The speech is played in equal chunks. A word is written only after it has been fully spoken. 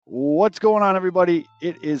What's going on, everybody?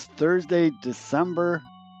 It is Thursday, December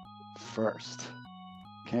 1st.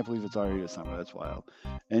 Can't believe it's already December. That's wild.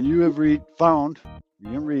 And you have you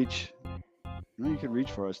can reach. You can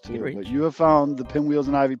reach for us too, but you have found the Pinwheels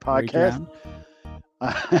and Ivy podcast.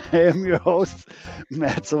 I am your host,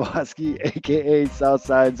 Matt Sawatsky, aka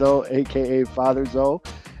Southside Zoe, aka Father Zoe.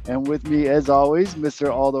 And with me, as always,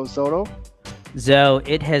 Mr. Aldo Soto. Zoe,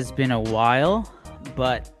 it has been a while,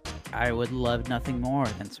 but I would love nothing more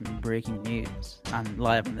than some breaking news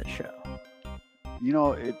live on the show. You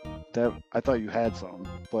know, I thought you had some,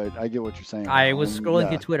 but I get what you're saying. I was scrolling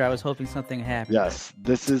through Twitter. I was hoping something happened. Yes,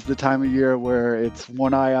 this is the time of year where it's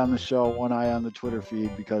one eye on the show, one eye on the Twitter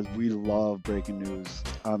feed, because we love breaking news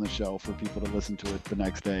on the show for people to listen to it the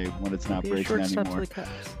next day when it's not breaking anymore.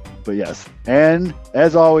 But yes, and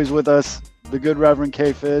as always with us, the good Reverend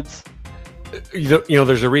K. Fids. You know,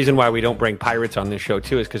 there's a reason why we don't bring pirates on this show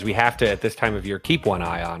too, is because we have to at this time of year keep one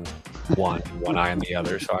eye on one eye on the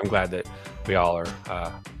other. So I'm glad that we all are.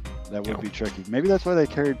 That would be tricky. Maybe that's why they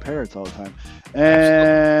carried parrots all the time.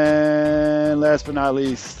 And last but not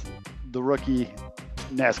least, the rookie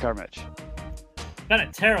NASCAR Mitch. It's been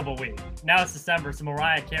a terrible week. Now it's December, so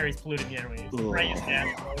Mariah Carey's polluting the airwaves.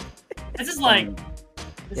 This is like.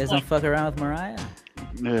 You guys don't fuck around with Mariah?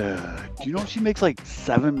 Do you know she makes like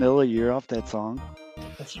 $7 million a year off that song?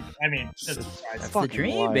 I mean, that's the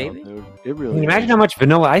dream, wild, baby. Dude. It really. Imagine how much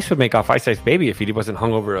Vanilla Ice would make off Ice Ice Baby if he wasn't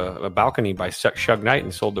hung over a balcony by Suge Knight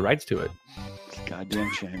and sold the rights to it.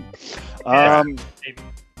 Goddamn shame.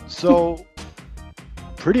 So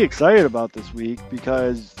pretty excited about this week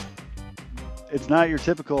because it's not your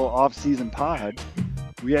typical off-season pod.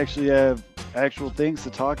 We actually have actual things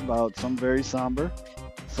to talk about. Some very somber,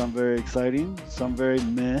 some very exciting, some very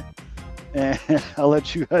meh. And I'll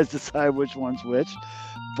let you guys decide which one's which.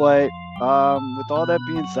 But with all that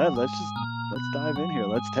being said, let's dive in here.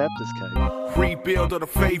 Let's tap this keg. Rebuild of the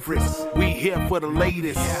favorites. We here for the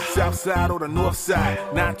latest. South side or the north side.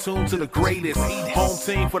 Not tuned to the greatest. Home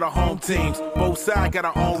team for the home teams. Both sides got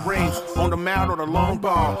our own rings. On the mound or the long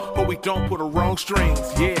ball. But we don't put the wrong strings.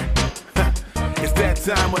 Yeah. It's that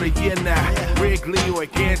time of the year now. Wrigley or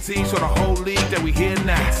guarantee, so the whole league that we hear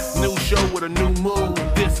now. New show with a new move.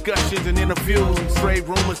 Discussions and interviews. Trade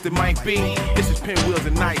rumors that might be. This is Pinwheels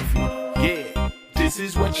and Knife. Yeah, this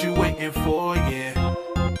is what you waiting for, yeah.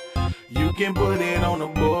 You can put it on the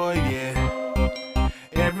board, yeah.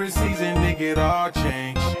 Every season, nigga, it all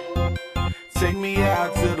change. Take me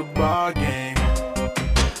out to the ball game.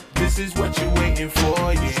 This is what you waiting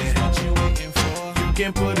for, yeah. You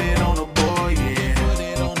can put it on the board, yeah.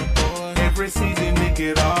 Every season, nigga,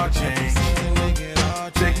 it all change.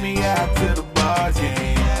 Take me out to the ball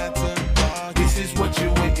game. This is what you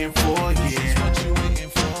waiting for,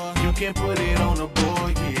 yeah. You can put it on the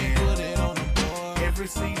board, yeah. Every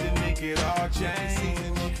season, nigga, it all change.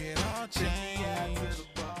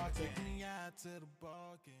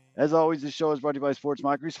 As always, this show is brought to you by Sports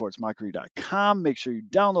Mockery, sportsmockery.com. Make sure you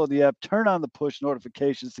download the app, turn on the push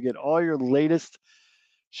notifications to get all your latest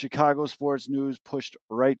Chicago sports news pushed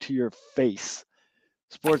right to your face.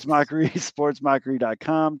 Sports Mockery,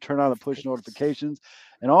 sportsmockery.com. Turn on the push notifications.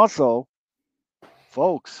 And also,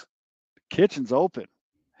 folks, the kitchen's open.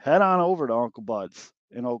 Head on over to Uncle Bud's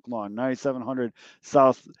in Oak Lawn, 9700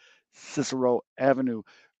 South Cicero Avenue.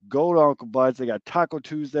 Go to Uncle Bud's. They got Taco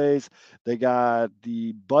Tuesdays. They got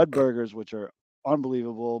the Bud Burgers, which are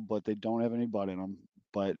unbelievable, but they don't have any bud in them.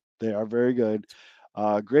 But they are very good.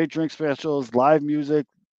 Great drink specials, live music.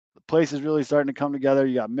 The place is really starting to come together.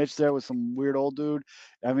 You got Mitch there with some weird old dude.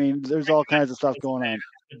 I mean, there's all kinds of stuff going on.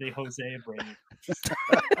 The Jose Brady.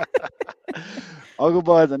 Uncle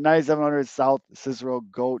Bud's at 9700 South Cicero.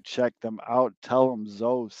 Go check them out. Tell them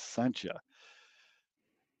Zoe sent you.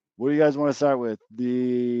 What do you guys want to start with?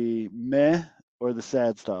 The meh or the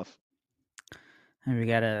sad stuff? And we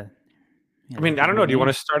gotta. I mean, I don't know. Do you want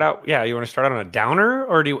to start out? Yeah, you want to start out on a downer,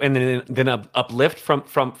 or do you and then uplift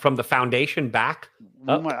from the foundation back?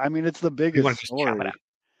 Up? I mean, it's the biggest story.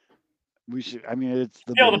 We should. I mean, it's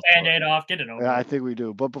the peel the Band-Aid off, get it over. Yeah, I think we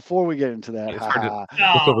do. But before we get into that,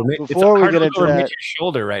 before we get into that,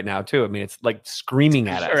 shoulder right now too. I mean, it's like screaming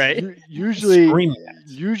at us. Right.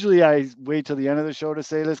 Usually, I wait till the end of the show to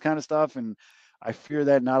say this kind of stuff, and I fear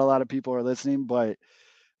that not a lot of people are listening. But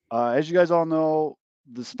as you guys all know,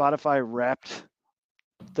 the Spotify Wrapped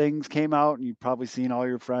things came out, and you've probably seen all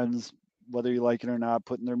your friends, whether you like it or not,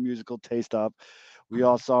 putting their musical taste up. We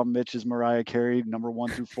all saw Mitch's Mariah Carey, number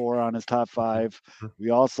 1 through 4 on his top 5. We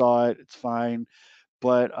all saw it. It's fine.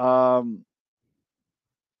 But I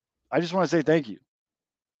just want to say thank you.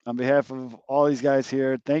 On behalf of all these guys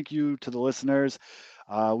here, thank you to the listeners.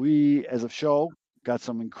 We, as a show, got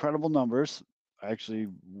some incredible numbers. Actually,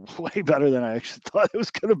 way better than I actually thought it was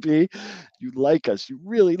going to be. You like us. You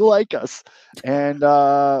really like us. And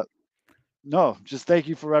no, just thank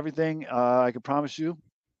you for everything. I can promise you,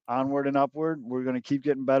 onward and upward, we're going to keep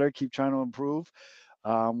getting better, keep trying to improve.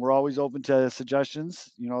 We're always open to suggestions.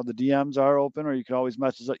 The DMs are open, or you can always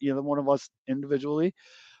message either one of us individually.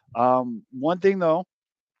 One thing, though,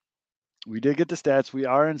 we did get the stats. We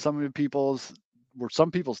are in some people's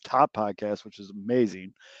top podcasts, which is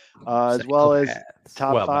amazing, as well as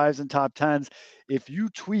top fives and top tens. If you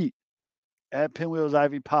tweet at Pinwheels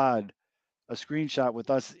Ivy Pod a screenshot with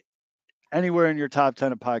us anywhere in your top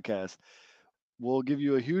 10 of podcasts, we'll give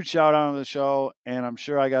you a huge shout out on the show, and I'm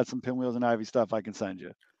sure I got some Pinwheels and Ivy stuff I can send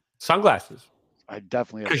you. Sunglasses. I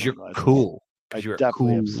definitely have sunglasses. Because you're cool. I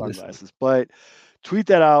definitely have sunglasses. But tweet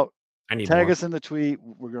that out. Tag us in the tweet.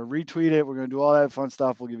 We're going to retweet it. We're going to do all that fun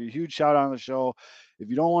stuff. We'll give you a huge shout out on the show. If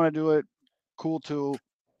you don't want to do it, cool too.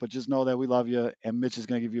 But just know that we love you, and Mitch is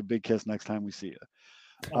going to give you a big kiss next time we see you.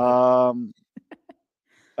 All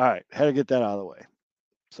right. Had to get that out of the way.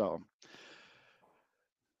 So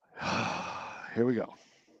here we go.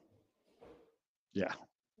 Yeah.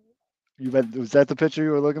 Was that the picture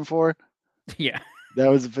you were looking for? Yeah. That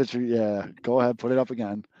was the picture. Yeah. Go ahead. Put it up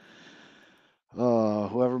again.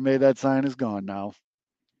 Whoever made that sign is gone now.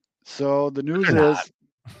 So the news is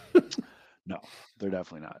no, they're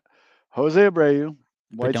definitely not. Jose Abreu,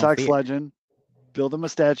 White Sox legend, build him a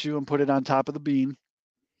statue and put it on top of the bean,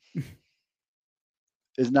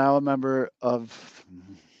 is now a member of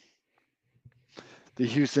the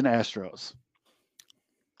Houston Astros.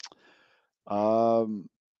 The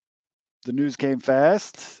news came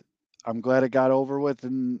fast. I'm glad it got over with,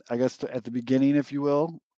 and I guess at the beginning, if you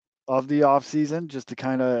will, of the offseason, just to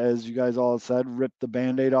kind of, as you guys all said, rip the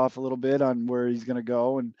Band-Aid off a little bit on where he's going to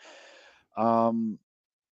go. And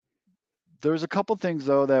there's a couple things,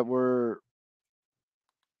 though, that were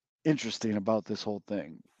interesting about this whole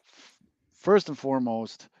thing. First and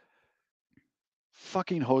foremost,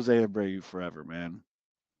 fucking Jose Abreu forever, man.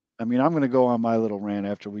 I mean, I'm going to go on my little rant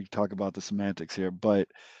after we talk about the semantics here, but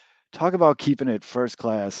talk about keeping it first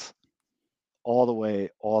class all the way,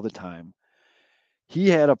 all the time. He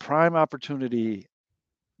had a prime opportunity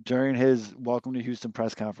during his Welcome to Houston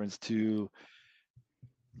press conference to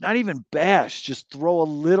not even bash, just throw a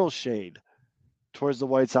little shade towards the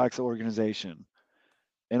White Sox organization.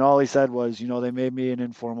 And all he said was, they made me an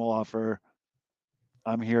informal offer.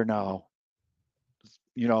 I'm here now.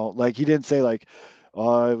 Like he didn't say like,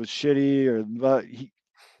 oh, it was shitty, but he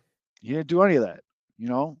didn't do any of that. He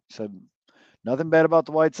said nothing bad about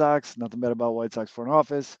the White Sox, nothing bad about White Sox front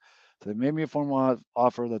office. So they made me a formal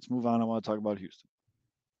offer. Let's move on. I want to talk about Houston.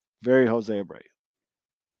 Very Jose Abreu.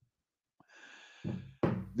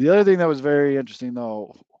 The other thing that was very interesting,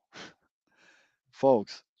 though,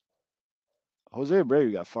 folks, Jose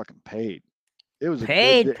Abreu got fucking paid. It was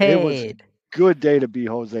paid. It was a good day to be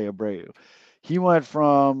Jose Abreu. He went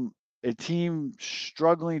from a team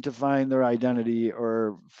struggling to find their identity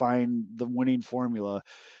or find the winning formula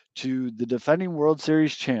to the defending World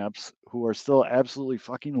Series champs, who are still absolutely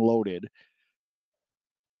fucking loaded.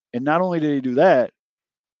 And not only did he do that,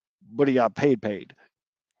 but he got paid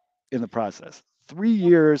in the process. 3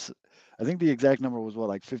 years, I think the exact number was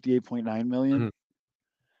like 58.9 million. Mm-hmm.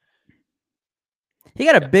 He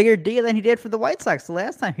got a bigger deal than he did for the White Sox the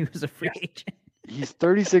last time he was a free agent. He's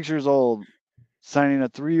 36 years old, signing a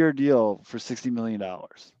 3-year deal for $60 million.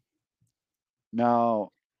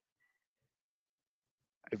 Now,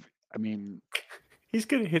 he's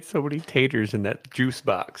going to hit so many taters in that juice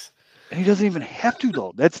box. And he doesn't even have to,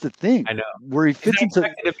 though. That's the thing. I know. Where he fits into...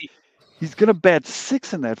 He's going to bat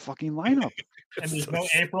 6 in that fucking lineup. And there's no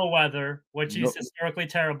April weather, which he's historically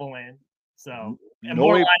terrible in. So, and No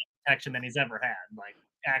more April- line protection than he's ever had. Like,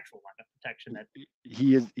 actual line of protection.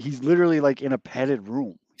 He's literally like in a padded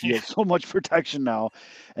room. He has so much protection now.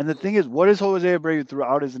 And the thing is, what is Jose Abreu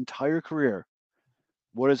throughout his entire career?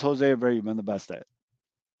 What has Jose Abreu been the best at?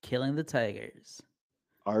 Killing the Tigers.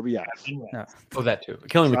 RBIs. No. Oh, that too.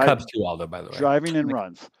 Killing the Cubs too, Aldo, by the way. Driving in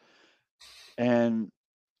runs. And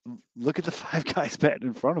look at the 5 guys batting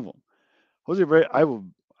in front of him. Jose Abreu,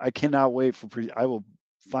 I cannot wait I will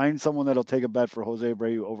find someone that'll take a bet for Jose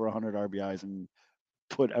Abreu over 100 RBIs and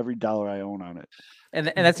put every dollar I own on it. And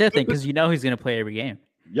that's the other thing, because he's going to play every game.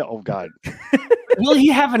 Yeah, oh God. Will he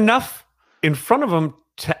have enough in front of him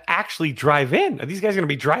to actually drive in? These guys are going to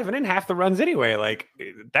be driving in half the runs anyway. Like,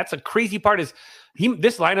 that's a crazy part is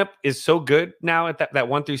this lineup is so good now at that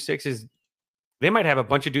 1 through 6 is they might have a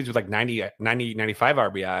bunch of dudes with like 90, 95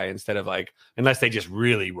 RBI instead of like, unless they just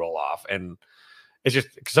really roll off. And it's just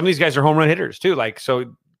some of these guys are home run hitters too. Like,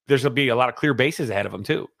 so there's going to be a lot of clear bases ahead of him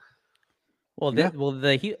too. Well, Yeah.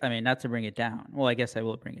 I mean, not to bring it down. Well, I guess I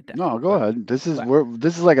will bring it down. No, go ahead. This is But-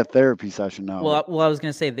 this is like a therapy session now. Well, I was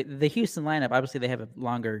gonna say the Houston lineup. Obviously, they have a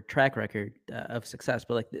longer track record of success,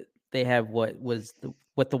 but like they have what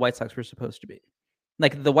the White Sox were supposed to be.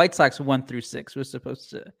 Like the White Sox 1 through 6 was supposed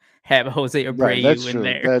to have Jose Abreu that's in true.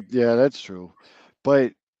 there. That's true.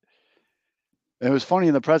 But it was funny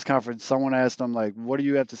in the press conference. Someone asked him like, "What do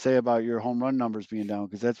you have to say about your home run numbers being down?"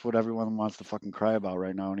 Because that's what everyone wants to fucking cry about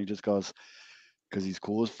right now. And he just goes, "Because he's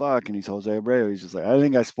cool as fuck and he's Jose Abreu." He's just like, "I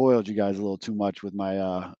think I spoiled you guys a little too much with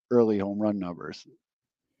my early home run numbers."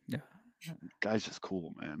 Yeah. Guy's just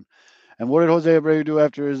cool, man. And what did Jose Abreu do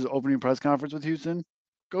after his opening press conference with Houston?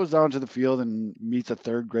 Goes down to the field and meets a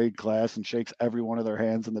third grade class and shakes every one of their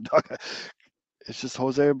hands in the dugout. It's just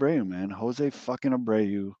Jose Abreu, man. Jose fucking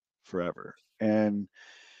Abreu forever. And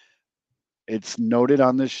it's noted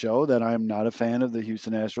on this show that I'm not a fan of the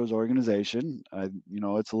Houston Astros organization.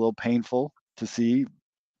 It's a little painful to see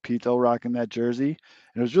Pito rocking that jersey.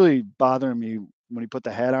 And it was really bothering me when he put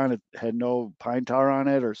the hat on. It had no pine tar on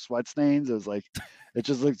it or sweat stains. It was like, it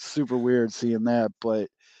just looked super weird seeing that. But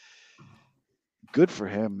good for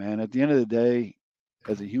him, man. At the end of the day,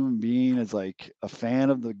 as a human being, as like a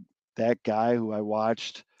fan of that guy who I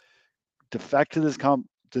watched defect to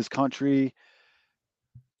this country,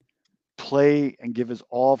 play and give his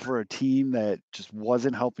all for a team that just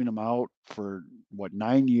wasn't helping him out for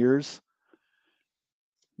 9 years.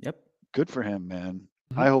 Yep. Good for him, man.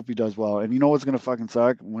 Mhm. I hope he does well. And you know what's gonna fucking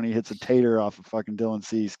suck? When he hits a tater off of fucking Dylan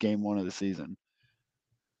Cease game 1 of the season.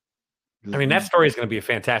 I mean, that story is going to be a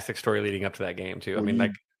fantastic story leading up to that game too. I Well, mean, you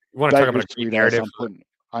like you want to bet talk your about a great sweet ass narrative.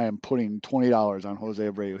 I am putting $20 on Jose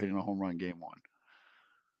Abreu hitting a home run game 1.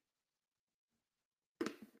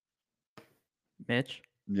 Mitch.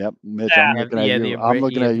 Yep, Mitch, Yeah. I'm looking at Yeah, you. the I'm Abra-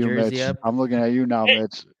 looking you at have you, jersey Mitch. up. I'm looking at you now,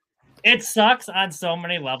 Mitch. It sucks on so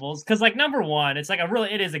many levels because, like, number one, it's like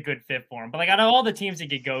it is a good fit for him. But like, out of all the teams he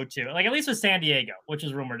could go to, like at least with San Diego, which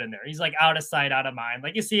is rumored in there, he's like out of sight, out of mind.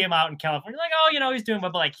 Like you see him out in California, like, oh, he's doing,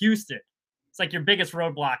 but like Houston, it's like your biggest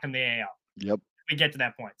roadblock in the AL. Yep. We get to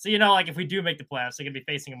that point, so like if we do make the playoffs, they're gonna be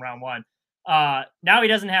facing him round 1. Now he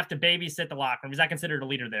doesn't have to babysit the locker room. He's not considered a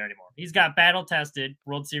leader there anymore. He's got battle-tested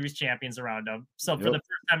World Series champions around him. So for the first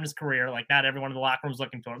time in his career, like not everyone in the locker room is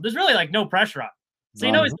looking to him. There's really like no pressure on him. So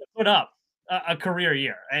he's gonna put up a career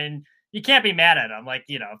year, and you can't be mad at him. Like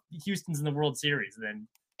Houston's in the World Series, then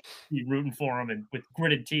you rooting for him and with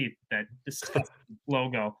gritted teeth. That disgusting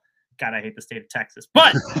logo. God, I hate the state of Texas,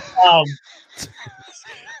 but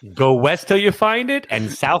Go west till you find it, and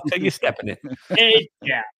south till you step in it.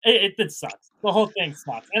 it sucks. The whole thing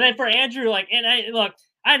sucks. And then for Andrew,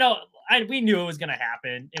 we knew it was gonna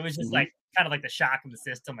happen. It was just like kind of like the shock of the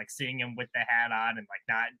system, like seeing him with the hat on and like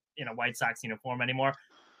not in a White Sox uniform anymore.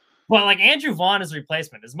 But like Andrew Vaughn is a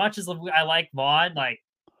replacement. As much as I like Vaughn, like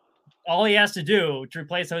all he has to do to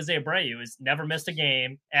replace Jose Abreu is never miss a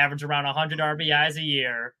game, average around 100 RBIs a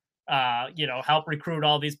year, help recruit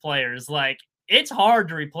all these players. Like it's hard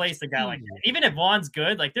to replace a guy like that. Even if Vaughn's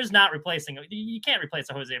good, like there's not replacing. You can't replace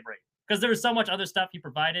a Jose Abreu because there was so much other stuff he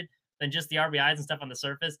provided than just the RBIs and stuff on the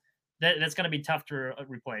surface. That's going to be tough to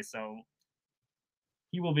replace. So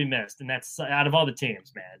he will be missed, and that's out of all the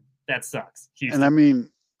teams, man. That sucks. Houston. And I mean,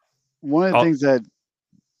 one of the things that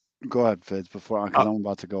go ahead, Fitz, because I'm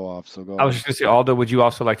about to go off. So go. I was just going to say, Aldo, would you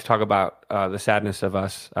also like to talk about the sadness of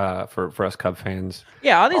us for us Cub fans?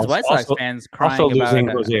 Yeah, all these White Sox fans crying also about losing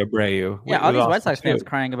Jose Abreu. Yeah, all these White Sox fans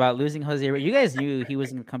crying about losing Jose Abreu. You guys knew he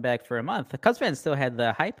wasn't going to come back for a month. The Cubs fans still had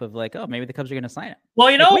the hype of like, oh, maybe the Cubs are going to sign him.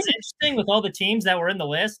 Well, what's interesting with all the teams that were in the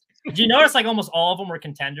list? Did you notice like almost all of them were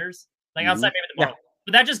contenders? Like outside maybe the Marlins.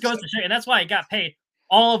 But that just goes to show, and that's why he got paid.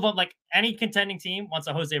 All of them, like any contending team, wants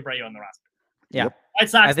a Jose Abreu on the roster. Yeah, White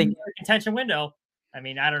Sox in the contention window. I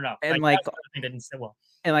mean, I don't know. And didn't sit well.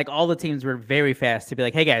 And like all the teams were very fast to be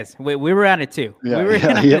like, "Hey guys, we were on it too. Yeah, we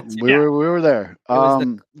were we were there." It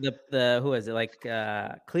was the who was it? Like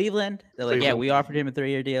Cleveland. They're like, yeah, we offered him a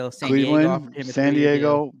 3-year deal. San Diego offered him a 3-year San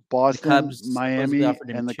Diego, deal. Boston, the Cubs Miami, offered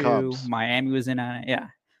him and the 2. Cubs. Miami was in on it. Yeah,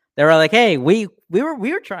 they were like, hey, we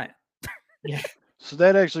were trying. Yeah. So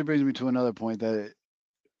that actually brings me to another point that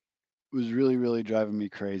was really, really driving me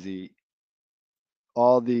crazy.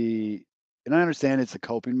 And I understand it's a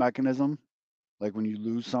coping mechanism, like when you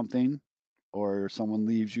lose something or someone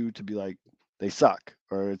leaves you to be like, they suck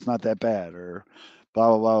or it's not that bad or blah,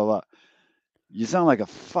 blah, blah, blah. You sound like a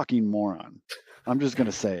fucking moron. I'm just going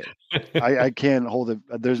to say it. I can't hold it.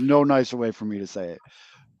 There's no nicer way for me to say it.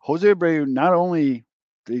 Jose Abreu, not only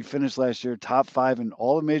did he finish last year top 5 in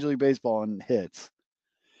all of Major League Baseball in hits,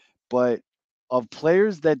 but of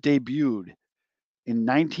players that debuted in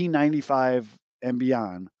 1995 and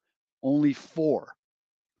beyond, only 4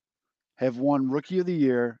 have won Rookie of the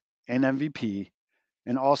Year and MVP,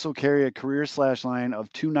 and also carry a career slash line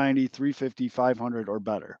of 290, 350, 500 or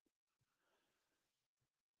better.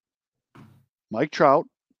 Mike Trout,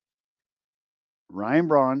 Ryan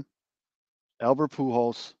Braun, Albert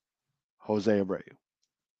Pujols, Jose Abreu.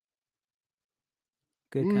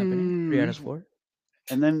 Good company. 3 out of 4.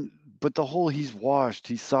 And then, but the whole he's washed,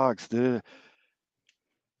 he sucks.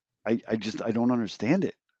 I don't understand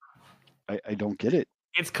it. I don't get it.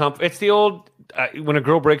 It's the old when a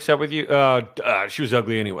girl breaks up with you, she was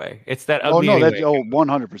ugly anyway. It's that Oh ugly. no, anyway. that's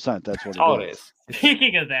 100%. That's what all it it is. is.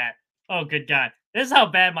 Speaking of that, oh good God, this is how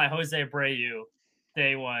bad my Jose Abreu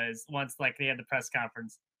day was. Once like they had the press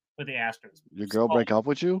conference with the Astros. Your girl break up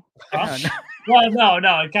with you? Huh? Well, no.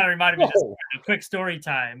 It kind of reminded me of just a quick story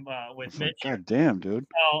time with Mitch. God damn, dude.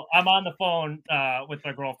 So I'm on the phone with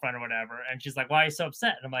my girlfriend or whatever, and she's like, "Why are you so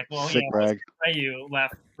upset?" And I'm like, "Well, Sick brag. Abreu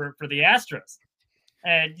left for the Astros."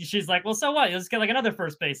 And she's like, "Well, so what? You'll just get like another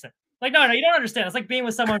first baseman." Like, no, you don't understand. It's like being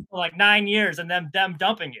with someone for like 9 years and them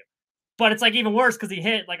dumping you. But it's like even worse because he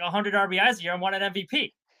hit like 100 RBIs a year and won an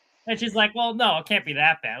MVP. And she's like, "Well, no, it can't be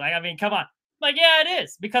that bad. Like, I mean, come on." Like, yeah, it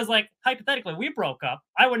is. Because, like, hypothetically, we broke up.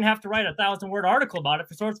 I wouldn't have to write a 1,000-word article about it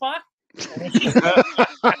for Sports Spot.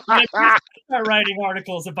 Start writing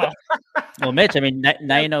articles about it. Well, Mitch, I mean,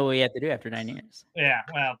 now you know what you have to do after 9 years. Yeah,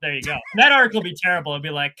 well, there you go. And that article would be terrible. It'd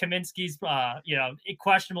be like Kaminsky's,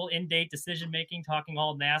 questionable in-date decision-making, talking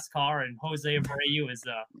all NASCAR, and Jose Abreu has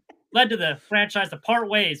led to the franchise to part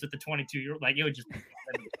ways with the 22-year-old. Like, it would just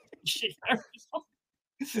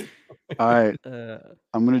All right.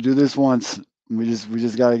 I'm gonna do this once. We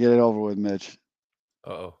just gotta get it over with, Mitch.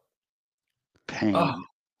 Oh. Pain.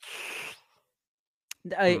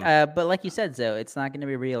 But like you said, Zoe, it's not going to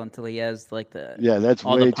be real until he has like the that's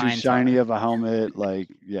all way the too pine shiny tar. of a helmet. Like,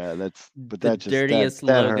 but The that just dirtiest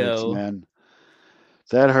that logo. hurts, man.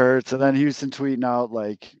 That hurts. And then Houston tweeting out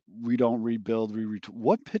like, "We don't rebuild, we retool."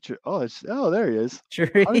 What picture? Oh, there he is. Sure.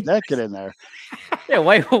 How did that get in there? Yeah,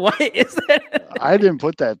 why is that? I didn't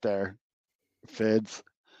put that there. Fids.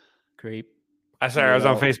 Creep. I was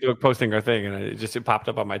on Facebook posting our thing, and it popped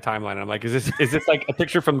up on my timeline. And I'm like, is this like a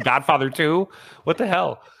picture from Godfather 2? What the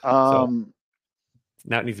hell? So,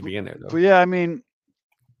 now it needs to be in there, though. But yeah, I mean,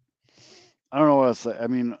 I don't know what else. I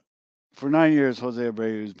mean, for 9 years, Jose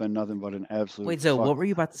Abreu has been nothing but an absolute. Wait, so what were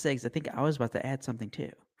you about to say? Because I think I was about to add something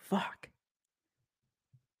too. Fuck.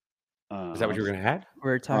 Is that what you were going to add? We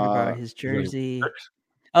were talking about his jersey.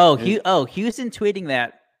 His, Houston tweeting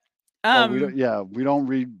that. We don't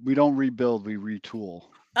rebuild, we retool.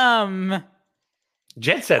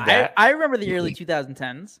 Jet said that. I remember the early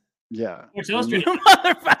 2010s. Yeah. Which illustrates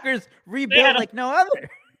motherfuckers rebuild like no other.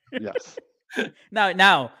 Yes.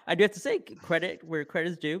 Now I do have to say credit where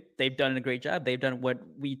credit's due. They've done a great job. They've done what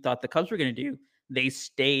we thought the Cubs were going to do. They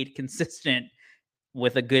stayed consistent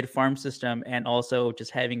with a good farm system and also just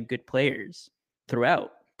having good players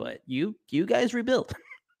throughout. But you guys rebuilt.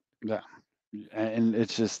 Yeah. And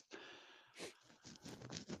it's just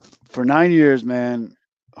for 9 years, man,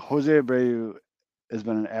 Jose Abreu has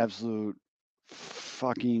been an absolute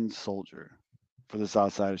fucking soldier for the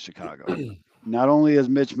South Side of Chicago. Not only, as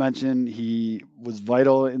Mitch mentioned, he was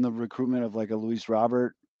vital in the recruitment of like a Luis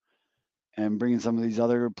Robert and bringing some of these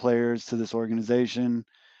other players to this organization.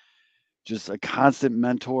 Just a constant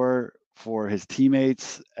mentor for his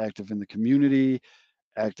teammates, active in the community,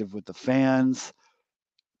 active with the fans,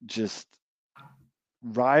 just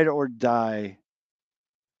ride or die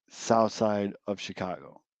South Side of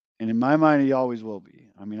Chicago. And in my mind, he always will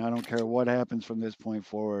be. I mean, I don't care what happens from this point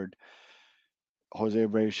forward. Jose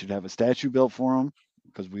Abreu should have a statue built for him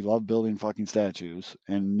because we love building fucking statues,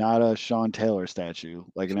 and not a Sean Taylor statue,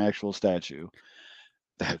 like an actual statue.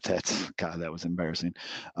 That's God, that was embarrassing.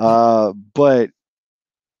 But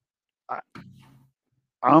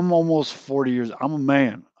I'm almost 40 years. I'm a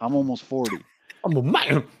man. I'm almost 40. I'm a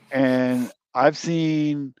man. And I've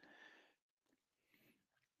seen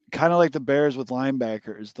kind of like the Bears with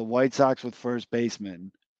linebackers, the White Sox with first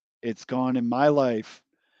baseman. It's gone in my life,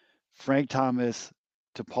 Frank Thomas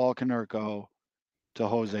to Paul Konerko to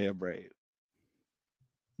Jose Abreu.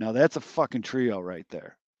 Now that's a fucking trio right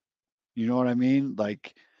there. You know what I mean?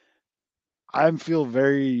 Like, I feel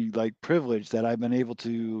very like privileged that I've been able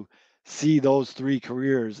to see those 3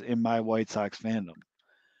 careers in my White Sox fandom.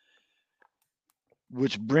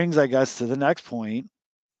 Which brings, I guess, to the next point.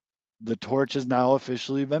 The torch has now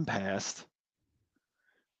officially been passed.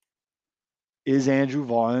 Is Andrew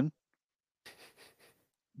Vaughn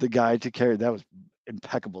the guy to carry? That was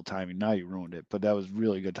impeccable timing. Now you ruined it, but that was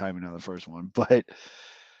really good timing on the first one. But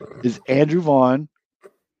Is Andrew Vaughn,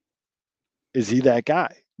 is he that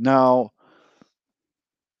guy? Now,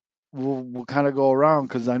 we'll kind of go around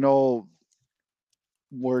because I know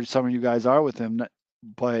where some of you guys are with him,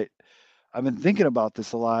 but I've been thinking about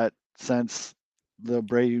this a lot since the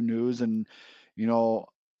Abreu news, and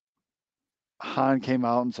Hahn came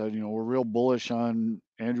out and said, we're real bullish on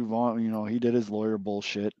Andrew Vaughn. He did his lawyer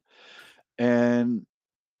bullshit, and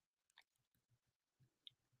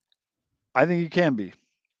I think he can be.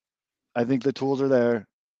 I think the tools are there.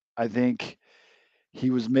 I think he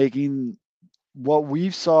was making what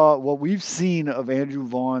we've seen of Andrew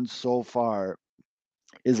Vaughn so far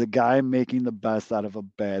is a guy making the best out of a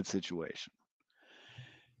bad situation.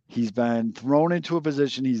 He's been thrown into a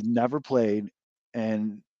position he's never played,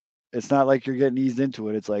 and it's not like you're getting eased into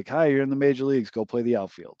it. It's like, hi, you're in the major leagues, go play the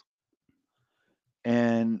outfield.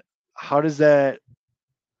 And how does that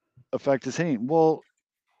affect his hitting? Well,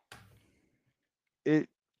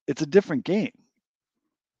 it's a different game.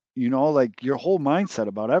 Like your whole mindset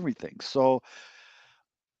about everything. So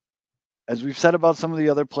as we've said about some of the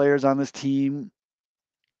other players on this team,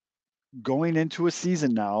 going into a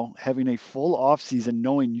season now, having a full off season,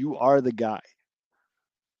 knowing you are the guy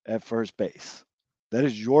at first base. That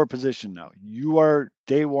is your position now. You are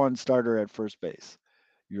day one starter at first base.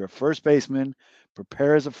 You're a first baseman.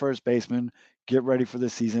 Prepare as a first baseman. Get ready for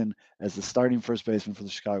this season as the starting first baseman for the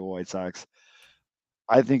Chicago White Sox.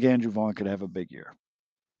 I think Andrew Vaughn could have a big year.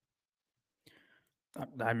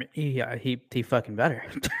 I mean, he fucking better.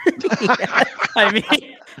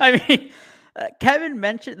 I mean, Kevin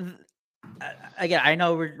mentioned again. I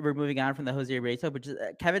know we're moving on from the Jose Abreu talk, but just,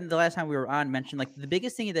 Kevin, the last time we were on, mentioned like the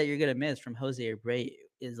biggest thing that you're gonna miss from Jose Abreu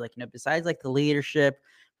is like besides like the leadership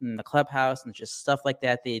and the clubhouse and just stuff like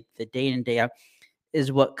that, the day in and day out, is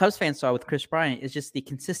what Cubs fans saw with Chris Bryant is just the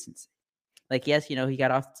consistency. Like yes, he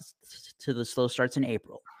got off to the slow starts in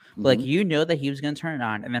April. But like that he was going to turn it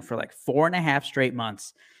on, and then for like 4.5 straight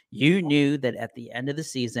months, you knew that at the end of the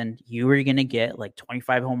season you were going to get like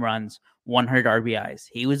 25 home runs, 100 RBIs.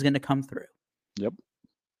 He was going to come through. Yep.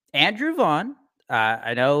 Andrew Vaughn,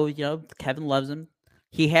 I know Kevin loves him.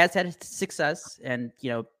 He has had success, and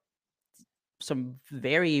some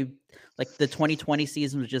very like the 2020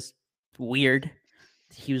 season was just weird.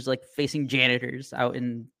 He was like facing janitors out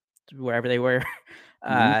in wherever they were.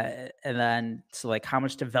 And then so like how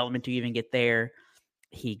much development do you even get there?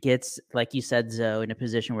 He gets, like you said, Zoe, in a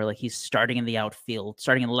position where like he's starting in the outfield,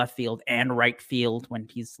 starting in left field and right field when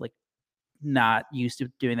he's like not used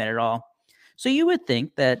to doing that at all. So you would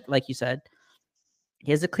think that, like you said,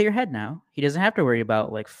 he has a clear head now. He doesn't have to worry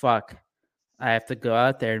about like, fuck, I have to go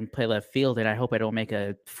out there and play left field and I hope I don't make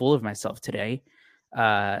a fool of myself today.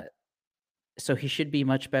 So he should be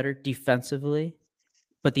much better defensively,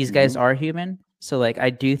 but these guys are human. So like, I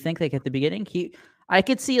do think like at the beginning, I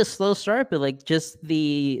could see a slow start, but like just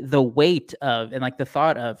the weight of, and like the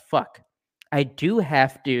thought of, fuck, I do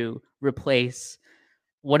have to replace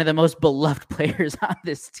one of the most beloved players on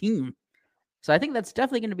this team. So I think that's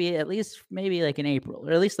definitely going to be at least maybe like in April,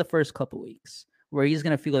 or at least the first couple weeks where he's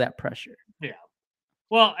going to feel that pressure. Yeah.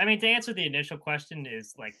 Well, I mean, to answer the initial question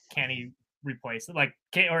is like, can he replace it? Like,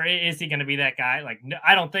 or is he going to be that guy? Like, no,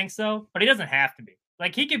 I don't think so, but he doesn't have to be.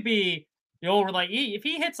 Like, he could be if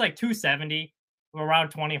he hits like 270 around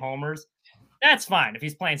 20 homers, that's fine if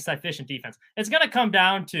he's playing sufficient defense. It's going to come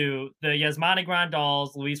down to the Yasmani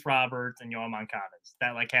Grandals, Luis Roberts, and Yoel Moncadas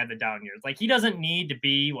that like had the down years. Like, he doesn't need to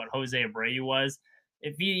be what Jose Abreu was.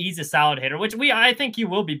 If he's a solid hitter, which I think he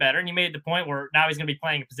will be better. And he made the point where now he's going to be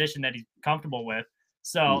playing a position that he's comfortable with.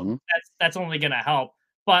 So that's only going to help.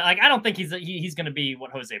 But like, I don't think he's going to be what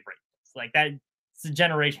Jose Abreu is. Like, that's a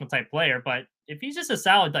generational type player. But if he's just a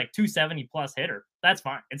solid like 270 plus hitter, that's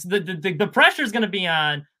fine. It's the pressure is going to be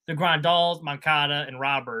on the Grandals, Moncada, and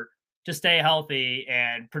Robert to stay healthy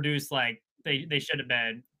and produce like they should have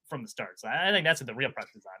been from the start. So I think that's what the real pressure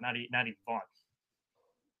is on, not even Vaughn.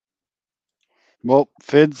 Well,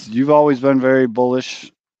 Fids, you've always been very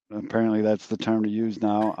bullish. Apparently, that's the term to use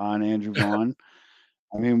now on Andrew Vaughn.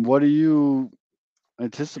 I mean, what do you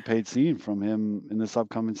anticipate seeing from him in this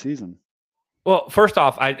upcoming season? Well, first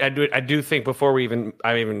off, I do think before I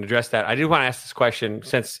even address that, I do want to ask this question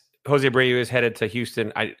since Jose Abreu is headed to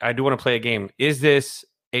Houston. I do want to play a game. Is this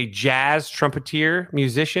a jazz trumpeter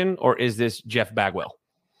musician or is this Jeff Bagwell?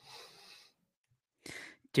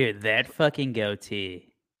 Dude, that fucking goatee.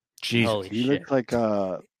 Jeez, holy he shit. looks like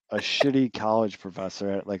a shitty college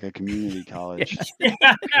professor at like a community college.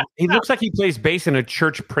 He looks like he plays bass in a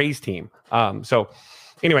church praise team. So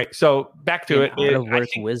anyway, so back to it.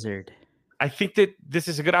 Wizard. I think that this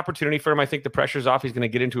is a good opportunity for him. I think the pressure's off. He's going to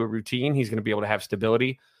get into a routine. He's going to be able to have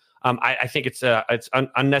stability. I think it's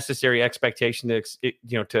unnecessary expectation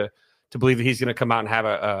to believe that he's going to come out and have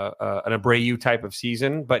an Abreu type of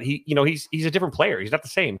season. But he's a different player. He's not the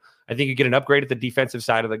same. I think you get an upgrade at the defensive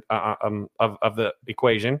side of the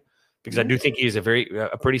equation, because I do think he is a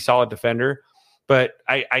pretty solid defender. But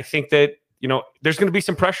I think that there's going to be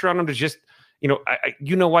some pressure on him to just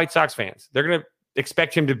White Sox fans, they're going to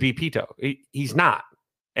expect him to be Pito. He's not.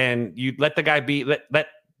 And you let the guy let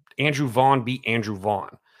Andrew Vaughn be Andrew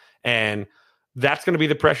Vaughn. And that's going to be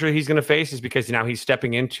the pressure he's going to face, is because now he's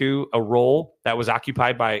stepping into a role that was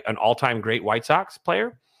occupied by an all-time great White Sox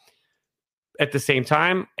player. At the same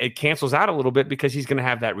time, it cancels out a little bit because he's going to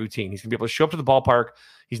have that routine. He's going to be able to show up to the ballpark.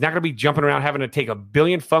 He's not going to be jumping around having to take a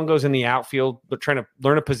billion fungos in the outfield, but trying to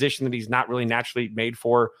learn a position that he's not really naturally made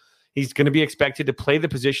for. He's going to be expected to play the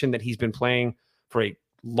position that he's been playing for a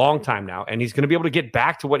long time now, and he's going to be able to get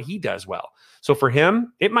back to what he does well. So for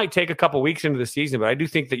him, it might take a couple weeks into the season, but I do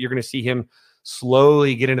think that you're going to see him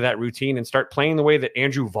slowly get into that routine and start playing the way that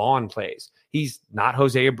Andrew Vaughn plays. He's not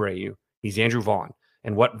Jose Abreu. He's Andrew Vaughn.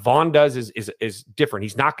 And what Vaughn does is different.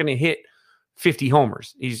 He's not going to hit 50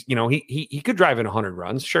 homers. He's, he could drive in 100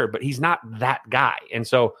 runs, sure, but he's not that guy. And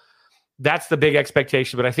so that's the big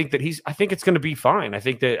expectation. But I think that I think it's going to be fine. I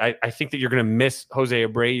think that you're going to miss Jose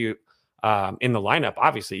Abreu in the lineup.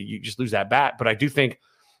 Obviously, you just lose that bat. But I do think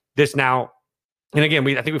this now, and again,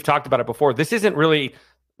 I think we've talked about it before. This isn't really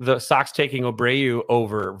the Sox taking Abreu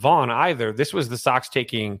over Vaughn either. This was the Sox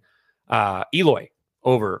taking Eloy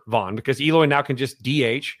over Vaughn, because Eloy now can just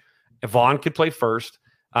DH. Vaughn could play first.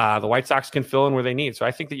 The White Sox can fill in where they need. So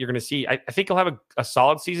I think that you're going to see, I think he'll have a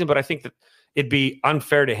solid season, but I think that it'd be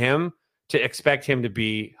unfair to him to expect him to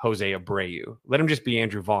be Jose Abreu. Let him just be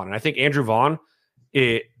Andrew Vaughn. And I think Andrew Vaughn,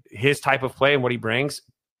 his type of play and what he brings,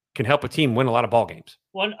 can help a team win a lot of ball games.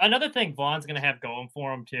 Well, another thing Vaughn's going to have going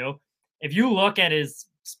for him too, if you look at his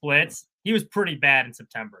splits, he was pretty bad in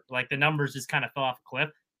September. Like, the numbers just kind of fell off a cliff.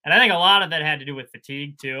 And I think a lot of that had to do with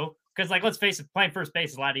fatigue too. Because, let's face it, playing first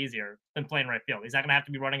base is a lot easier than playing right field. He's not going to have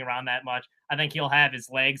to be running around that much. I think he'll have his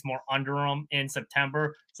legs more under him in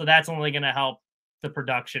September. So that's only going to help the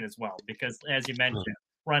production as well. Because, as you mentioned,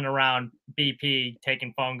 running around BP,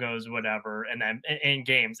 taking fungos, whatever, and then in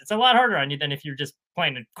games, it's a lot harder on you than if you're just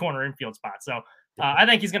playing a corner infield spot. So I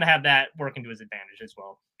think he's going to have that working to his advantage as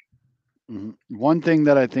well. Mm-hmm. One thing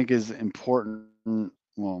that I think is important,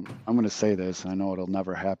 well, I'm going to say this, I know it'll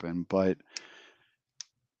never happen, but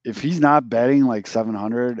if he's not batting like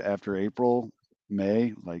 700 after April,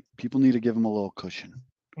 May, people need to give him a little cushion.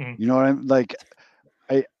 Mm-hmm. You know what I'm like?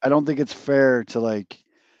 I don't think it's fair to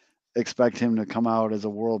expect him to come out as a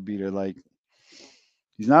world beater.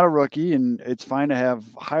 He's not a rookie, and it's fine to have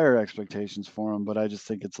higher expectations for him, but I just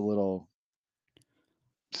think it's a little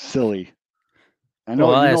silly. I know,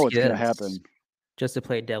 you know what's going to happen. Just to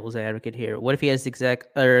play devil's advocate here, what if he has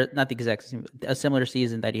a similar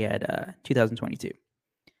season that he had 2022?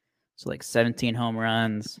 So 17 home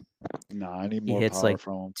runs. No, I need more. He hits power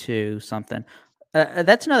from him. 2 something.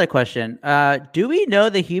 That's another question. Do we know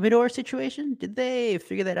the humidor situation? Did they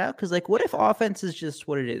figure that out? Because what if offense is just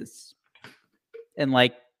what it is,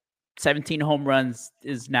 and 17 home runs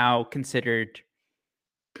is now considered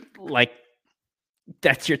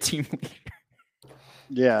that's your team leader?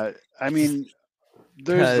 Yeah, I mean,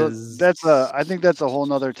 I think that's a whole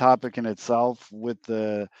nother topic in itself with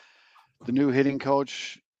the new hitting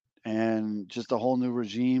coach and just a whole new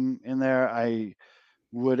regime in there. I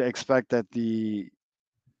would expect that the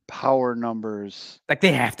power numbers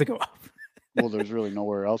they have to go up. Well, there's really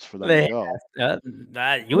nowhere else for them to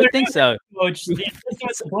go. You would think so. Coach,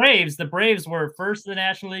 the Braves were first in the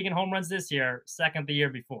National League in home runs this year, second the year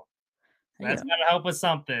before. That's going to help with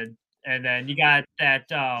something. And then you got that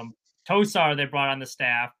Tosar they brought on the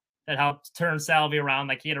staff that helped turn Salvi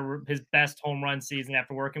around. He had his best home run season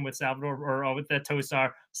after working with Salvador or with the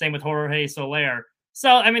Tosar. Same with Jorge Soler. So,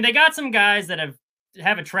 I mean, they got some guys that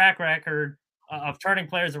have a track record of turning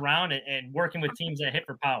players around and working with teams that hit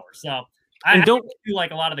for power. So I do like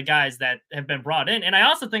a lot of the guys that have been brought in. And I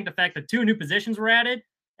also think the fact that 2 new positions were added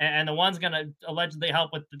and the one's going to allegedly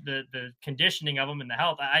help with the conditioning of them and the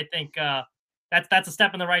health, I think that's a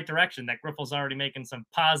step in the right direction, that Griffel's already making some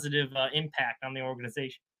positive impact on the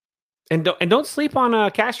organization. And don't sleep on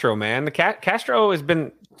Castro, man. Castro has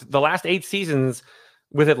been the last 8 seasons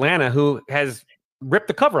with Atlanta, who has ripped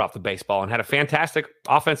the cover off the baseball and had a fantastic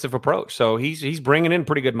offensive approach. So he's bringing in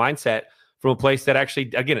pretty good mindset from a place that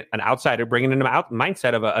actually, again, an outsider bringing in a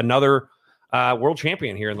mindset of another world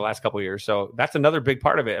champion here in the last couple of years. So that's another big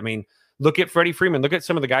part of it. I mean, look at Freddie Freeman. Look at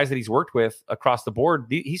some of the guys that he's worked with across the board.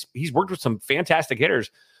 He's worked with some fantastic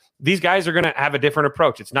hitters. these guys are going to have a different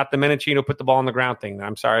approach. It's not the Menachino put the ball on the ground thing.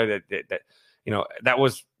 I'm sorry that that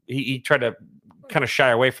was he tried to kind of shy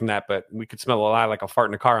away from that, but we could smell a lie like a fart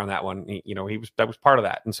in a car on that one. That was part of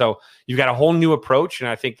that. And so you've got a whole new approach, and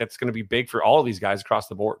I think that's going to be big for all of these guys across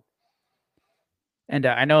the board. And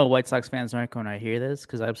I know White Sox fans aren't going to hear this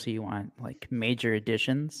because obviously you want like major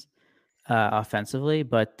additions offensively,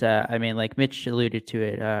 but I mean, like Mitch alluded to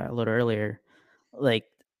it a little earlier, like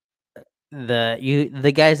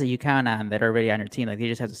the guys that you count on that are already on your team, like they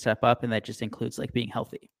just have to step up, and that just includes like being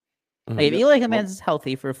healthy. Like if Eli Jimenez is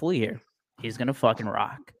healthy for a full year, he's gonna fucking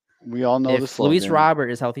rock. We all know the If slogan. Luis Robert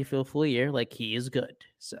is healthy for a full year, like he is good.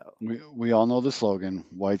 So we all know the slogan: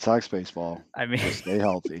 White Sox baseball. I mean, Just stay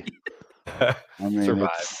healthy. I mean,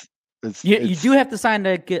 Survive. you do have to sign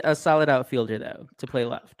a solid outfielder though to play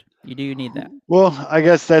left. You do need that. Well, I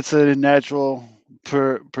guess that's a natural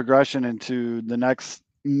progression into the next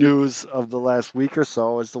news of the last week or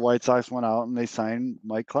so, as the White Sox went out and they signed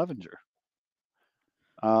Mike Clevinger.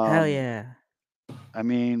 Hell yeah! I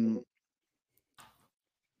mean,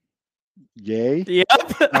 yay. Yep.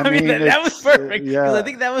 I mean that was perfect. Yeah. I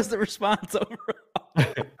think that was the response overall.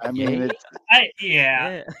 I mean,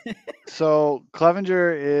 yeah. So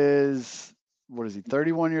Clevinger is, what is he?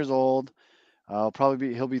 31 years old.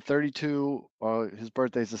 He'll be 32. His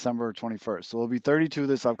birthday is December 21st, so he'll be 32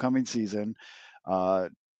 this upcoming season. 2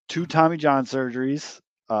 Tommy John surgeries.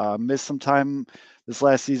 Missed some time this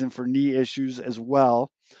last season for knee issues as well.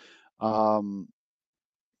 But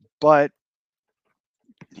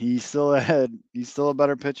he's still a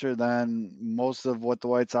better pitcher than most of what the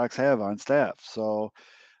White Sox have on staff. So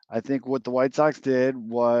I think what the White Sox did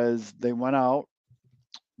was they went out,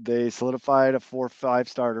 they solidified a 4-5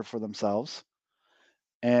 starter for themselves.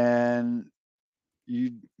 And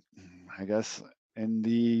I guess in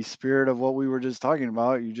the spirit of what we were just talking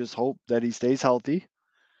about, you just hope that he stays healthy.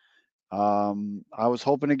 I was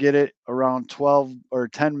hoping to get it around 12 or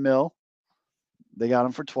 10 mil. They got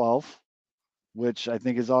him for 12, which I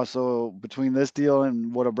think is also, between this deal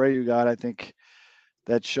and what Abreu got, I think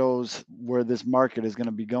that shows where this market is going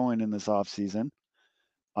to be going in this offseason.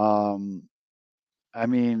 I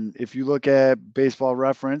mean, if you look at Baseball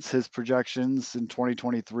Reference, his projections in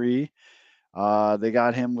 2023, they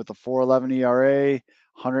got him with a 4.11 ERA,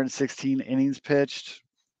 116 innings pitched.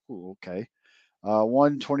 Ooh, okay.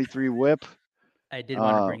 123 WHIP. I did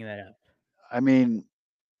want to bring that up. I mean,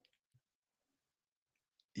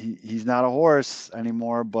 he's not a horse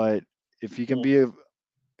anymore, but if he can be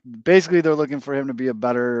basically they're looking for him to be a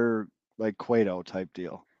better like Cueto type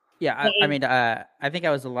deal. Yeah, I mean, I think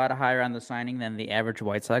I was a lot higher on the signing than the average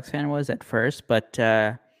White Sox fan was at first, but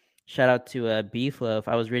shout out to Beefloaf.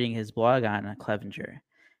 I was reading his blog on Clevinger,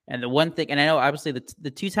 and the one thing, and I know obviously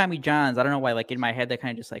the 2 Tommy Johns, I don't know why, like in my head that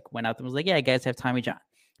kind of just like went out and was like, yeah, guys have Tommy John,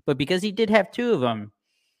 but because he did have 2 of them,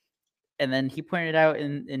 and then he pointed out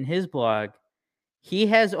in his blog, he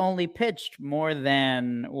has only pitched more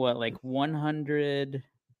than like 100,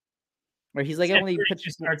 or he's like only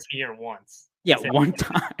pitched starts the year once. Yeah, one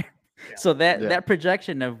time. Yeah. So that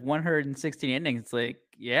projection of 116 innings, like,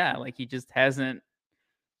 yeah, like he just hasn't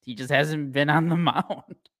been on the mound.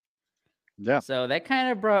 Yeah. So that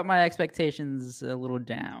kind of brought my expectations a little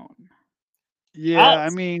down. Yeah,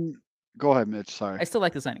 I mean, go ahead, Mitch. Sorry. I still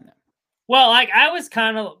like the signing though. Well, like I was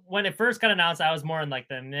kind of, when it first got announced, I was more in like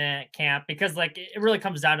the meh camp, because like it really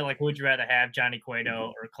comes down to like, who would you rather have, Johnny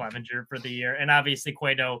Cueto or Clevinger for the year? And obviously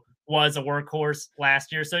Cueto was a workhorse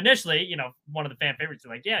last year. So initially, one of the fan favorites,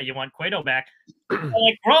 like, yeah, you want Cueto back.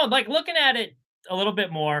 Like, bro, like looking at it a little bit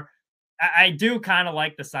more, I do kind of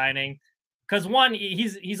like the signing, because one,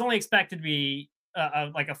 he's only expected to be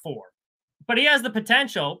like a 4, but he has the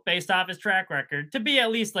potential based off his track record to be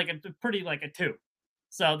at least like a pretty like a 2.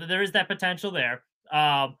 So there is that potential there.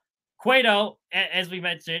 Cueto, as we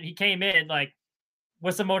mentioned, he came in like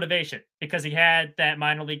with some motivation because he had that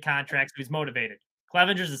minor league contract, so he's motivated.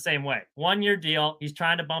 Clevinger's the same way. 1-year deal. He's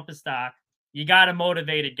trying to bump his stock. You got a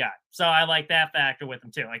motivated guy. So I like that factor with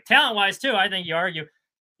him too. Like talent-wise too, I think you argue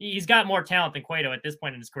he's got more talent than Cueto at this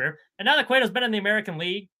point in his career. And now that Cueto's been in the American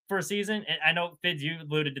League for a season, and I know, Fids, you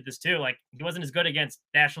alluded to this too, like he wasn't as good against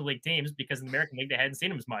National League teams because in the American League, they hadn't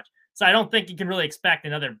seen him as much. So I don't think you can really expect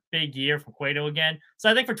another big year from Cueto again. So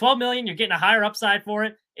I think for $12 million, you're getting a higher upside for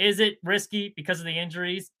it. Is it risky because of the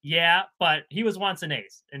injuries? Yeah, but he was once an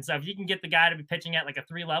ace. And so if you can get the guy to be pitching at like a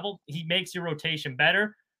 3 level, he makes your rotation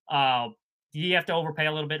better. You have to overpay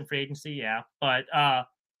a little bit in free agency, yeah. But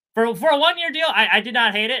for a 1-year deal, I did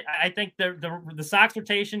not hate it. I think the Sox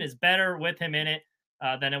rotation is better with him in it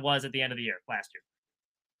than it was at the end of the year last year.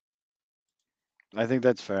 I think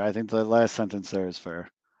that's fair. I think the last sentence there is fair.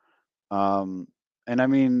 And I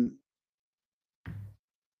mean,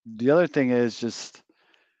 the other thing is just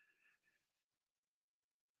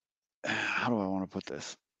how do I want to put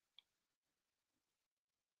this?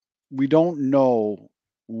 We don't know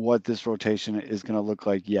what this rotation is going to look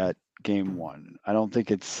like yet. Game one, I don't think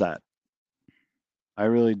it's set. I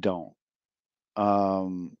really don't.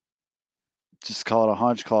 Just call it a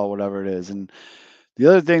hunch, call it whatever it is. And the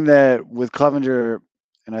other thing that with Clevenger,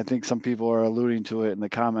 and I think some people are alluding to it in the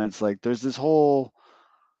comments, like there's this whole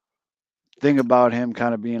thing about him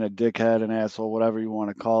kind of being a dickhead, an asshole, whatever you want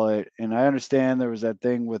to call it. And I understand there was that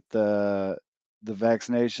thing with the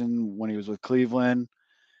vaccination when he was with Cleveland,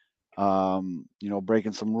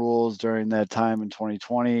 breaking some rules during that time in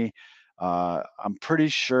 2020. I'm pretty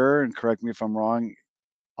sure, and correct me if I'm wrong,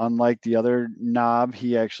 unlike the other knob,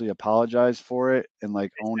 he actually apologized for it and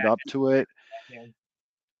like owned up to it. Yeah.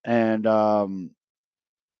 And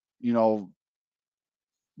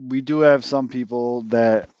we do have some people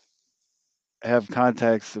that have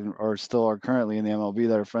contacts or still are currently in the MLB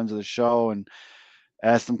that are friends of the show, and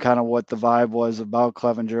asked them kind of what the vibe was about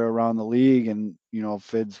Clevenger around the league. And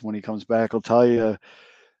Fids, when he comes back, will tell you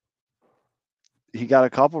he got a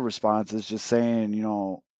couple responses just saying,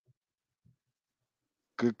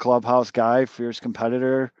 good clubhouse guy, fierce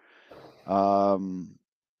competitor, likes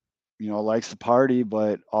to party,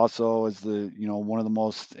 but also is the one of the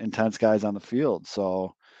most intense guys on the field.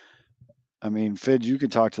 So I mean, Fidge, you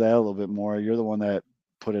could talk to that a little bit more. You're the one that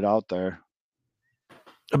put it out there.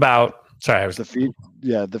 The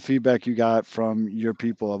feedback you got from your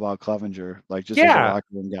people about Clevenger, like just as a locker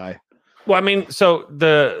room guy. Well, I mean, so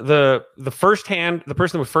the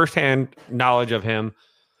person with firsthand knowledge of him,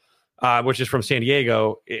 which is from San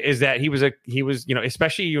Diego, is that he was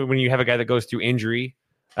especially when you have a guy that goes through injury,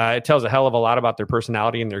 it tells a hell of a lot about their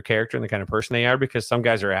personality and their character and the kind of person they are, because some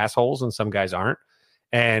guys are assholes and some guys aren't.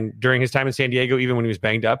 And during his time in San Diego, even when he was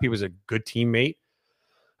banged up, he was a good teammate.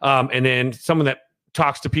 And then someone that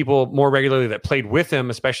talks to people more regularly that played with him,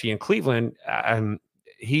 especially in Cleveland,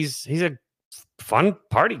 he's a fun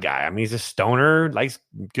party guy. I mean, he's a stoner, likes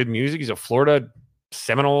good music. He's a Florida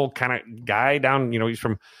Seminole kind of guy down, he's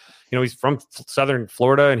from Southern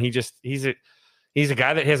Florida, and he's a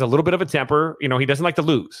guy that has a little bit of a temper. He doesn't like to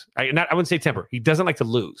lose. I wouldn't say temper. He doesn't like to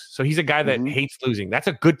lose. So he's a guy that hates losing. That's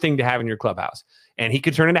a good thing to have in your clubhouse. And he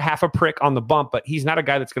could turn into half a prick on the bump, but he's not a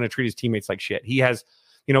guy that's going to treat his teammates like shit. He has,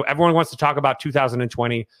 everyone wants to talk about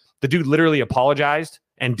 2020. The dude literally apologized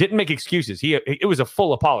and didn't make excuses. It was a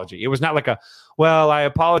full apology. It was not like I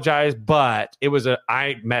apologize, but it was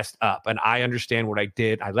I messed up and I understand what I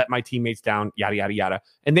did. I let my teammates down, yada, yada, yada.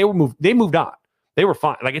 And they moved on. They were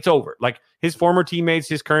fine. Like, it's over. Like, his former teammates,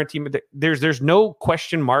 his current team, there's no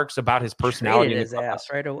question marks about about his personality. His ass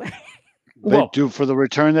right away. They do for the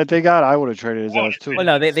return that they got. I would have traded his ass too. Well,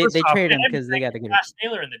 no, they traded him because they got to get Josh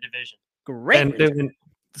Taylor in the division. Great. And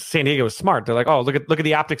San Diego was smart. They're like, oh, look at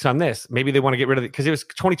the optics on this. Maybe they want to get rid of it because it was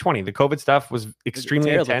 2020. The COVID stuff was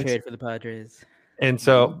extremely intense. Trade for the Padres. And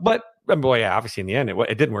so, but obviously in the end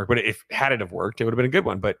it didn't work. But if had it have worked, it would have been a good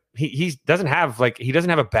one. But he doesn't have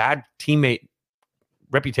a bad teammate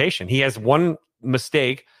reputation. He has one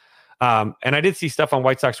mistake. And I did see stuff on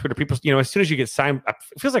White Sox Twitter. People, as soon as you get signed, it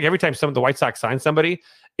feels like every time some of the White Sox sign somebody,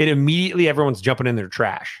 it immediately everyone's jumping in their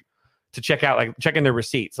trash to checking their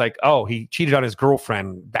receipts. Like, oh, he cheated on his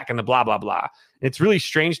girlfriend back in the blah, blah, blah. It's really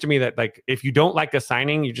strange to me that, like, if you don't like a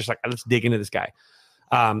signing, you're just like, let's dig into this guy.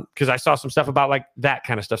 Because I saw some stuff about like that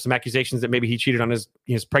kind of stuff, some accusations that maybe he cheated on his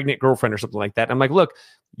pregnant girlfriend or something like that. I'm like, look,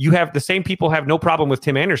 you have the same people have no problem with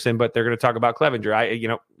Tim Anderson, but they're going to talk about Clevenger.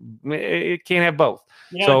 It can't have both.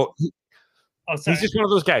 So he's just one of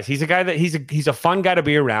those guys. He's a guy that he's a fun guy to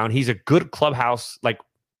be around. He's a good clubhouse. Like,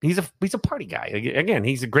 he's a party guy. Again,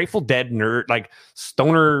 he's a Grateful Dead nerd, like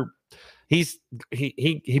stoner. He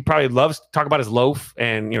probably loves to talk about his loaf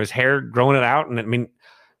and his hair, growing it out. And I mean,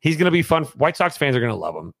 he's going to be fun. White Sox fans are going to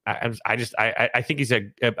love him. I think he's a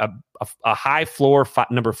high floor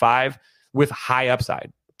number 5 with high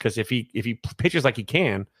upside. Because if he pitches like he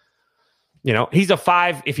can, he's a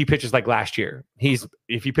 5 if he pitches like last year.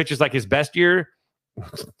 If he pitches like his best year,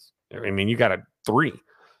 I mean, you got a 3.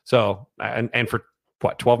 So and for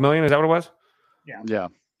what, 12 million? Is that what it was? Yeah.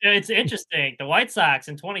 It's interesting. The White Sox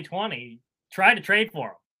in 2020 tried to trade for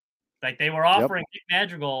him. Like, they were offering Nick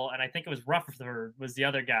Madrigal, and I think it was Rutherford was the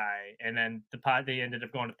other guy, and then they ended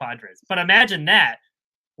up going to the Padres. But imagine that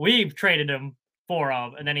we've traded him for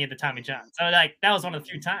him, and then he had the Tommy John. So that was one of the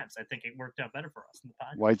few times I think it worked out better for us in the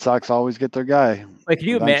Padres. White Sox always get their guy. Wait, can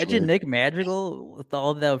you imagine Nick Madrigal with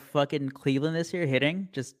all the fucking Cleveland this year hitting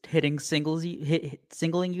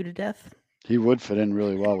singling you to death? He would fit in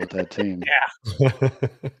really well with that team. Yeah.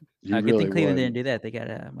 Good thing Cleveland didn't do that. They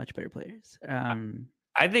got much better players.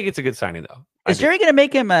 I think it's a good signing, though. Is Jerry going to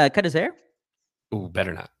make him cut his hair? Ooh,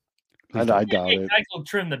 better not. I doubt it. Keuchel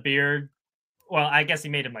trim the beard. Well, I guess he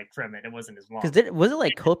made him like trim it. It wasn't as long. Because was it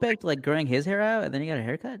like Kopech like growing his hair out and then he got a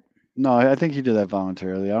haircut? No, I think he did that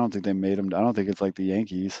voluntarily. I don't think they made him. I don't think it's like the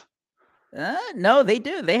Yankees. No, they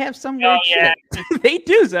do. They have some Oh, weird yeah. shit. They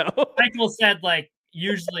do so. Michael said like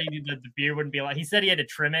usually the beard wouldn't be allowed. He said he had to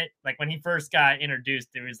trim it. Like when he first got introduced,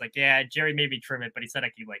 it was like, yeah, Jerry made me trim it, but he said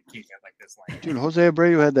I could like keep it like this. Like, Dude, Jose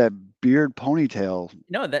Abreu had that beard ponytail.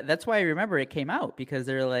 No, that's why I remember it came out because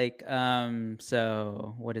they're like,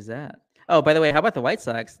 so what is that? Oh, by the way, how about the White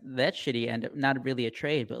Sox? That shitty end up not really a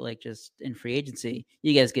trade, but like just in free agency.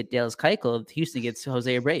 You guys get Dallas Keuchel. Houston gets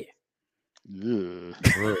Jose Abreu.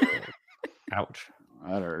 Ugh, Ouch.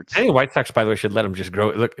 that hurts. I think the White Sox, by the way, should let him just grow.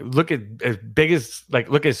 Look at as big as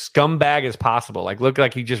look as scumbag as possible. Like look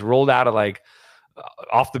like he just rolled out of like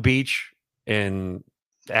off the beach and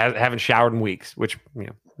haven't showered in weeks. Which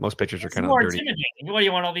most pitchers are it's kind of more dirty. intimidating. What do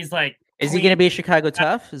you want all these like? Is he going to be a Chicago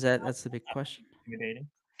tough? That's the big question. Intimidating.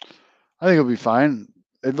 I think he'll be fine.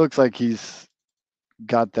 It looks like he's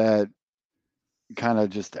got that kind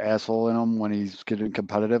of just asshole in him when he's getting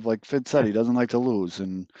competitive. Like Fitz said, he doesn't like to lose,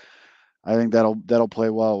 and I think that'll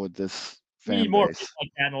play well with this We fan need more base. people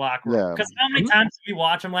like that in the locker room. Yeah. Because how many times did we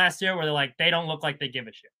watch him last year where they're like, they don't look like they give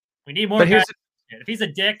a shit? We need more But guys. If he's a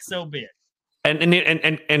dick, so be it.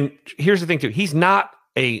 And here's the thing too. He's not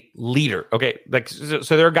a leader. Okay. Like,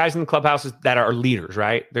 so there are guys in the clubhouses that are leaders,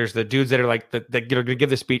 right? There's the dudes that are like, that are going to give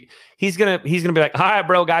the speech. He's going to be like, hi,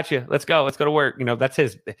 bro, got you. Let's go to work. That's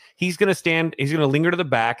he's going to stand, he's going to linger to the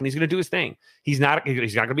back and he's going to do his thing. He's not going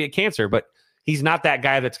to be a cancer, but he's not that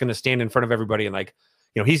guy that's going to stand in front of everybody and like,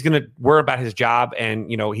 he's going to worry about his job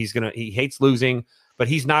and, he hates losing, but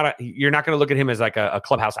you're not going to look at him as like a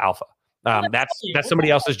clubhouse alpha. That's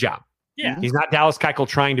somebody else's job. Yeah. He's not Dallas Keuchel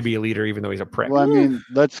trying to be a leader, even though he's a prick. Well, I mean,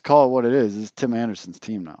 let's call it what it is. It's Tim Anderson's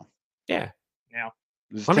team now. Yeah. Now.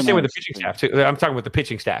 This is I'm Tim saying with the Anderson's pitching team. staff too. I'm talking with the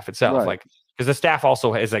pitching staff itself, Right. like because the staff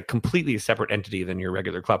also is like completely a separate entity than your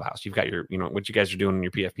regular clubhouse. You've got your, what you guys are doing in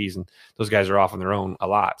your PFPs, and those guys are off on their own a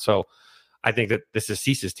lot. So I think that this is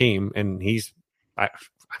Cease's team, and I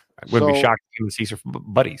wouldn't be So- shocked if him and Cease are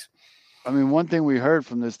buddies. I mean, one thing we heard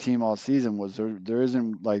from this team all season was there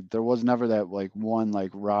isn't like there was never that like one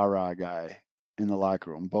like rah guy in the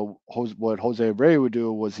locker room. But what Jose Abreu would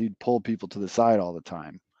do was he'd pull people to the side all the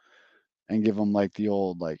time and give them like the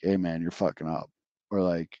old like, "Hey man, you're fucking up," or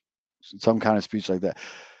like some kind of speech like that.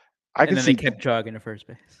 I And could then see they kept jogging to first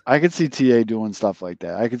base. I could see TA doing stuff like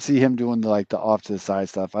that. I could see him doing the off to the side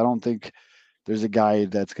stuff. I don't think there's a guy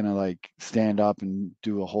that's gonna like stand up and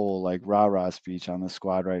do a whole like rah speech on the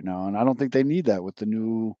squad right now, and I don't think they need that with the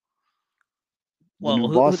new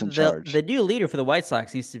boss in charge. The new leader for the White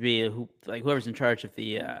Sox needs to be whoever's in charge of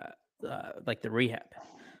the the rehab,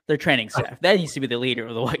 their training staff. That needs to be the leader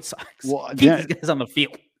of the White Sox. Well, Keep then- these guys on the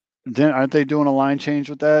field. Then aren't they doing a line change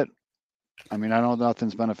with that? I mean, I know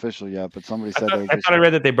nothing's been official yet, but somebody said I thought I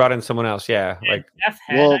read that they brought in someone else. Yeah, like Jeff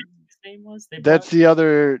Head, Well, I think his name was. They that's brought- the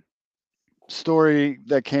other story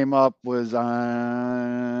that came up was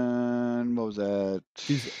on what was that?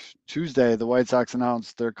 Tuesday. The White Sox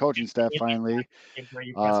announced their coaching staff finally.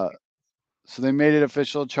 Brady press So they made it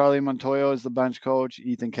official. Charlie Montoyo is the bench coach.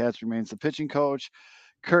 Ethan Katz remains the pitching coach.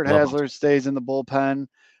 Kurt Love Hasler stays in the bullpen.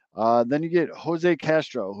 Then you get Jose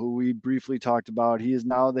Castro, who we briefly talked about. He is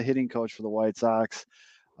now the hitting coach for the White Sox.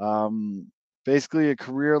 Basically a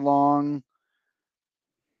career-long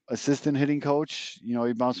assistant hitting coach.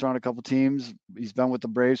 He bounced around a couple teams. He's been with the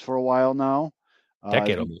Braves for a while now.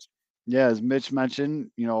 decade almost. Yeah, as Mitch mentioned,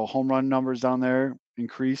 home run numbers down there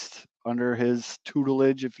increased under his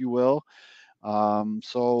tutelage, if you will.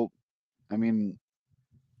 So, I mean,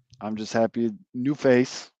 I'm just happy. New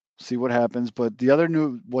face, see what happens. But the other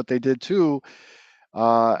what they did too,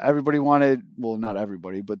 everybody wanted, well, not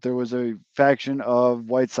everybody, but there was a faction of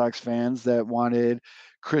White Sox fans that wanted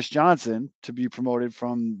Chris Johnson to be promoted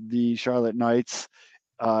from the Charlotte Knights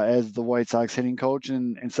as the White Sox hitting coach.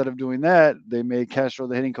 And instead of doing that, they made Castro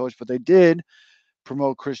the hitting coach, but they did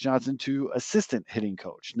promote Chris Johnson to assistant hitting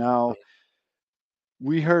coach. Now,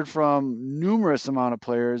 we heard from numerous amount of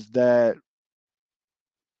players that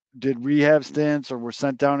did rehab stints or were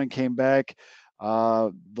sent down and came back.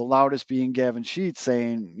 The loudest being Gavin Sheets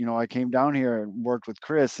saying, I came down here and worked with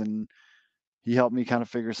Chris and he helped me kind of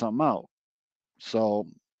figure something out. So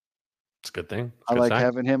It's a good thing. I like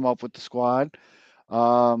having him up with the squad.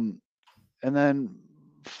 And then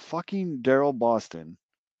fucking Daryl Boston.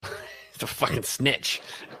 He's a fucking snitch.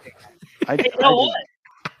 I Hey, you know what?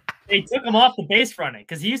 they took him off the base running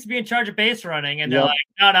because he used to be in charge of base running, and they're Yep.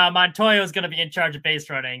 like, no, Montoya is going to be in charge of base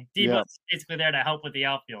running. Debo's Yep. basically there to help with the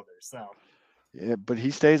outfielders. So Yeah, but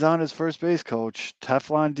he stays on as first base coach.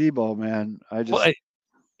 Teflon Debo, man. I just Well,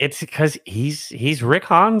 it's because he's Rick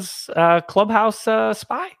Hahn's clubhouse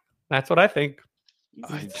spy. That's what I think.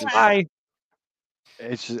 I He's a just- spy.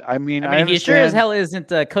 it's just, I mean, I mean, he sure as understand- hell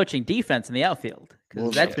isn't coaching defense in the outfield because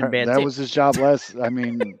Well, that's been bad that too. was his job last. I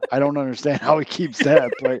mean, I don't understand how he keeps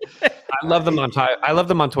that, but I love the Montoya. I love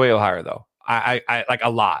the Montoya hire though. I like a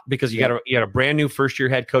lot because you got a brand new first year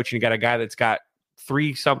head coach and you got a guy that's got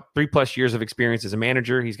 3+ years of experience as a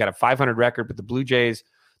manager. He's got a 500 record with the Blue Jays,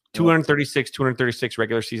 236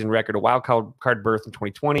 regular season record, a wild card berth in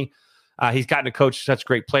 2020. He's gotten to coach such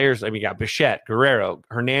great players. I mean, you got Bichette, Guerrero,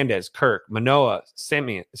 Hernandez, Kirk, Manoah,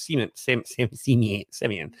 Semien.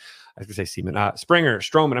 I was gonna say Seaman, Springer,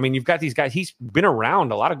 Stroman. I mean, you've got these guys. He's been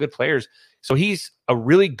around a lot of good players, so he's a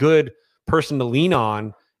really good person to lean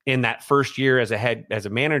on in that first year as a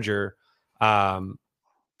manager,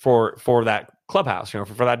 for that clubhouse, for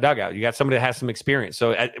that dugout. You got somebody that has some experience.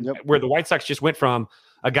 So where the White Sox just went from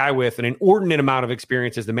a guy with an inordinate amount of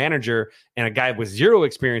experience as the manager and a guy with zero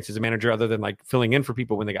experience as a manager, other than like filling in for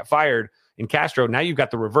people when they got fired in Castro. Now you've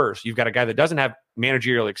got the reverse. You've got a guy that doesn't have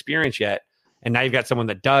managerial experience yet. And now you've got someone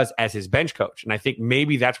that does as his bench coach. And I think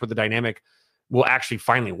maybe that's where the dynamic will actually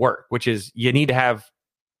finally work, which is you need to have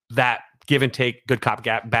that give and take, good cop,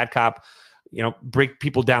 bad cop, break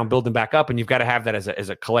people down, build them back up. And you've got to have that as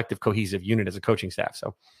a collective cohesive unit as a coaching staff.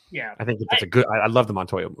 So yeah, I think that's I love the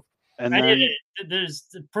Montoya move. and I then did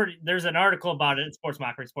it. There's an article about it at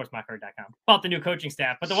sportsmockery.com about the new coaching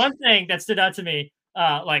staff. But the one thing that stood out to me,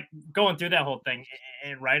 like going through that whole thing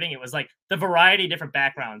and writing, it was like the variety of different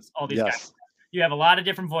backgrounds all these guys have. You have a lot of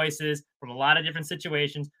different voices from a lot of different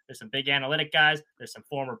situations. There's some big analytic guys. There's some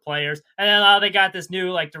former players. And then they got this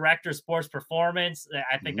new director of sports performance.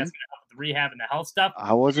 I think that's going to help with the rehab and the health stuff.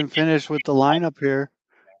 I wasn't finished with the lineup here.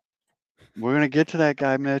 We're gonna get to that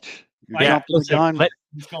guy, Mitch. You're jumping the gun.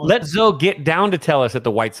 Let Zoe get down to tell us that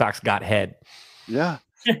the White Sox got head. Yeah.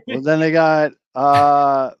 Well, then they got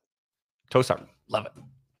Tosar. Love it.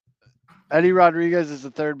 Eddie Rodriguez is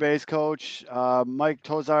the third base coach. Mike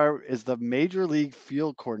Tosar is the major league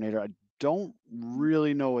field coordinator. I don't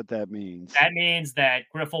really know what that means. That means that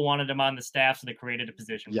Griffel wanted him on the staff, so they created a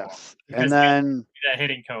position for him. Yes. And then the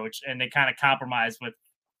hitting coach, and they kind of compromised with.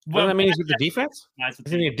 Well, that means with the defense.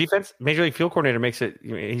 Isn't he a defense? Major league field coordinator makes it.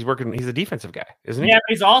 He's a defensive guy, isn't he? Yeah,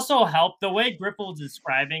 but he's also helped. The way Griffel is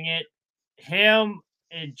describing it, him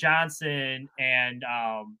and Johnson and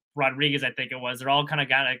Rodriguez, I think it was, they're all kind of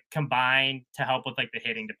got to combine to help with the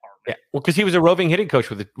hitting department. Yeah, well, because he was a roving hitting coach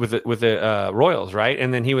with the Royals, right?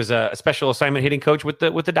 And then he was a special assignment hitting coach with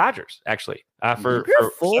the Dodgers, actually, for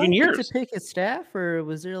 7 years. To pick his staff, or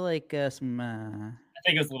was there some? I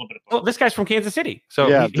think it was a little bit of both. Well, this guy's from Kansas City, so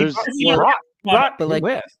yeah, he brought but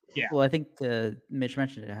with. Yeah. Well, I think Mitch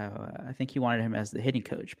mentioned it, how I think he wanted him as the hitting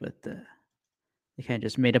coach, but they kind of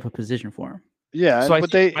just made up a position for him. Yeah, so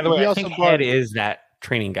but by the way, he I also think brought Ed is that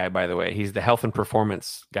training guy. By the way, he's the health and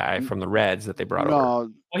performance guy from the Reds that they brought over.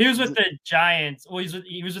 Well, he was with the Giants. Well,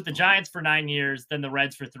 he was with the Giants for 9 years, then the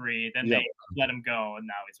Reds for 3. Then they let him go, and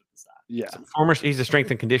now he's with the Sox. Yeah, He's a strength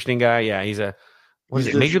and conditioning guy. Yeah, he's a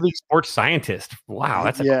major league sports scientist. Wow,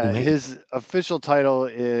 that's cool name. His official title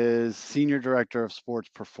is senior director of sports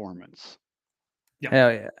performance. Yep.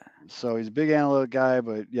 Hell yeah! So he's a big analytic guy,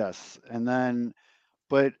 but yes, and then,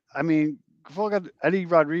 but I mean, Eddie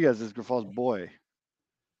Rodriguez is Griffel's boy.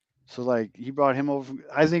 So he brought him over.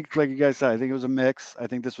 I think, like you guys said, I think it was a mix. I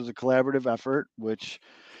think this was a collaborative effort, which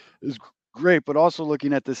is great. But also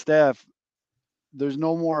looking at the staff, there's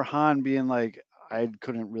no more Hahn being like, I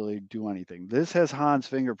couldn't really do anything. This has Hahn's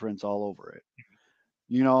fingerprints all over it.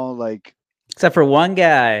 Except for one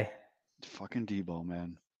guy. Fucking Debo,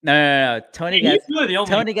 man. No. Tony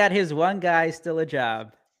Tony got his one guy still a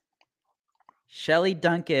job. Shelly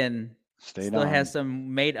Duncan still has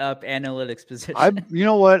some made up analytics position. You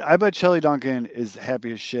know what? I bet Shelly Duncan is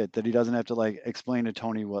happy as shit that he doesn't have to explain to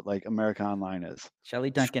Tony what America Online is.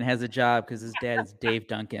 Shelly Duncan has a job because his dad is Dave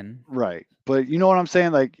Duncan. Right. But you know what I'm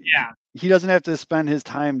saying? Yeah. He doesn't have to spend his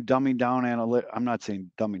time dumbing down I'm not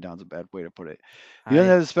saying dumbing down is a bad way to put it. He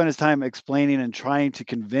doesn't have to spend his time explaining and trying to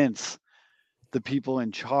convince the people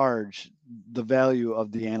in charge the value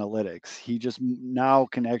of the analytics. He just now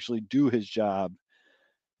can actually do his job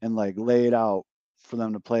and lay it out for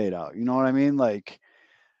them to play it out. You know what I mean? I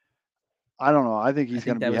don't know. I think he's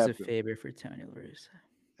going to be happy. That was a favor for Tony La Russa.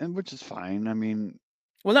 And which is fine. I mean,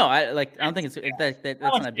 well, no, I don't think that's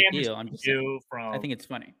not a big deal. I think it's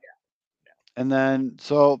funny. And then,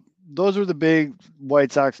 so those were the big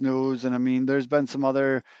White Sox news. And I mean, there's been some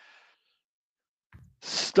other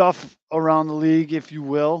stuff around the league, if you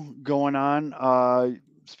will, going on.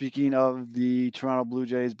 Speaking of the Toronto Blue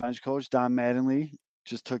Jays bench coach, Don Mattingly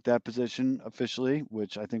just took that position officially,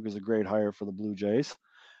 which I think was a great hire for the Blue Jays.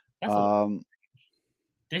 Did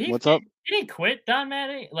he? What's up? Did he quit, Don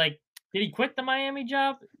Mattingly? Like, did he quit the Miami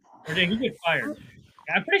job, or did he get fired?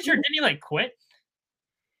 I'm pretty sure. Didn't he like quit?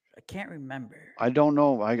 I can't remember. I don't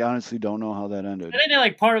know. I honestly don't know how that ended. I think they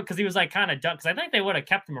like part of because he was like kind of done. Because I think they would have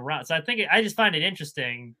kept him around. So I just find it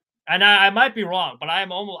interesting, and I might be wrong, but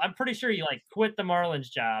I'm pretty sure he like quit the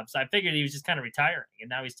Marlins job. So I figured he was just kind of retiring, and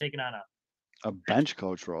now he's taking on a bench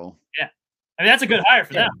coach role. Yeah, I mean that's a good hire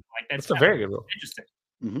for them. Like that's a very good role. Interesting.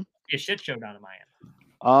 Mm-hmm. Be a shit show down in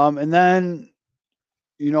Miami. And then,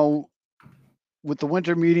 with the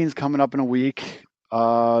winter meetings coming up in a week,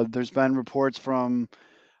 there's been reports from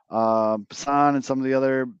Passan and some of the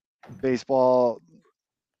other baseball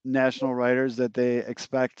national writers that they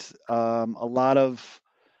expect a lot of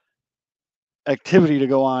activity to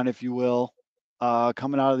go on, if you will,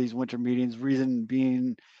 coming out of these winter meetings. Reason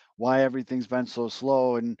being why everything's been so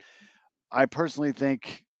slow. And I personally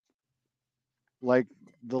think, like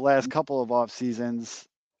the last couple of off seasons,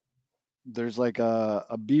 there's like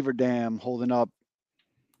a beaver dam holding up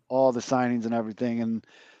all the signings and everything. And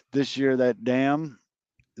this year, that dam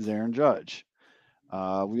is Aaron Judge.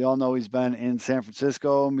 We all know he's been in San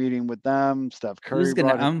Francisco meeting with them. Steph Curry. Who's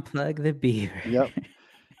going to unplug the beaver? Yep.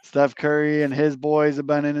 Steph Curry and his boys have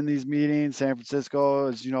been in these meetings. San Francisco,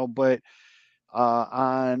 as you know, but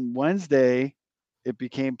on Wednesday, it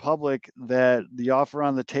became public that the offer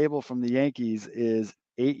on the table from the Yankees is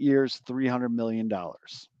 8 years, $300 million.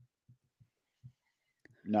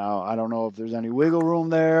 Now, I don't know if there's any wiggle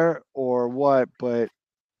room there or what, but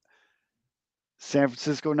San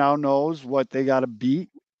Francisco now knows what they got to beat,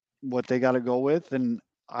 what they got to go with. And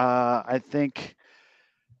I think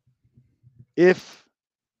if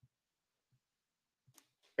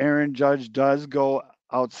Aaron Judge does go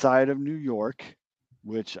outside of New York,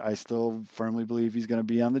 which I still firmly believe he's going to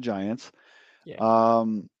be on the Giants,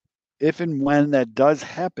 if and when that does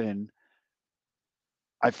happen,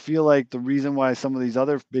 I feel like the reason why some of these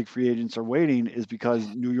other big free agents are waiting is because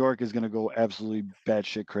New York is going to go absolutely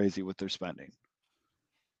batshit crazy with their spending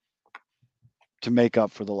to make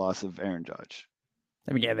up for the loss of Aaron Judge.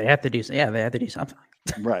 I mean, they have to do something.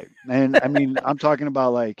 Right. And I mean, I'm talking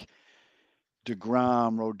about like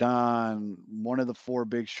DeGrom, Rodon, one of the 4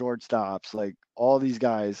 big shortstops. Like all these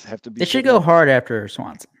guys have to be. They should go hard after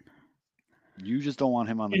Swanson. You just don't want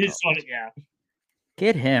him on the Cubs.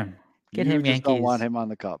 Get him. Get him, Yankees. Don't want him on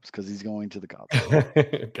the Cubs because he's going to the Cubs.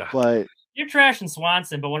 But you're trashing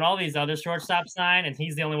Swanson, but when all these other shortstops sign and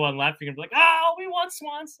he's the only one left, you're gonna be like, "Oh, we want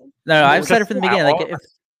Swanson." No, I've said it from the beginning. Like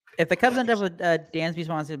if the Cubs end up with Dansby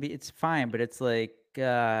Swanson, it's fine, but it's like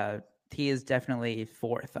he is definitely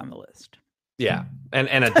 4th on the list. Yeah, and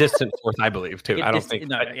a distant 4th, I believe too. I don't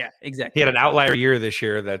think. Yeah, exactly. He had an outlier year this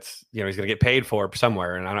year. That's he's going to get paid for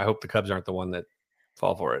somewhere, and I hope the Cubs aren't the one that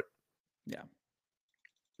fall for it. Yeah.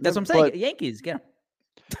 That's what I'm saying. Yankees, get him.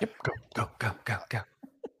 Yep, go.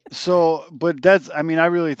 So, but I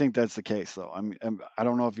really think that's the case, though. I mean, I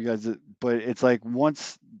don't know if you guys, but it's like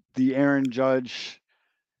once the Aaron Judge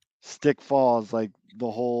stick falls, like the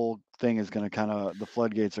whole thing is going to the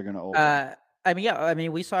floodgates are going to open.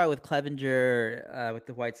 We saw it with Clevinger with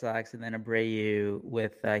the White Sox and then Abreu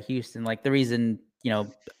with Houston. Like the reason,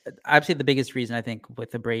 obviously the biggest reason I think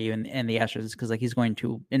with Abreu and the Astros is because like he's going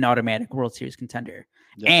to an automatic World Series contender.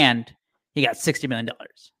 Yes. And he got $60 million,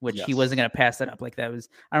 which he wasn't going to pass that up. Like that was,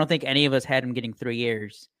 I don't think any of us had him getting 3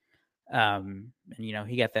 years. And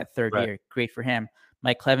he got that 3rd year. Great for him.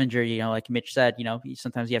 Mike Clevinger, like Mitch said,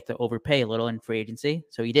 sometimes you have to overpay a little in free agency.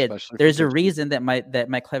 So he did. Especially there's a reason that Mike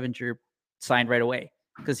Clevinger signed right away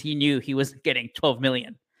because he knew he was getting $12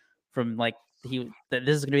 million from that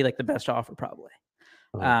this is going to be like the best offer probably.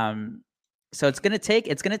 So it's going to take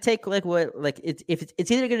it's either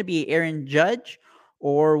going to be Aaron Judge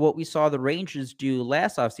or what we saw the Rangers do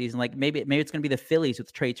last offseason. Like maybe it's going to be the Phillies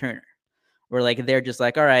with Trey Turner, where like they're just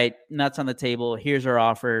like, all right, nuts on the table. Here's our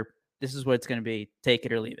offer. This is what it's going to be. Take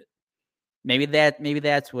it or leave it. Maybe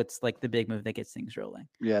that's what's like the big move that gets things rolling.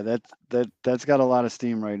 Yeah, that's got a lot of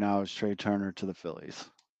steam right now. Is Trey Turner to the Phillies?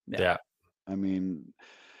 Yeah. I mean,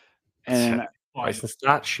 and license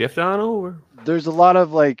not shift on over. There's a lot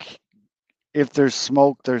of like, if there's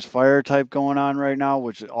smoke, there's fire type going on right now,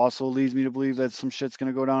 which also leads me to believe that some shit's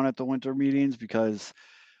going to go down at the winter meetings because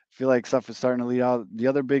I feel like stuff is starting to lead out. The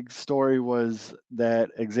other big story was that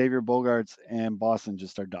Xavier Bogaerts and Boston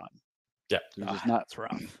just are done. Yeah. They're just not. That's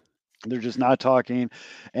rough. They're just not talking.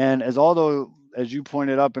 And as you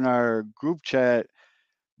pointed up in our group chat,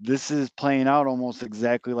 this is playing out almost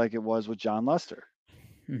exactly like it was with John Lester.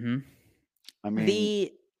 Mm-hmm. I mean,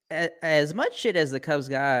 As much shit as the Cubs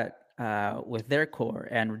got with their core,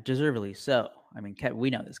 and deservedly so. I mean, we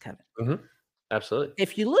know this, Kevin. Mm-hmm. Absolutely.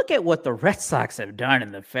 If you look at what the Red Sox have done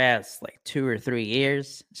in the past 2 or 3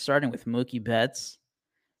 years, starting with Mookie Betts,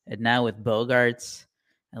 and now with Bogarts,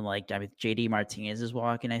 and JD Martinez is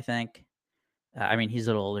walking, I think. I mean, he's a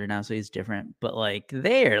little older now, so he's different. But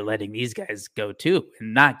they're letting these guys go too,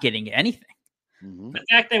 and not getting anything. mm-hmm. The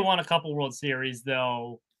fact they won a couple World Series,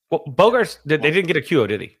 though. Well, Bogarts, they didn't get a QO,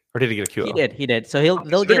 did he? Or did he get a QO? He did. So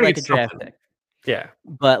they'll get a draft pick. Yeah,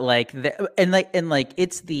 but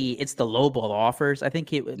it's the low ball offers. I think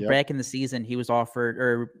back in the season he was offered,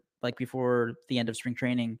 or before the end of spring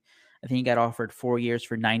training, I think he got offered 4 years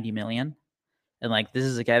for $90 million. And this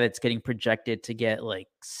is a guy that's getting projected to get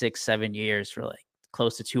 6-7 years for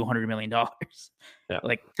close to $200 million. Yeah.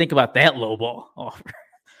 Think about that low ball offer.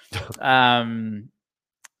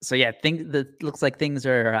 So yeah, looks like things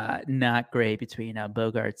are not great between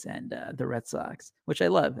Bogarts and the Red Sox, which I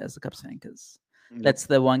love as a Cubs fan because that's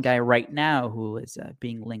the one guy right now who is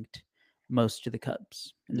being linked most to the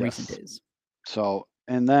Cubs in recent days. So,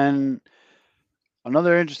 and then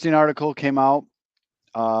another interesting article came out.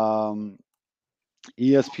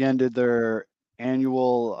 ESPN did their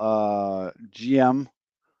annual GM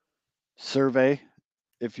survey,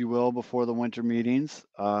 if you will, before the winter meetings.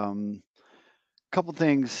 Couple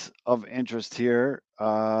things of interest here.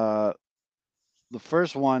 The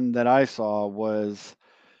first one that I saw was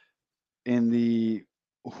in the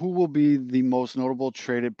who will be the most notable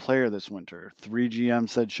traded player this winter. 3 GM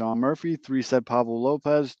said Sean Murphy, 3 said Pablo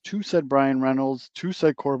Lopez, 2 said Brian Reynolds, 2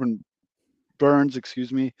 said Corbin Burns,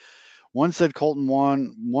 1 said Colton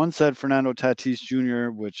Wong, 1 said Fernando Tatis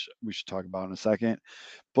Jr., which we should talk about in a second,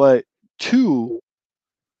 but 2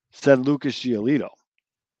 said Lucas Giolito.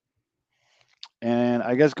 And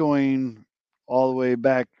I guess going all the way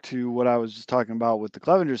back to what I was just talking about with the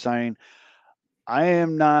Clevenger signing, I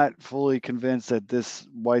am not fully convinced that this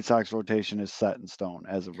White Sox rotation is set in stone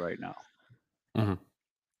as of right now. Mm-hmm.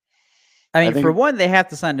 I mean, for one, they have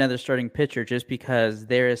to sign another starting pitcher just because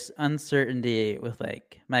there is uncertainty with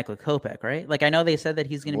Michael Kopech, right? I know they said that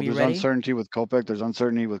he's going to be ready. There's uncertainty with Kopech. There's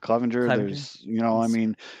uncertainty with Clevenger. There's, I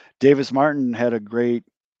mean, Davis Martin had a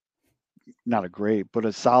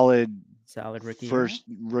solid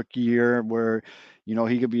rookie year where,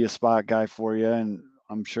 he could be a spot guy for you. And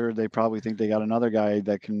I'm sure they probably think they got another guy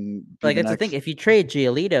that can. That's the thing. If you trade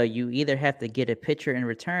Giolito, you either have to get a pitcher in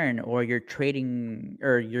return, or you're trading,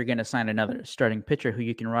 or you're going to sign another starting pitcher who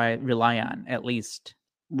you can rely on at least,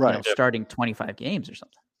 starting 25 games or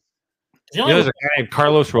something. There's a guy named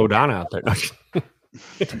Carlos Rodon out there.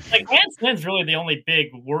 Lance Lynn's really the only big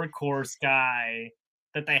workhorse guy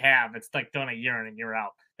that they have that's done a year in and year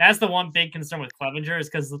out. That's the one big concern with Clevenger is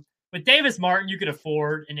because with Davis Martin, you could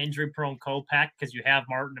afford an injury-prone Kopech because you have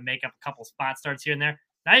Martin to make up a couple spot starts here and there.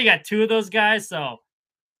 Now you got 2 of those guys, so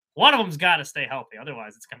one of them's got to stay healthy.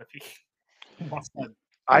 Otherwise, it's going to be.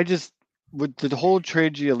 With the whole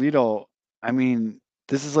trade Giolito, I mean,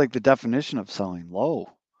 this is the definition of selling low.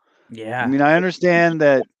 Yeah. I mean, I understand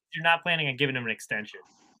that you're not planning on giving him an extension,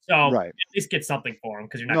 so at least get something for him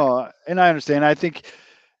because you're not. No, and I understand. I think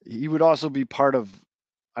he would also be part of.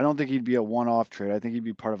 I don't think he'd be a one-off trade. I think he'd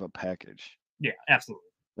be part of a package. Yeah, absolutely.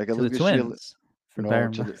 Like a Lucas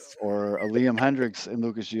Giolito, or a Liam Hendricks and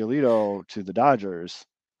Lucas Giolito to the Dodgers.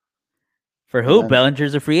 For who?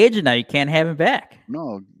 Bellinger's a free agent now. You can't have him back.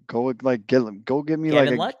 No, go get me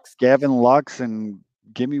Gavin Lux? Gavin Lux and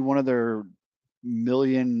give me one of their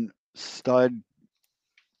million stud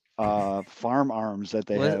farm arms that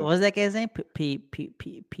they have. What was that guy's name? Peapot.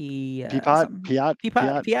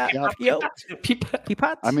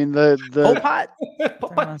 I mean the Pol Pot.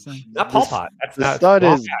 Not Pol Pot. The stud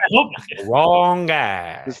is wrong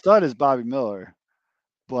guy. The stud is Bobby Miller,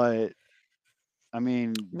 but I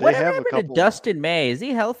mean they have a couple. Dustin May, is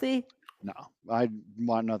he healthy? No, I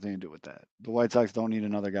want nothing to do with that. The White Sox don't need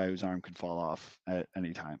another guy whose arm could fall off at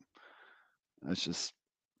any time. That's just.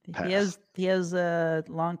 Pass. He has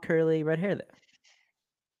long curly red hair there.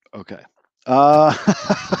 Okay.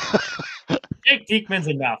 Jake Diekman's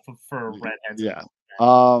enough for redheads. Yeah.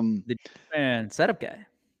 The setup guy.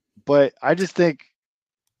 But I just think,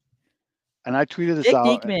 and I tweeted this out.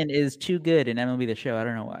 Jake Diekman is too good in MLB The Show. I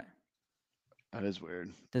don't know why. That is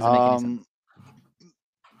weird. Doesn't make any sense.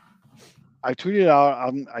 I tweeted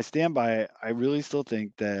out. I stand by it. I really still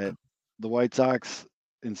think that the White Sox,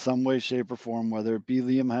 in some way, shape, or form, whether it be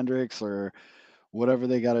Liam Hendricks or whatever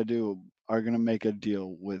they got to do, are going to make a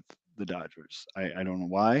deal with the Dodgers. I don't know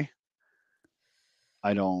why.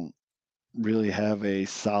 I don't really have a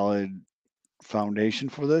solid foundation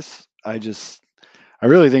for this. I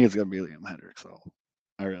really think it's going to be Liam Hendriks, though.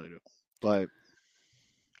 I really do. But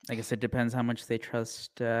I guess it depends how much they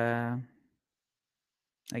trust. I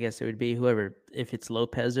guess it would be whoever, if it's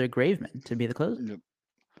Lopez or Graveman, to be the closer.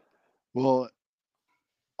 Well,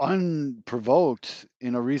 unprovoked,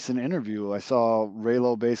 in a recent interview, I saw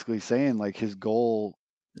Raylo basically saying like his goal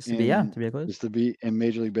Is to be a closer. is to be in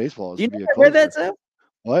Major League Baseball. You to be a read that, closer. Zeb?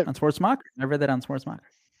 What? On Sports Mocker. I read that on Sports Mocker.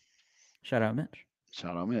 Shout out Mitch.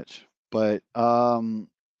 Shout out Mitch. But I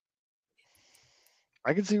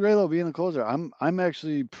can see Raylo being the closer. I'm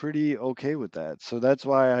actually pretty okay with that. So that's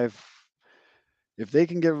why if they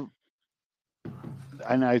can get,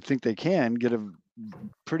 and I think they can get a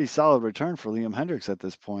pretty solid return for Liam Hendriks at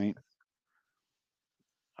this point,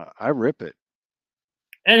 I rip it.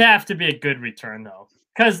 It'd have to be a good return though,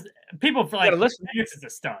 because people feel like Hendriks is a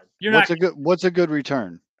stud. What's a good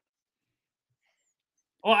return?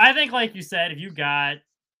 Well, I think, like you said, if you got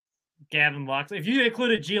Gavin Lux, if you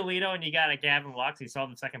included Giolito and you got a Gavin Lux, you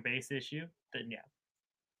solved the second base issue, then yeah,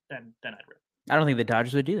 then I'd rip. I don't think the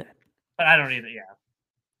Dodgers would do that. But I don't either. Yeah,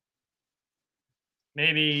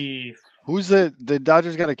 maybe. Who's the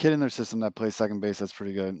Dodgers got a kid in their system that plays second base? That's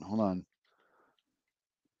pretty good. Hold on.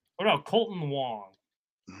 What about Colton Wong?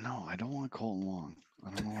 No, I don't want Colton Wong.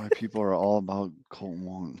 I don't know why people are all about Colton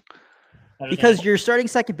Wong. Because your starting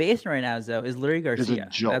second baseman right now, though, is Lurie Garcia.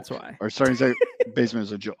 That's why. Our starting second baseman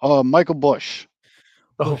is a joke. Michael Busch.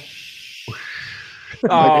 Oh,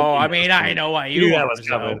 I mean, I know why you want him,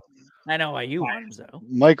 though. I know why you want him, though.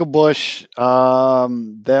 Michael Busch.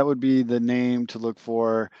 That would be the name to look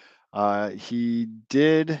for. He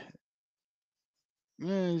did.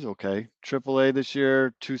 He's okay. AAA this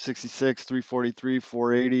year, 266, 343,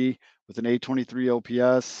 480 with an 823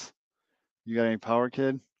 OPS. You got any power,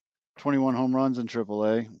 kid? 21 home runs in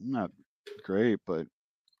AAA. Not great, but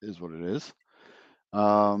is what it is.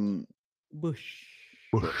 Bush.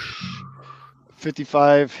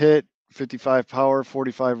 55 hit, 55 power,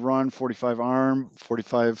 45 run, 45 arm,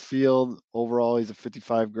 45 field. Overall, he's a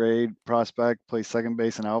 55 grade prospect. Plays second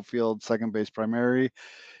base and outfield, second base primary.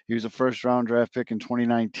 He was a first-round draft pick in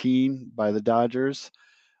 2019 by the Dodgers.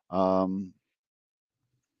 Yeah,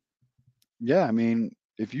 I mean,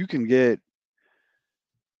 if you can get,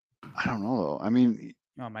 I don't know though. I mean,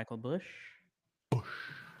 Michael Busch.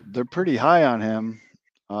 They're pretty high on him.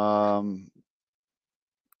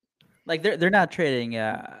 Like they're not trading.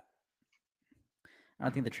 I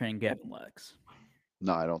don't think they're trading Gavin Lux.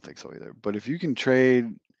 No, I don't think so either. But if you can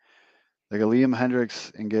trade like a Liam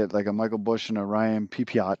Hendriks and get like a Michael Busch and a Ryan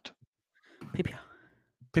Pipiat.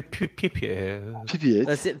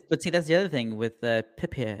 That's it. But see, that's the other thing with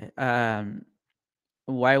Pipiat.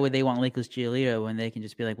 Why would they want Lucas Giolito when they can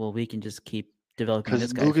just be like, well, we can just keep developing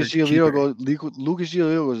this guy? Lucas Giolito goes to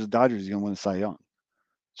the Dodgers. He's gonna win the Cy Young.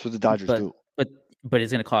 That's what the Dodgers do. But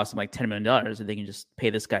it's gonna cost them like $10 million, and they can just pay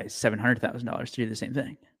this guy $700,000 to do the same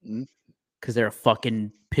thing. Because they're a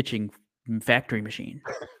fucking pitching factory machine.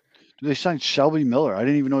 They signed Shelby Miller. I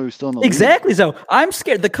didn't even know he was still in the league. Exactly. So I'm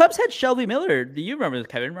scared. The Cubs had Shelby Miller. Do you remember,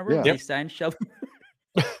 Kevin? Remember when they signed Shelby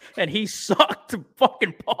Miller? And he sucked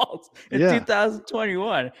fucking balls in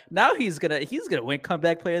 2021. Now he's gonna win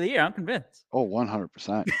comeback player of the year. I'm convinced. Oh,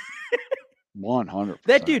 100%. 100%.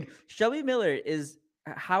 That dude, Shelby Miller is.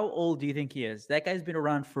 How old do you think he is? That guy's been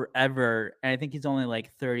around forever, and I think he's only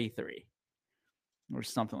like 33 or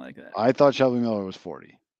something like that. I thought Shelby Miller was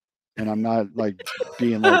 40, and I'm not like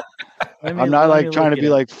being like. I'm not like trying to be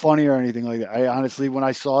like funny or anything like that. I honestly, when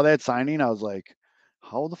I saw that signing, I was like,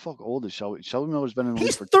 how the fuck old is Shelby? Shelby Miller's been in the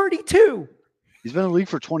league for 32. He's been in the league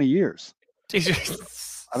for 20 years.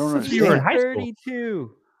 Jesus. I don't understand. You were in high school.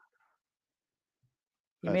 32.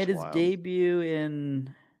 He made his debut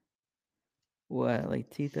in what,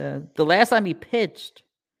 like 2000? The last time he pitched,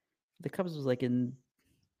 the Cubs was like in.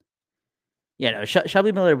 Yeah, no,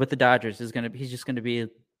 Shelby Miller with the Dodgers he's just gonna be,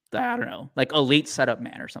 I don't know, like elite setup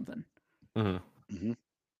man or something. No,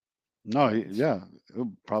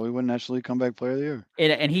 he'll probably win National League Comeback Player of the Year.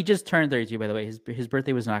 And he just turned 32, by the way. His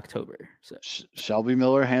birthday was in October. So Shelby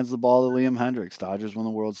Miller hands the ball to Liam Hendriks. Dodgers win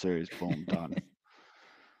the World Series. Boom, done.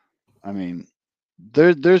 I mean,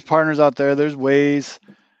 there's partners out there. There's ways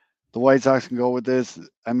the White Sox can go with this.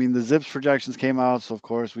 I mean, the Zips projections came out, so of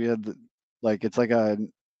course we had it's like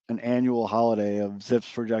an annual holiday of Zips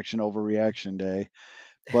projection overreaction day.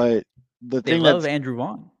 But the thing love Andrew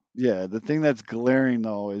Vaughn. Yeah, the thing that's glaring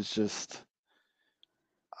though is just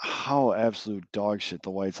how absolute dog shit the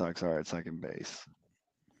White Sox are at second base.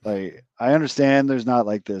 Like, I understand there's not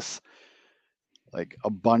like this like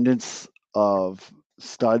abundance of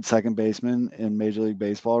stud second baseman in Major League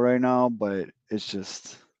Baseball right now, but it's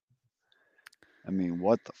just, I mean,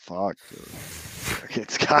 what the fuck, dude? Like,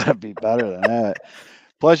 it's got to be better than that.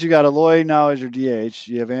 Plus, you got Eloy now as your DH.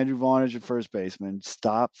 You have Andrew Vaughn as your first baseman.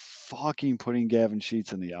 Stop fucking putting Gavin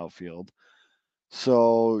Sheets in the outfield.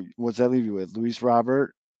 So, what's that leave you with? Luis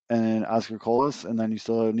Robert and Oscar Colas, and then you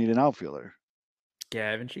still need an outfielder.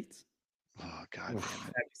 Gavin Sheets. Oh, God damn it.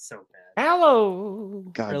 That'd be so bad. Hello.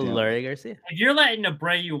 God Or damn it. Larry Garcia. If you're letting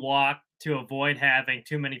Abreu walk to avoid having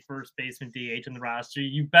too many first baseman DH in the roster,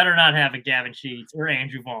 you better not have a Gavin Sheets or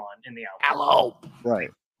Andrew Vaughn in the outfield. Hello. Right.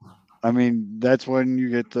 I mean, that's when you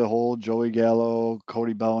get the whole Joey Gallo,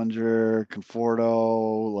 Cody Bellinger,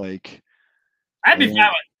 Conforto. Like, I'd be Yeah. fine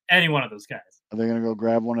with any one of those guys. are they going to go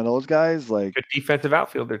grab one of those guys? Like, Good defensive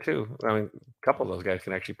outfielder too. I mean, a couple of those guys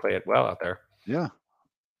can actually play it well out there. yeah.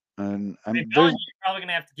 And I mean, there's, Bellinger, you're probably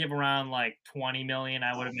gonna have to give around like 20 million,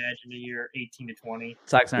 I would imagine, a year, 18 to 20.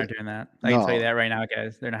 Sox aren't doing that. I can tell you No. that right now,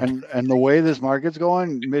 guys. They're not. and the way this market's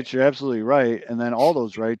going, Mitch, you're absolutely right. And then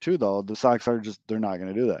Aldo's right too, though. The Sox are just, they're not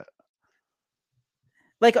going to do that.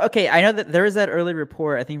 Like, okay, I know that there was that early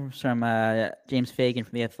report, I think from James Fagan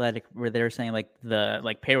from The Athletic, where they were saying like the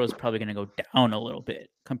payroll is probably going to go down a little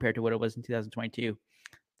bit compared to what it was in 2022.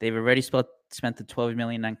 They've already spent the $12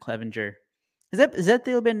 million on Clevenger. Is that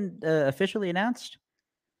deal been officially announced?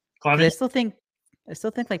 'Cause I still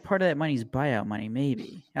think like part of that money is buyout money.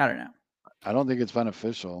 Maybe, I don't know. I don't think it's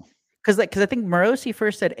beneficial. Because I think Morosi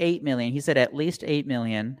first said $8 million. He said at least $8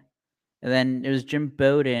 million. And then it was Jim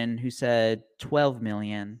Bowden who said $12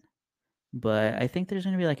 million. But I think there's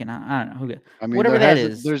going to be like I don't know. I mean, Whatever there that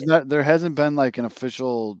hasn't- is. there hasn't been like an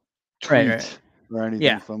official tweet Right. or anything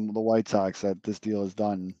Yeah. from the White Sox that this deal is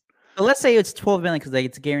done. But let's say it's $12 million because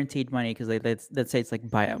it's guaranteed money because let's say it's like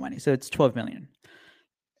buyout money. So it's $12 million.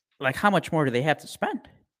 Like, how much more do they have to spend?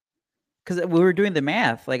 Because we were doing the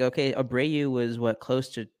math. Like, okay, Abreu was close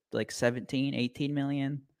to like 17, 18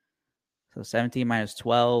 million. So 17 minus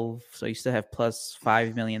 12. So you still have plus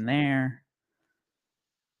 5 million there.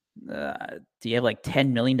 Do you have like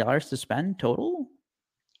 $10 million to spend total?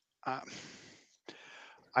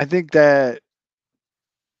 I think that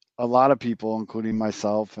a lot of people, including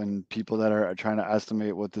myself and people that are trying to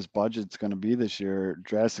estimate what this budget's going to be this year,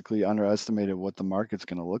 drastically underestimated what the market's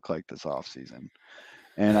going to look like this offseason.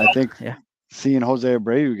 And I think Yeah. seeing Jose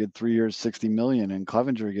Abreu get 3 years, 60 million, and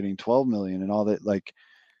Clevenger getting 12 million, and all that, like,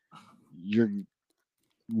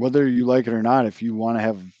 whether you like it or not, if you want to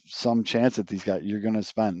have some chance at these guys, you're going to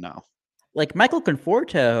spend now. Like Michael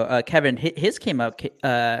Conforto, Kevin, his came up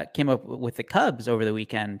with the Cubs over the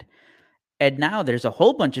weekend. And now there's a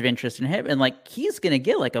whole bunch of interest in him, and like he's gonna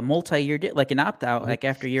get like a multi-year deal, like an opt-out, like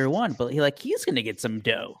after year one. But he's gonna get some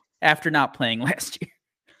dough after not playing last year.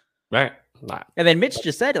 Right. And then Mitch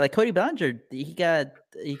just said, like Cody Bellinger, he got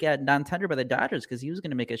non-tendered by the Dodgers because he was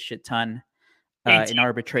gonna make a shit ton in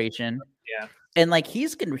arbitration. Yeah. And like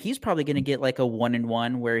he's probably gonna get like a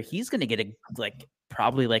 1-1 where he's gonna get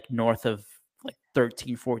probably like north of like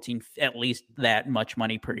 13, 14, at least that much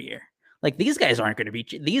money per year. Like these guys aren't going to be.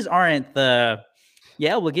 These aren't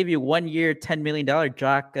we'll give you 1 year, $10 million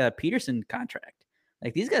Jock Peterson contract.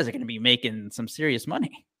 Like these guys are going to be making some serious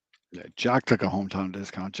money. Yeah, Jock took a hometown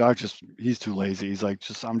discount. Jock he's too lazy. He's like,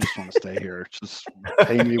 I'm just want to stay here. Just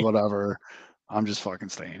pay me whatever. I'm just fucking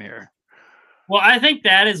staying here. Well, I think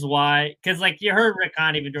that is why, because like you heard Rick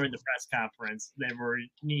Hahn even during the press conference,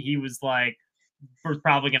 he was like, we're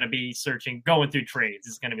probably going to be going through trades.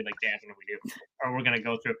 It's going to be like, damn, what do we do? Or we're going to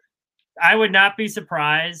go through. I would not be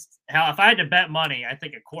surprised. Hell, if I had to bet money, I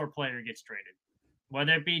think a core player gets traded.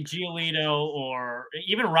 Whether it be Giolito or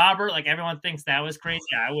even Robert, like everyone thinks that was crazy.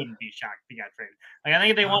 I wouldn't be shocked if he got traded. Like I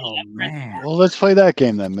think if they want man. Well, let's play that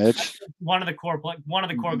game then, Mitch. one of the core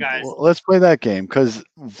guys. Well, let's play that game, because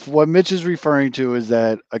what Mitch is referring to is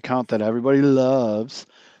that account that everybody loves,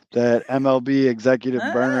 that MLB executive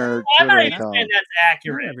burner I'm not Twitter even account. saying that's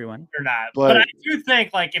accurate. Not everyone. Or not, But- but I do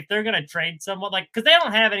think like if they're gonna trade someone, like because they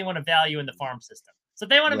don't have anyone of value in the farm system, so if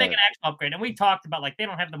they want to make Right. an actual upgrade, and we talked about like they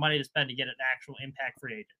don't have the money to spend to get an actual impact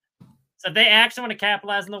free agent. So if they actually want to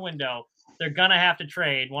capitalize on the window, they're gonna have to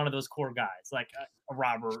trade one of those core guys, like a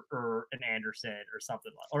Robert or an Anderson or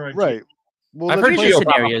something, or a Right. Well, I've let's heard play- Here's Gio.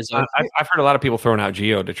 the scenarios, though. I've heard a lot of people throwing out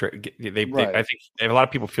Gio to trade. Right. I think a lot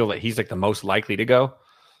of people feel that he's like the most likely to go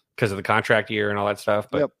because of the contract year and all that stuff.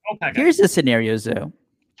 But Yep. Okay, Here's the scenarios, though.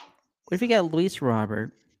 What if you got Luis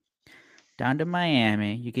Robert down to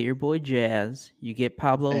Miami? You get your boy Jazz, you get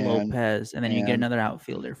Pablo And- Lopez, and then you get and- another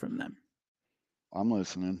outfielder from them. I'm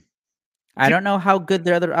listening. I don't know how good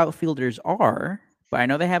their other outfielders are, But I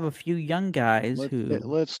know they have a few young guys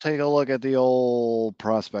Let's take a look at the old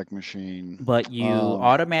prospect machine. But you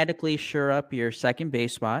automatically shore up your second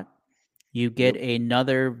base spot. You get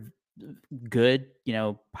another good,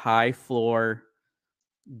 high floor,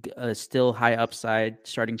 still high upside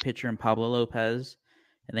starting pitcher in Pablo Lopez.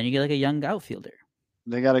 And then you get like a young outfielder.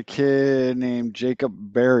 They got a kid named Jacob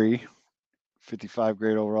Berry, 55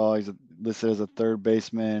 grade overall. He's listed as a third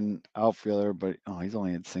baseman outfielder, but he's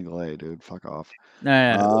only in single A, dude. Fuck off.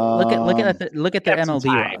 No. Look at their MLB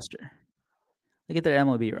time. roster. Look at their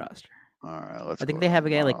MLB roster. All right, let's. I think they have a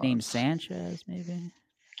guy like named Sanchez, maybe.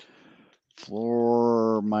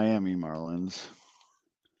 For Miami Marlins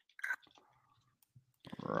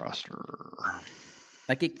roster.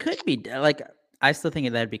 Like it could be like I still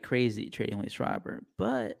think that'd be crazy trading Luis Robert,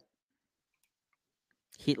 but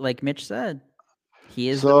he, like Mitch said, he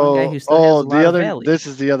is the one guy who still has a lot of value. This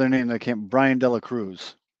is the other name that came. Brian De La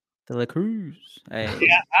Cruz. De La Cruz. Hey.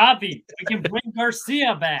 Yeah, Avi, we can bring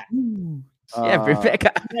Garcia back. Bring back.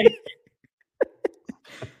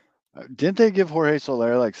 Didn't they give Jorge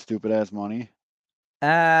Soler like stupid ass money?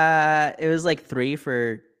 It was like 3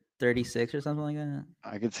 for 36 or something like that.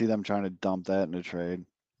 I could see them trying to dump that in a trade.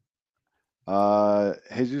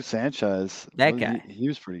 Jesus Sanchez. That guy. He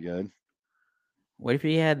was pretty good. What if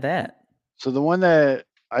he had that? So the one that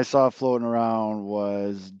I saw floating around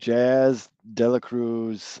was Jazz, De La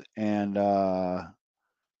Cruz, and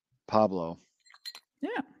Pablo.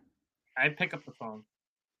 Yeah. I'd pick up the phone.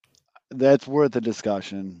 That's worth a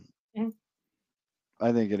discussion. Mm-hmm.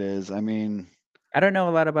 I think it is. I mean, I don't know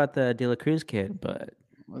a lot about the De La Cruz kid, but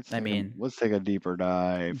let's take a deeper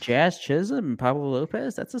dive. Jazz Chisholm and Pablo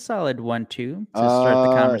Lopez, that's a solid 1-2 to start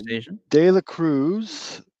the conversation. De La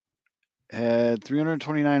Cruz had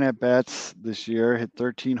 329 at-bats this year, hit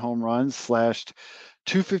 13 home runs, slashed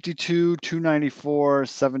 252, 294,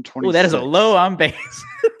 726. Oh, that is a low on base.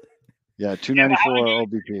 Yeah, 294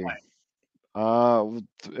 OBP.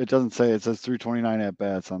 It doesn't say. It says 329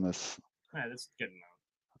 at-bats on this. Yeah, that's good enough.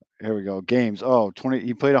 Here we go. Games. 20.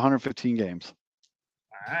 He played 115 games.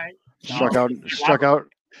 All right.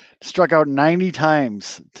 Struck out 90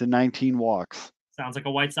 times to 19 walks. Sounds like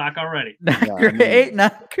a White Sox already.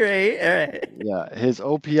 Not great. All right. Yeah, his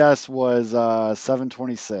OPS was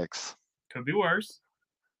 726. Could be worse.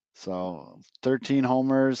 So 13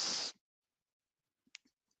 homers.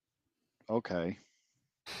 Okay.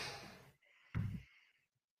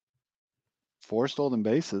 4 stolen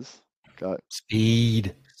bases. Got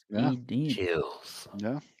speed. Yeah. Chills.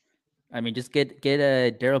 Yeah. I mean, just get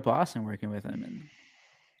Daryl Boston working with him and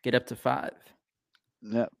get up to 5.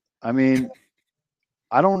 Yeah. I mean,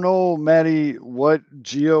 I don't know, Matty, what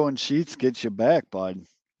Gio and Sheets get you back, bud.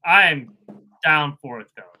 I'm down for it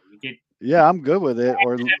though. Yeah, I'm good with it.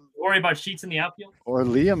 Or worry about Sheets in the outfield. Or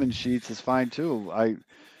Liam and Sheets is fine too.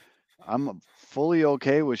 I'm fully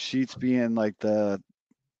okay with Sheets being like the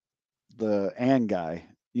and guy.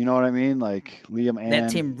 You know what I mean? Like Liam and that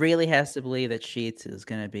team really has to believe that Sheets is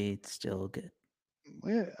going to be still good.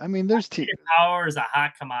 Yeah, I mean, there's team power is a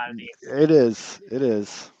hot commodity. It is,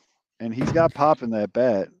 and he's got pop in that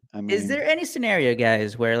bat. I mean, is there any scenario,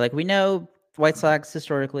 guys, where like we know White Sox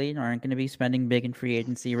historically aren't going to be spending big in free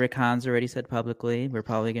agency? Rick Hahn's already said publicly we're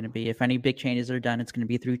probably going to be, if any big changes are done, it's going to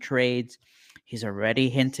be through trades. He's already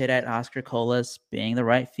hinted at Oscar Colas being the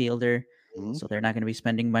right fielder, so they're not going to be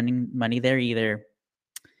spending money there either.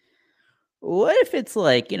 What if it's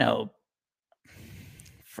like,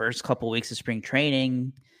 first couple weeks of spring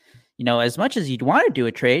training, as much as you'd want to do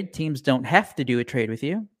a trade, teams don't have to do a trade with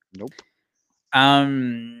you. Nope.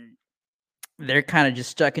 They're kind of just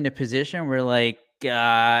stuck in a position where like, all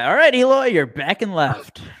right, Eloy, you're back and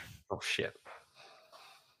left. Oh shit.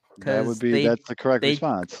 That's the correct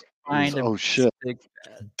response. Oh shit.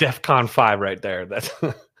 DEFCON 5 right there. That's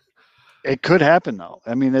it could happen though.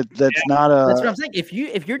 I mean, that's not a. That's what I'm saying. If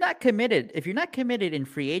you're not committed in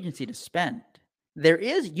free agency to spend,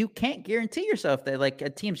 you can't guarantee yourself that like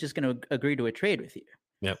a team's just going to agree to a trade with you.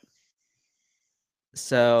 Yep.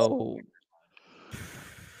 So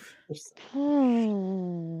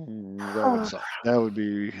that would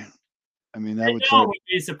be. I mean, that would. I would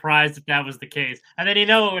be surprised if that was the case, and then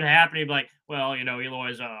what would happen. He'd be like, "Well,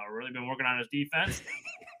 Eloy's really been working on his defense.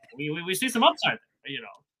 we see some upside there,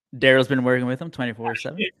 Daryl's been working with him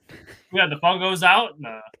 24/7. We had the Fungos out in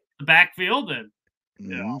the backfield, and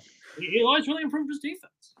Eloy's really improved his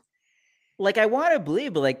defense. Like I want to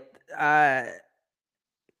believe, but like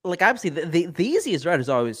obviously the easiest route is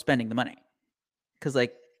always spending the money, because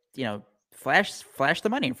flash the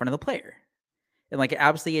money in front of the player, and like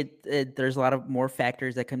obviously there's a lot of more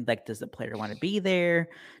factors that can, like, does the player want to be there?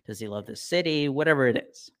 Does he love the city? Whatever it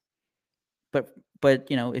is. But But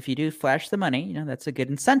if you do flash the money, that's a good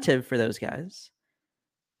incentive for those guys.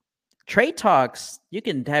 Trade talks, you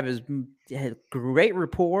can have great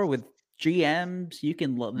rapport with GMs.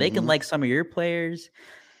 They can like some of your players.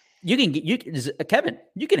 Kevin,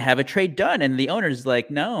 you can have a trade done, and the owner's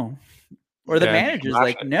like, no, or the manager's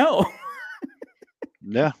like, no.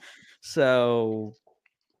 Yeah. So,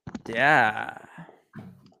 yeah.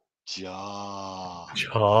 Jaw. Get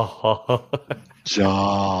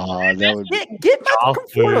my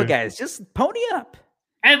Conforto guys. Just pony up.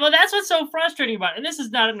 And well, that's what's so frustrating about it. And this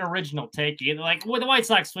is not an original take either. Like, well, the White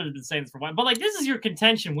Sox would have been saying this for a while, but like, this is your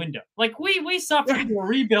contention window. Like, we suffered a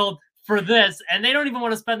rebuild for this, and they don't even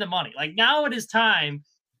want to spend the money. Like, now it is time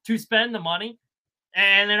to spend the money,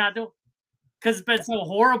 and they're not doing, because it's been so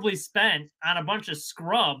horribly spent on a bunch of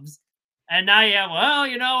scrubs. And now you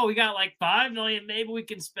have, we got like $5 million. Maybe we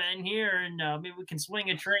can spend here, and maybe we can swing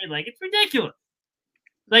a trade. Like, it's ridiculous.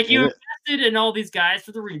 Like, you invested in all these guys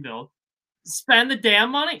for the rebuild. Spend the damn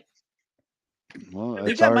money. Well,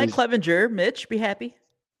 you got Mike Clevenger, Mitch. Be happy.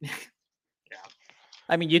 Yeah.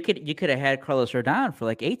 I mean, you could have had Carlos Rodon for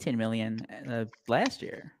like $18 million last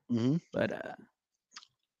year, but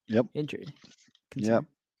injury. Yep.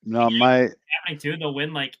 No, too. They'll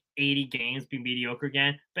win like 80 games, be mediocre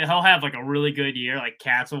again, but he'll have like a really good year. Like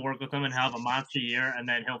Katz will work with him and have a monster year, and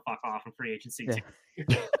then he'll fuck off in free agency.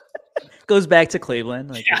 Yeah. Goes back to Cleveland.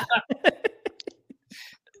 Like,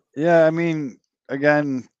 yeah, I mean,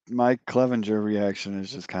 again, my Clevenger reaction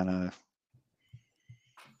is just kind of,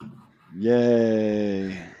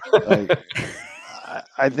 yay! Like,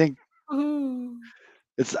 I think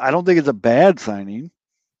I don't think it's a bad signing.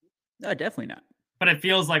 No, definitely not. But it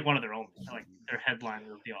feels like one of their own, like their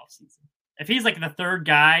headliner of the offseason. If he's like the third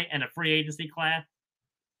guy in a free agency class,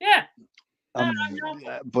 yeah.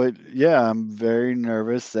 But yeah, I'm very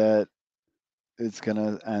nervous that it's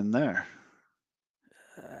gonna end there.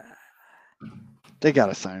 They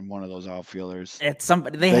gotta sign one of those outfielders. It's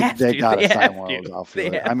somebody they gotta sign one of those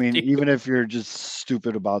outfielders. I mean, even if you're just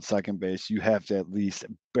stupid about second base, you have to at least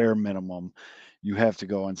bare minimum, you have to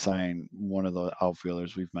go and sign one of the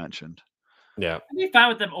outfielders we've mentioned. Yeah. I'd be fine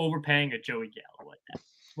with them overpaying a Joey Gallo like that.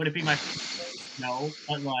 Would it be my no,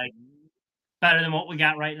 but like better than what we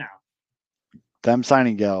got right now. Them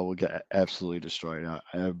signing Gallo will get absolutely destroyed.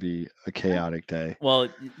 It would be a chaotic day. Well,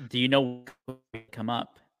 do you know what would come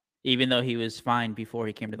up? Even though he was fine before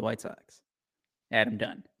he came to the White Sox, Adam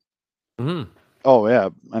Dunn. Mm-hmm. Oh yeah,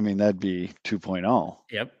 I mean that'd be 2.0.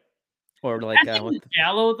 Yep. Or like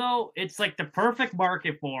Gallo though, it's like the perfect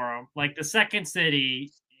market for him, like the second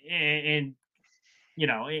city in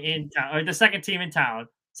town, or the second team in town,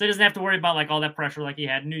 so he doesn't have to worry about like all that pressure like he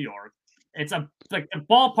had in New York. It's like the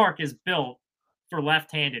ballpark is built for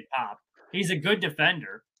left-handed pop. He's a good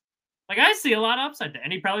defender. Like I see a lot of upside there,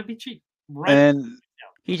 and he'd probably be cheap. Right. And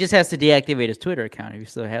he just has to deactivate his Twitter account if he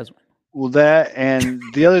still has one. Well, that and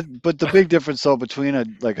the other, but the big difference though between a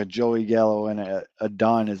Joey Gallo and a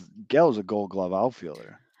Dunn is Gallo's a Gold Glove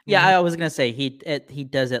outfielder. Yeah, I was gonna say he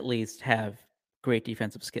does at least have great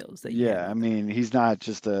defensive skills. I mean, he's not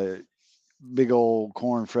just a big old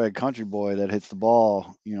corn-fed country boy that hits the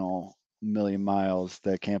ball, a million miles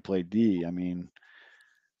that can't play D. I mean,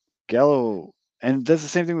 Gallo, and that's the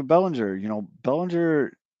same thing with Bellinger.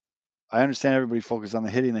 Bellinger. I understand everybody focused on the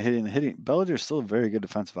hitting. Bellinger's still a very good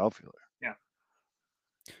defensive outfielder. Yeah.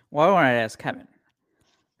 Well, I wanted to ask Kevin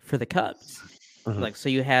for the Cubs.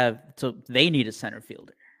 So they need a center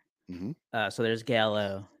fielder. Mm-hmm. So there's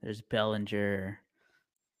Gallo, there's Bellinger,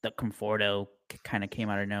 the Conforto kind of came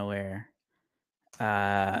out of nowhere.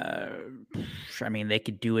 I mean, they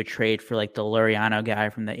could do a trade for like the Laureano guy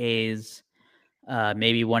from the A's.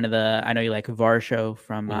 Maybe one of I know you like Varsho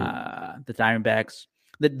from the Diamondbacks.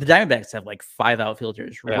 The Diamondbacks have like 5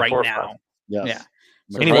 outfielders right now. Yes. Yeah.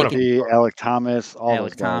 So McCarthy, Alec Thomas,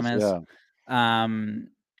 Alec Thomas. Yeah.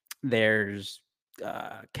 There's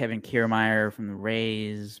Kevin Kiermaier from the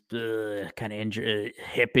Rays. Kind of injury,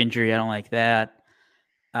 hip injury. I don't like that.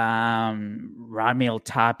 Raimel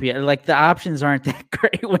Tapia. Like the options aren't that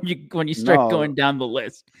great when you start going down the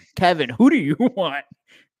list. Kevin, who do you want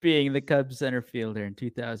being the Cubs center fielder in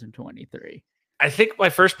 2023? I think my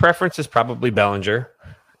first preference is probably Bellinger,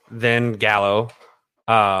 then Gallo.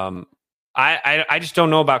 I just don't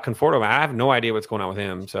know about Conforto. I have no idea what's going on with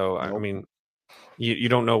him. So I mean, you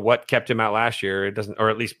don't know what kept him out last year. It doesn't, or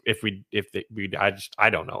at least I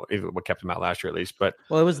don't know what kept him out last year at least. But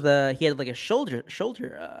it was he had like a shoulder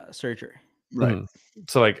surgery. Right.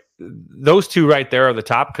 So like those two right there are the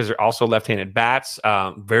top because they're also left-handed bats.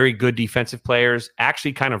 Very good defensive players.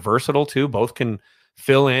 Actually, kind of versatile too. Both can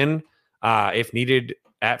fill in if needed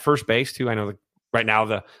at first base too. I know right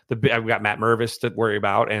now I've got Matt Mervis to worry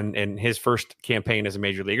about and his first campaign as a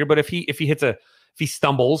major leaguer. But if he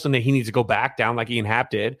stumbles and then he needs to go back down like Ian Happ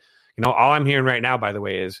did, all I'm hearing right now, by the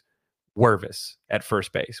way, is Wervis at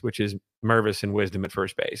first base, which is Mervis and Wisdom at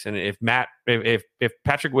first base. And if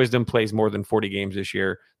Patrick Wisdom plays more than 40 games this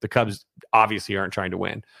year, the Cubs obviously aren't trying to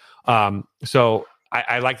win. So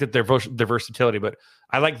I like that their versatility, but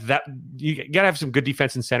I like that you got to have some good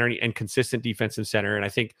defense in center and consistent defense in center. And I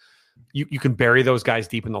think you can bury those guys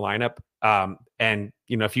deep in the lineup. And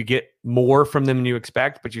if you get more from them than you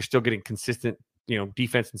expect, but you're still getting consistent,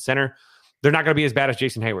 defense in center, they're not going to be as bad as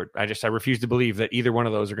Jason Hayward. I refuse to believe that either one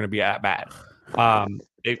of those are going to be that bad. I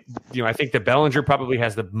think that Bellinger probably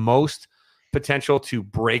has the most potential to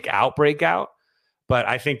break out, but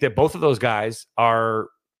I think that both of those guys are,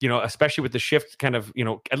 especially with the shift kind of,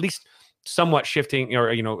 at least somewhat shifting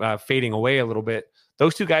or, fading away a little bit.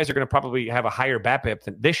 Those two guys are going to probably have a higher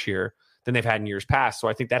BABIP this year than they've had in years past. So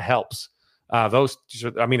I think that helps.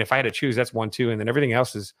 If I had to choose, that's 1, 2, and then everything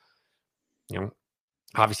else is,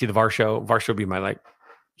 obviously the Varsho would be my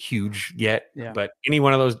huge yet, but any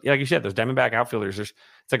one of those, like you said, those Diamondback outfielders, it's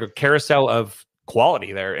like a carousel of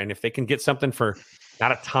quality there. And if they can get something for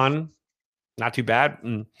not a ton, not too bad.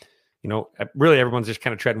 And, really everyone's just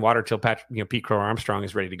kind of treading water till Pete Crow Armstrong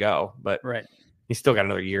is ready to go, but he's still got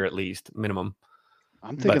another year at least minimum.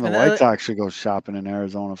 I'm thinking the White Sox should go shopping in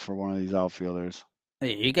Arizona for one of these outfielders.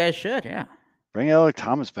 You guys should, yeah. Bring Alec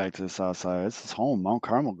Thomas back to the South Side. This is home, Mount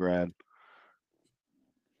Carmel grad.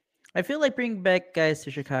 I feel like bringing back guys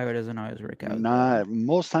to Chicago doesn't always work out.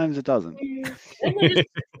 Most times it doesn't. Didn't they just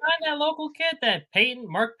sign that local kid, that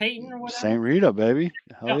Mark Payton or whatever? St. Rita, baby.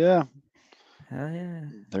 Hell yeah. Hell yeah.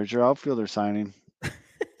 There's your outfielder signing.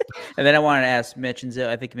 And then I wanted to ask Mitch, and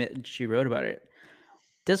I think she wrote about it.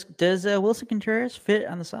 Does Wilson Contreras fit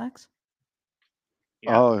on the Sox?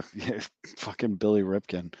 Yeah. Oh, yeah, fucking Billy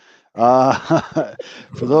Ripken.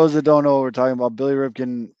 For those that don't know what we're talking about, Billy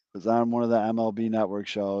Ripken was on one of the MLB Network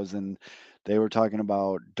shows, and they were talking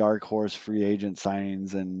about dark horse free agent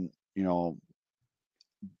signings, and it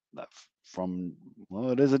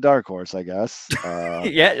is a dark horse, I guess.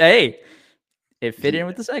 Yeah, hey, it fit in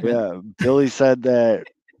with the segment. Yeah, Billy said that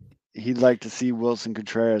he'd like to see Wilson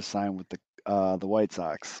Contreras sign with the White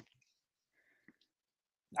Sox.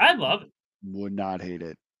 I love it. Would not hate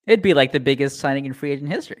it. It'd be like the biggest signing in free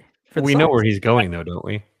agent history. We know where he's going, though, don't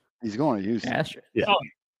we? He's going to Houston. Astros. Yeah.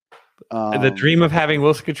 The dream of having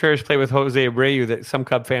Wilson Contreras play with Jose Abreu that some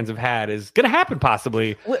Cub fans have had is going to happen,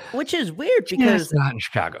 possibly. Which is weird because it's not in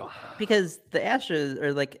Chicago. Because the Astros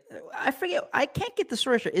are I forget. I can't get the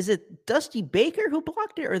source. Is it Dusty Baker who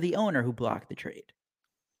blocked it, or the owner who blocked the trade?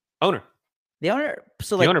 Owner. The owner.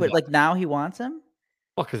 So but now he wants him.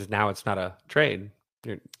 Well, because now it's not a trade.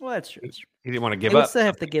 Well, that's true. He didn't want to give they up. They still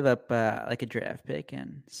have to give up a draft pick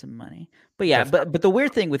and some money. But yeah, but the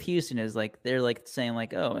weird thing with Houston is they're saying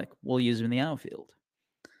we'll use him in the outfield.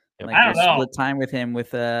 Yep. I don't know. Split time with him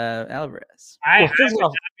with Alvarez. I would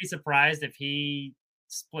not be surprised if he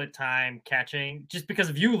split time catching, just because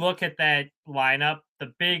if you look at that lineup,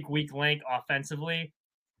 the big weak link offensively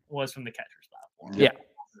was from the catcher spot. Yeah.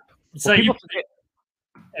 So people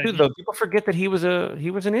forget that he was an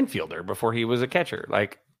infielder before he was a catcher.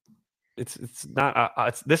 It's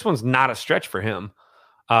not this one's not a stretch for him.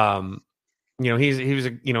 He was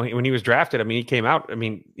when he was drafted. He came out.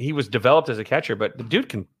 He was developed as a catcher, but the dude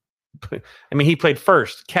can. He played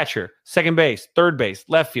first, catcher, second base, third base,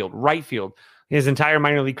 left field, right field. His entire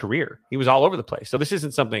minor league career, he was all over the place. So this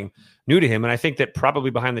isn't something new to him. And I think that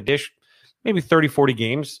probably behind the dish, maybe 30, 40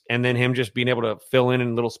 games, and then him just being able to fill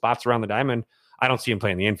in little spots around the diamond. I don't see him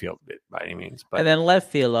playing the infield by any means. But and then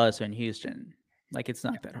left field also in Houston. It's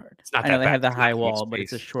not that hard. It's not I know that they bad. have the It's high not wall, much but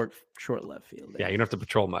it's a space. short left field. Yeah, you don't have to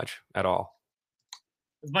patrol much at all.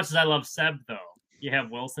 as much as I love Seb, though, you have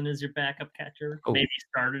Wilson as your backup catcher. Oh. Maybe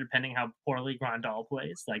starter, depending how poorly Grandal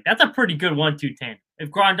plays. That's a pretty good 1-2 tandem. If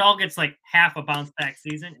Grandal gets half a bounce back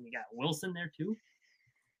season, and you got Wilson there too.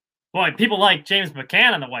 Boy, people like James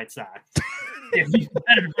McCann on the White Sox. If he's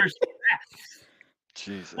better version of that.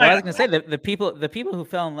 Jesus. Well, I was gonna say the people who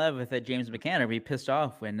fell in love with James McCann are be pissed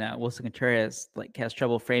off when Wilson Contreras has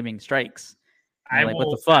trouble framing strikes. What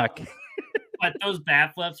the fuck? But those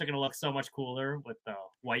bat flips are going to look so much cooler with the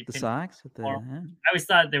white. The Sox with the. I always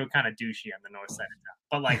thought they were kind of douchey on the north side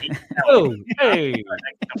of town, but Oh, hey.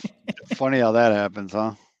 Funny how that happens,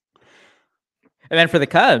 huh? And then for the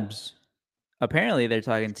Cubs, apparently they're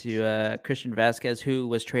talking to Christian Vasquez, who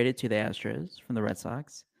was traded to the Astros from the Red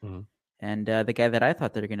Sox, Mhm. and the guy that I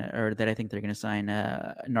thought that I think they're gonna sign,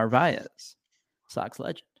 Narvaez, Sox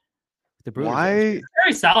legend. The Brewers. Why?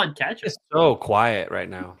 very solid catcher. It's so quiet right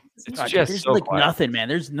now. It's just there's so like quiet. nothing, man.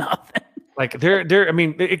 There's nothing. Like they're. I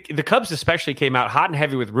mean, the Cubs especially came out hot and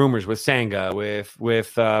heavy with rumors with Senga, with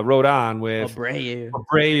Rodon, with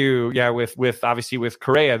Abreu. yeah, with obviously with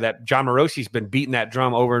Correa, that John Morosi's been beating that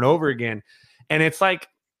drum over and over again, and it's like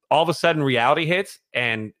all of a sudden reality hits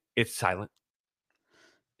and it's silent.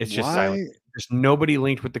 It's just silent. There's nobody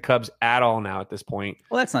linked with the Cubs at all now at this point.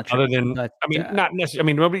 Well, that's not true. Other than, but, I mean, not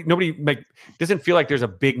necessarily. I mean, nobody like doesn't feel like there's a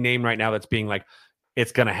big name right now that's being like,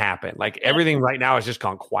 it's going to happen. Like everything right now has just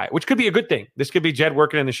gone quiet, which could be a good thing. This could be Jed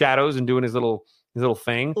working in the shadows and doing his little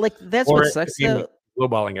thing. Like that's or what sucks though.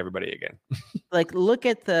 Lowballing everybody again. Like look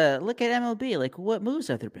at MLB. Like what moves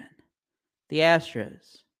have there been? The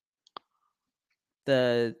Astros.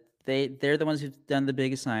 They're the ones who've done the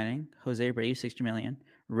biggest signing. Jose Abreu, $60 million.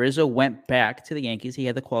 Rizzo went back to the Yankees. He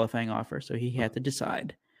had the qualifying offer, so he had to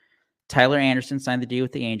decide. Tyler Anderson signed the deal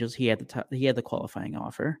with the Angels. He had the qualifying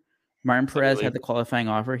offer. Martin Perez had the qualifying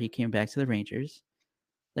offer. He came back to the Rangers.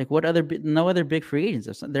 Like no other big free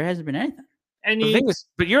agents. There hasn't been anything. And the thing is,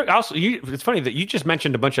 but it's funny that you just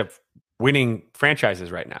mentioned a bunch of winning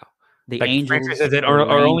franchises right now. The like Angels franchises that are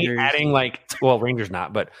only adding Rangers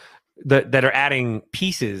not, but that are adding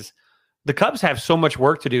pieces. The Cubs have so much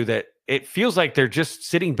work to do that it feels like they're just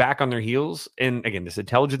sitting back on their heels. And again, this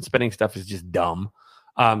intelligent spending stuff is just dumb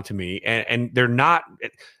to me. And they're not.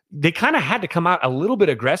 They kind of had to come out a little bit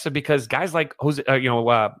aggressive because guys like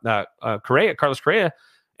Correa, Carlos Correa,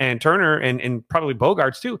 and Turner, and probably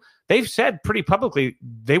Bogarts too. They've said pretty publicly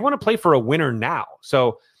they want to play for a winner now.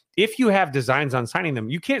 So if you have designs on signing them,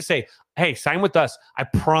 you can't say, "Hey, sign with us. I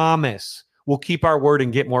promise we'll keep our word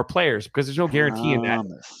and get more players," because there's no guarantee in that.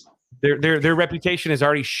 Their reputation is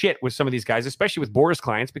already shit with some of these guys, especially with Boris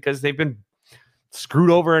clients, because they've been screwed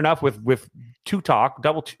over enough with two talk,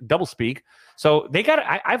 double speak. So they got.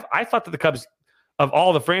 I thought that the Cubs, of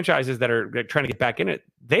all the franchises that are trying to get back in it,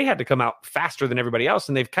 they had to come out faster than everybody else,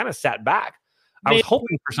 and they've kind of sat back. I was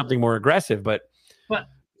hoping for something more aggressive, but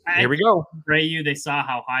here we go. Abreu, they saw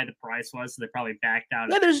how high the price was, so they probably backed out.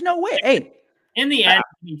 Yeah, there's no way. Hey, in the end,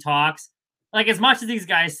 he talks like as much as these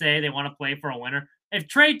guys say they want to play for a winner. If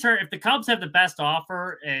the Cubs have the best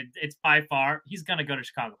offer, and it's by far, he's going to go to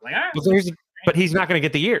Chicago. Like, all right, but he's not going to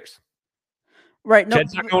get the years. Right? No,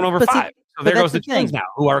 Jed's not going over 5. So there goes the Twins now,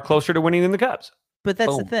 who are closer to winning than the Cubs. But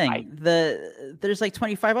that's the thing. There's like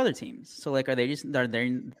 25 other teams. So like, they don't exist. Not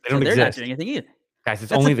doing anything either. Guys,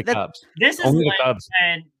 it's only the Cubs. This is only like, the Cubs.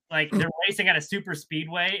 And like they're racing at a super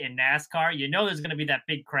speedway in NASCAR. You know there's going to be that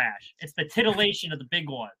big crash. It's the titillation of the big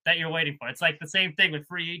one that you're waiting for. It's like the same thing with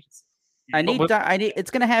free agents. I need. It's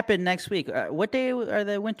going to happen next week. What day are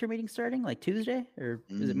the winter meetings starting? Like Tuesday or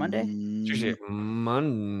is it Monday? Tuesday,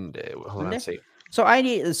 Monday. Hold on, see. So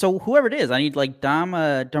so whoever it is, I need like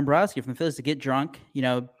Dombrowski from the Phillies to get drunk,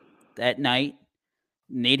 at night.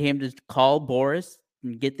 Need him to call Boris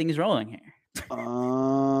and get things rolling here.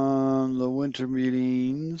 The winter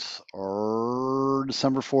meetings are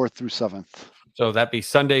December 4th through 7th. So that'd be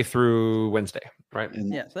Sunday through Wednesday, right?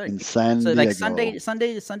 In San Diego. Like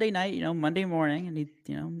Sunday night, Monday morning,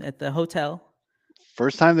 and at the hotel.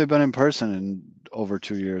 First time they've been in person in over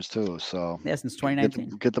 2 years too. So since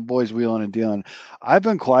 2019. Get the boys wheeling and dealing. I've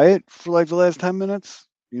been quiet for like the last 10 minutes,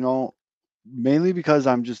 mainly because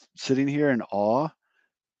I'm just sitting here in awe.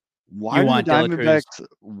 Why do the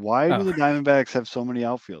Diamondbacks have so many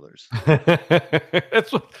outfielders?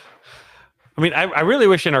 That's what I mean. I really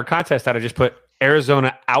wish in our contest I'd have just put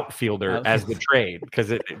Arizona outfielder as the trade, because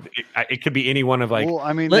it could be any one of like. Well,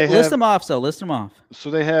 I mean, list them off. So list them off. So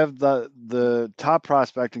they have the top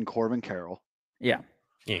prospect in Corbin Carroll. Yeah.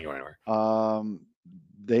 He ain't going anywhere.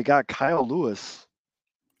 They got Kyle Lewis.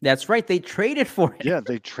 That's right. They traded for him. Yeah,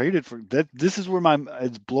 they traded for that. This is where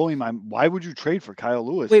it's blowing my. Why would you trade for Kyle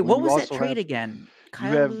Lewis? Wait, what was that trade again?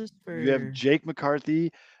 You have Jake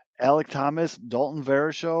McCarthy, Alec Thomas, Dalton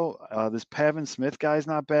Varisho. This Pavin Smith guy's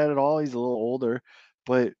not bad at all. He's a little older,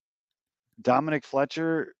 but Dominic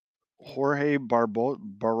Fletcher, Jorge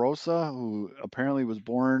Barbosa, who apparently was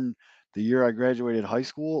born the year I graduated high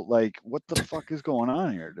school. Like, what the fuck is going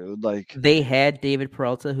on here, dude? Like, they had David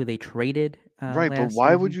Peralta, who they traded. Right, but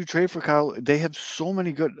why would you trade for Kyle? They have so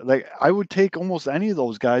many good. Like, I would take almost any of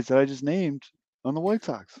those guys that I just named on the White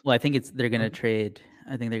Sox. Well, I think they're going to trade.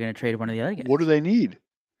 I think they're going to trade one of the other guys. What do they need?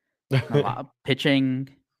 Pitching.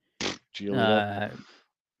 That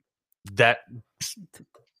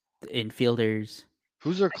infielders.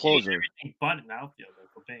 Who's their closer? But an outfielder.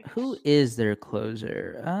 Who is their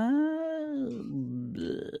closer? I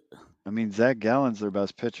mean, Zach Gallen's their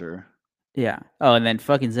best pitcher. Yeah. Oh, and then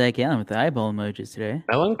fucking Zach Allen with the eyeball emojis today.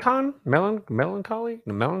 Melancholy?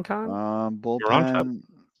 Bullpen.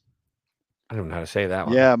 I don't know how to say that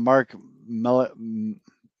one. Yeah, Mark Melanson.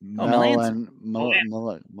 Melanson.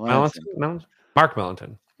 Mark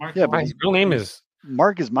Melanton. Yeah, but His real name is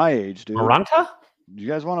Mark is my age, dude. Maranta. Do you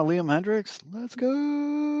guys want a Liam Hendricks? Let's go.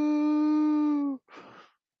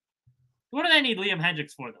 What do they need Liam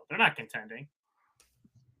Hendricks for, though? They're not contending.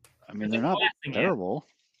 I mean, they're not terrible.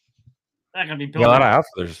 They're not going to be Yeah, a lot building. of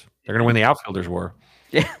outfielders. They're going to win the outfielders war.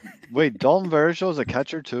 Wait, Dalton Varsho's a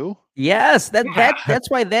catcher too? Yes, that's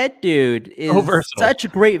why that dude is versatile. such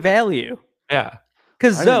great value. Yeah.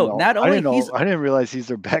 Because I didn't Zoe, know- not I only didn't know- he's I didn't realize he's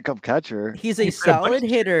their backup catcher. he's a He's got a bunch solid of-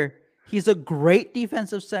 hitter, he's a great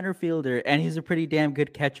defensive center fielder, and he's a pretty damn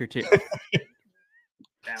good catcher too.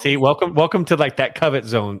 See, welcome to like that covet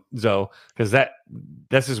zone, Zoe, because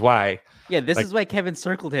this is why Yeah, this Like- is why Kevin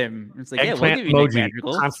circled him. It's like, yeah, we'll eggplant give you Nick emoji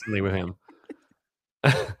Madrigal. constantly with him.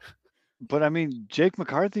 But I mean, Jake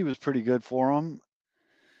McCarthy was pretty good for him.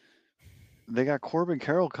 They got Corbin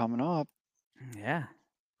Carroll coming up. Yeah.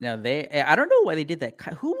 No, I don't know why they did that.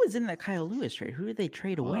 Who was in that Kyle Lewis trade? Who did they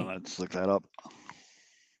trade away? Let's look that up.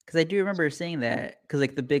 Because I do remember seeing that. Because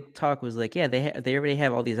like the big talk was like, yeah, they already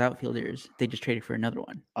have all these outfielders. They just traded for another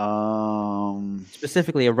one,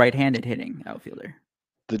 specifically a right-handed hitting outfielder.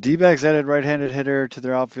 The D-backs added right-handed hitter to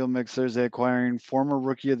their outfield mix Thursday, acquiring former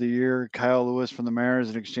Rookie of the Year Kyle Lewis from the Mariners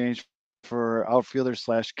in exchange for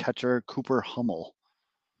outfielder/catcher Cooper Hummel.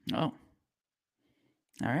 Oh,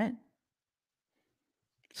 all right.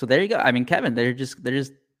 So there you go. I mean, Kevin, they're going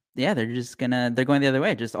the other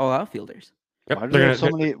way, just all outfielders. Yep, Why do they're they have so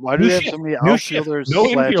gonna- many? Why do new they have shift, so many new shift, outfielders no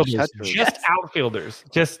slash infielders, catchers? just outfielders.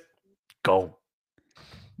 Just go.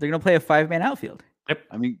 They're going to play a 5-man outfield,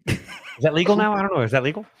 I mean, Is that legal now? I don't know. Is that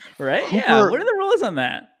legal? right? Yeah. Cooper- What are the rules on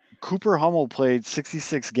that? Cooper Hummel played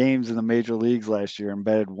 66 games in the major leagues last year and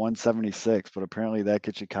batted 176, but apparently that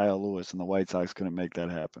gets you Kyle Lewis, and the White Sox couldn't make that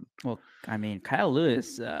happen. Well, I mean, Kyle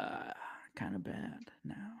Lewis, kind of bad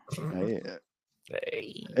now.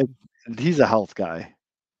 Hey, he's a health guy.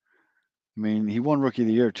 I mean, he won Rookie of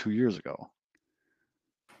the Year 2 years ago.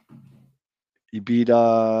 He beat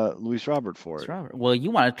Luis Robert for Luis it. Robert. Well, you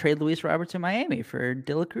want to trade Luis Robert to Miami for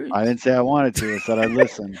De La Cruz. I didn't say I wanted to. I said I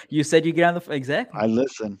listen. You said you get on the exactly. I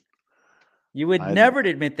listen. You would I- never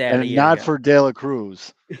admit that. a And year not ago. for De La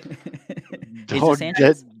Cruz. Jesus Don't,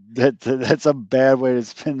 Sanchez? that's a bad way to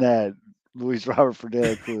spin that. Luis Robert for De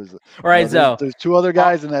La Cruz. All right, Now, Zoe. there's two other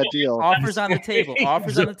guys in that deal. Offers on the table.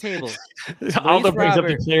 Offers on the table. Aldo Luis brings up the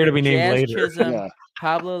Robert, player to be named Jazz later. Chisholm, Yeah,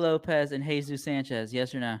 Pablo Lopez, and Jesus Sanchez.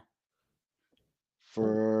 Yes or no?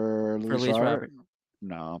 for Luis Luis Robert? Robert.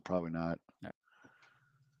 No, probably not. I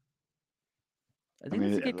think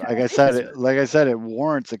mean, that's a good like I said, it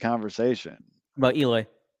warrants a conversation. about Eloy.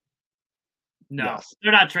 No, Yes.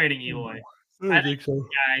 they're not trading Eloy. I think so.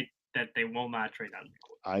 Guy that they will not trade out.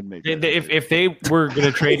 I'd make They- that they- up. if they were going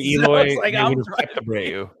to trade So Eloy, it's like, they I'm would have kept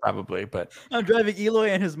Abreu probably. But I'm driving Eloy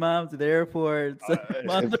and his mom to the airport.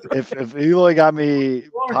 if Eloy got me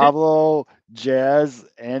Pablo, Jazz,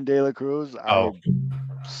 and De La Cruz, Oh.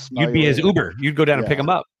 smell you'd be you his later. Uber. You'd go down and pick Yeah. him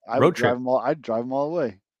up. I road would trip. drive them all. I'd drive them all the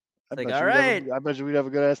way. I like, bet all you we'd have right. a- I bet you we'd have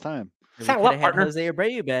a good ass time. Saddle up, partner. Jose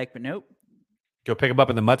Abreu back, but nope. Go pick him up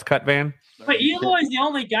in the Mutts Cut van. But Eloy's the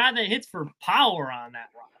only guy that hits for power on that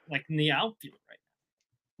run, like in the outfield right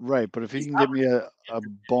Right, but if he He's can give me a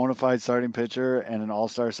bona fide starting pitcher and an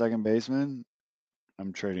all-star second baseman,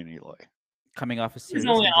 I'm trading Eloy. Coming off a He's series.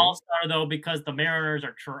 only an injury. all-star though because the Mariners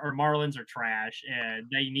are or Marlins are trash, and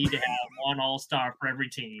they need to have one all-star for every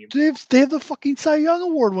team. They have the fucking Cy Young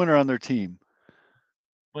Award winner on their team.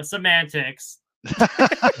 With semantics,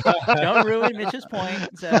 Don't ruin Mitch's point.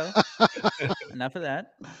 So enough of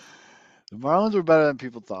that. The Marlins were better than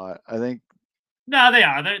people thought. I think no, they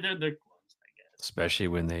are. They're close, I guess. Especially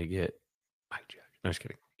when they get Mike Judge. No, just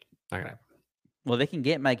kidding. Not gonna happen. Well, they can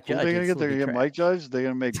get Mike who Judge. they're gonna and get. still They're be gonna get trash. Mike Judge. They're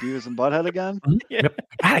gonna make Beavis and Butthead again. God,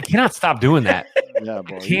 I cannot stop doing that. Yeah,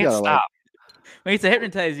 boy. I you can't gotta, stop. Wait, to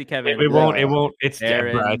hypnonize you, Kevin. It won't. It won't. It's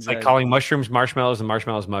Aaron bro, it's like Judge. calling mushrooms marshmallows and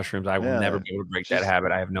marshmallows mushrooms. I will Yeah. never be able to break that Just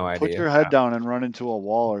habit. I have no idea. Put your head down and run into a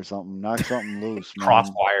wall or something. Knock something loose. Man. Cross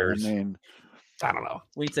wires. I mean, I don't know.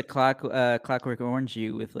 Wait to Clockwork Orange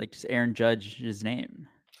you with like just Aaron Judge's name.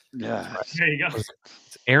 yeah. There you go.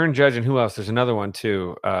 It's Aaron Judge and who else? There's another one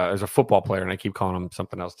too. There's a football player, and I keep calling him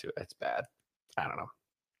something else too. It's bad. I don't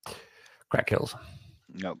know. Crack kills.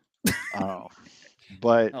 Nope. I don't know.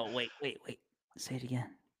 But Oh wait. Say it again.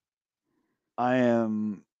 I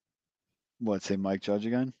am. What? Say Mike Judge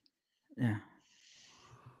again? Yeah.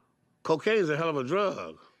 Cocaine is a hell of a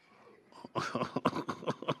drug.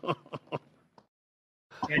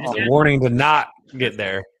 Yeah, just A warning to not get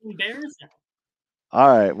there. embarrassing. All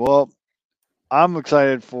right. Well, I'm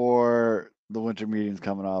excited for the winter meeting's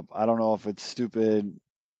coming up. I don't know if it's stupid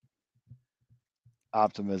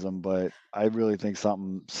optimism, but I really think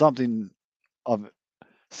something of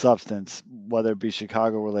substance, whether it be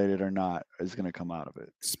Chicago related or not, is going to come out of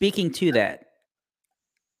it. Speaking to that,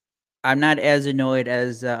 I'm not as annoyed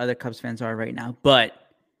as other Cubs fans are right now, but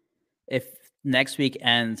if next week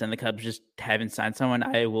ends and the Cubs just haven't signed someone,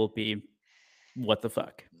 I will be, what the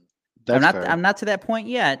fuck? That's fair. I'm not to that point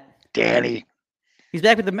yet. Danny. He's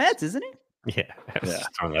back with the Mets, isn't he? Yeah, I was just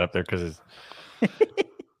throwing that up there because it's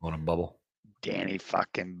on a bubble. Danny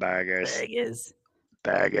fucking Burgers.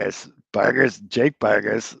 Burgers. Jake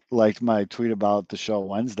Burgers liked my tweet about the show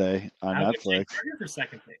Wednesday on I would Netflix. Jake Burger for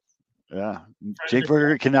second base. Yeah. Jake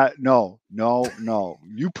Burger cannot. No.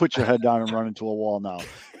 You put your head down and run into a wall now.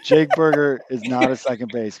 Jake Burger is not a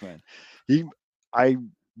second baseman. I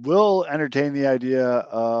will entertain the idea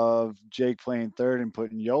of Jake playing third and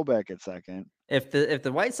putting Yo back at second. If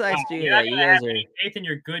the White Sox do You're that, not you gonna guys have are. any faith in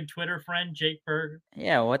your good Twitter friend, Jake Burger.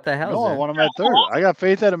 Yeah, what the hell? No, I want him at third. I got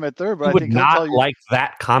faith at him at third, but I I would think he'll tell not you. like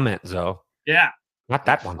that comment, though. Yeah. Not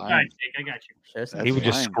that one. All right, Jake, I got you. That's He would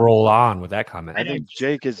just fine. scroll on with that comment. I think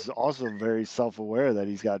Jake is also very self-aware that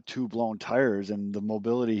he's got 2 blown tires, and the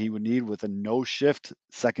mobility he would need with a no-shift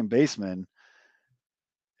second baseman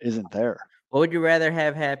isn't there. What would you rather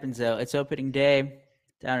have happen, though? It's opening day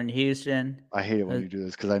down in Houston. I hate it when you do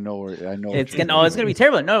this because I know It's gonna be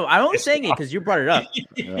terrible. No, I'm only saying it because you brought it up,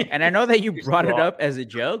 Yeah. and I know that you brought it up as a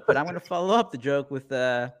joke. But I'm gonna follow up the joke with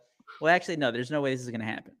well, actually, no. There's no way this is gonna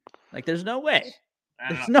happen. Like, there's no way.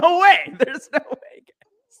 There's no way. There's no way,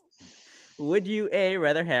 guys. Would you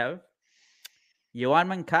rather have Yoan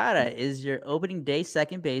Moncada is your opening day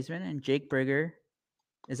second baseman and Jake Burger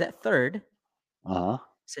is at third?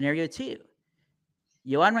 Scenario 2.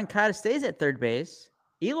 Yoan Moncada stays at third base.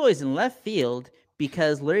 Eloy's in left field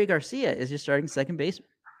because Larry Garcia is your starting second baseman.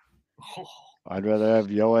 I'd rather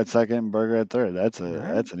have Yo at second and Burger at third. That's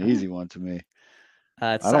an easy one to me.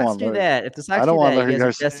 Sox do that. If the Sox do that, you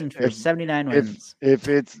guys are destined for 79 wins. If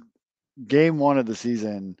it's game 1 of the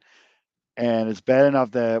season and it's bad enough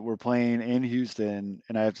that we're playing in Houston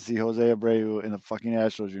and I have to see Jose Abreu in the fucking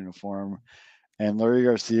Astros uniform and Larry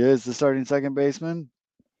Garcia is the starting second baseman,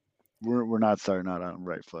 we're not starting out on the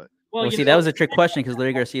right foot. Well, see, that was a trick question because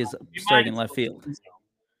Larry Garcia is starting in left field.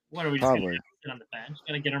 What are we just Probably. gonna sit on the bench?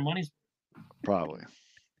 Gotta get our money's. Probably.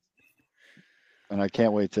 And I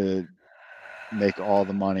can't wait to make all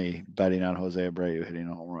the money betting on Jose Abreu hitting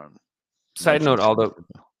a home run. Side note, Aldo,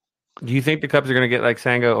 do you think the Cubs are going to get like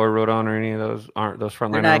Senga or Rodon or any of those? Aren't those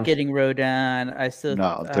frontline? They're not getting Rodon.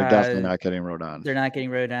 No, they're definitely not getting Rodon. They're not getting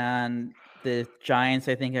Rodon. The Giants,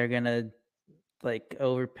 I think, are going to like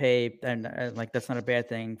overpay, and like that's not a bad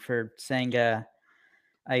thing for Senga.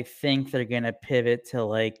 I think they're going to pivot to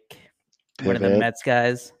like one of the Mets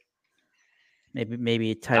guys.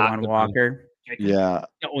 Maybe Taijuan Walker. Yeah.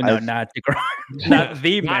 No, not DeGrom. Not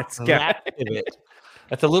the Mets guy.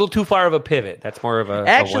 That's a little too far of a pivot. That's more of a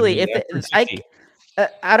actually.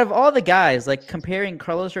 Out of all the guys, like comparing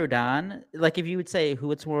Carlos Rodon, like if you would say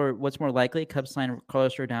what's more likely, Cubs sign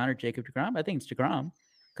Carlos Rodon or Jacob DeGrom, I think it's DeGrom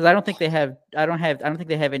because I don't think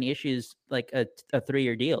they have any issues like a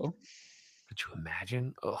 3-year deal. Could you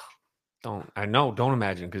imagine? Oh, don't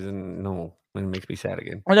imagine because no. It makes me sad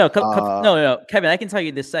again. Oh, no, no, Kevin, I can tell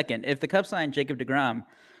you this second. If the Cubs sign Jacob DeGrom,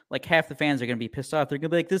 like half the fans are going to be pissed off. They're going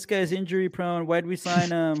to be like, this guy's injury prone. Why did we sign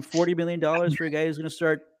 $40 million for a guy who's going to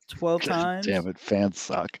start 12 times? Damn it, fans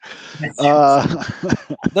suck. That's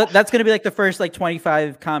going to be like the first like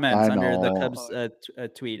 25 comments under the Cubs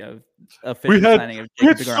tweet of official signing of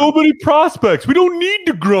Jacob DeGrom. So many prospects. We don't need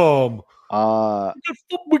DeGrom.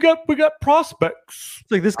 We got prospects.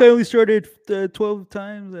 It's like this guy only started 12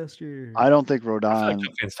 times last year. I don't think Rodon.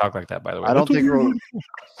 Fans talk like that, by the way. I don't think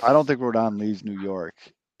Rodon leaves New York.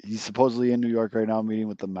 He's supposedly in New York right now, meeting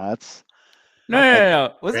with the Mets.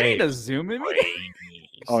 No. Wasn't he a Zoom meeting?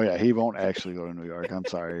 Oh yeah, he won't actually go to New York. I'm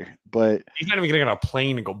sorry, but he's not even gonna get on a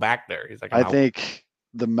plane and go back there. He's like, I think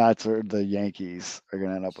the Mets or the Yankees are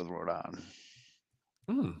gonna end up with Rodon.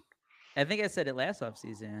 I think I said it last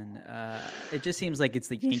offseason. It just seems like it's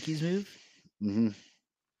the Yankees move. Mm-hmm.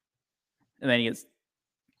 And then he gets,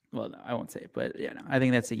 well, no, I won't say it, but yeah, no, I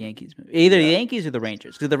think that's the Yankees move. Either the Yankees or the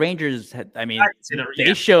Rangers. Because the Rangers,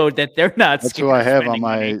 they showed that they're not. That's who I have on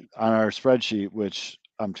our spreadsheet, which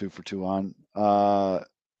I'm 2 for 2 on.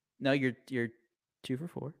 No, you're 2 for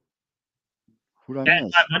 4. Who did I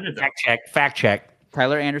miss? Fact check.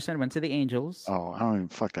 Tyler Anderson went to the Angels. Oh, I don't even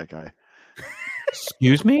fuck that guy.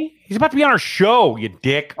 Excuse me? He's about to be on our show, you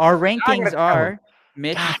dick. Our rankings are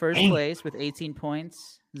Mitch in first place with 18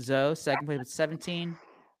 points. Zoe second place with 17.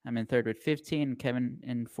 I'm in third with 15. Kevin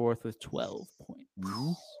in fourth with 12 points.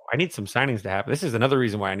 I need some signings to happen. This is another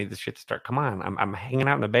reason why I need this shit to start. Come on, I'm hanging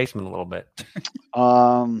out in the basement a little bit.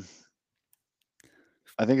 I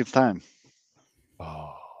think it's time.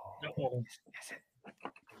 Oh, No.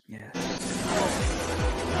 Yeah.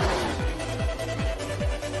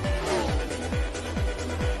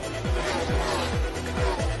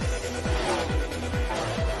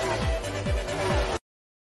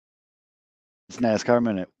 It's NASCAR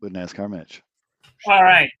Minute with NASCAR Mitch. All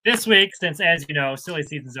right. This week, since as you know, silly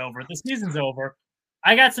season's over. The season's over.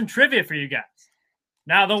 I got some trivia for you guys.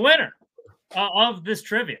 Now, the winner of this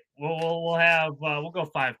trivia, we'll have we'll go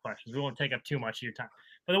 5 questions. We won't take up too much of your time.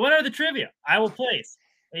 But the winner of the trivia, I will place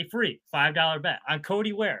a free $5 bet on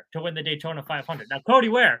Cody Ware to win the Daytona 500. Now, Cody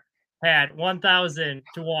Ware had 1,000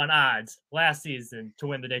 to 1 odds last season to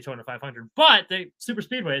win the Daytona 500, but the super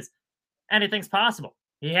speedways, anything's possible.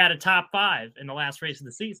 He had a top 5 in the last race of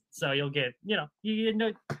the season, so you'll get, you have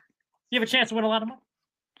a chance to win a lot of money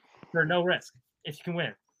for no risk if you can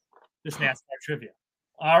win this NASCAR trivia.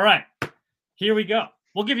 All right, here we go.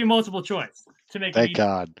 We'll give you multiple choice to make it Thank easy.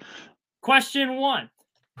 God. Question 1.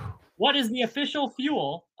 What is the official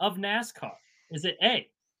fuel of NASCAR? Is it A,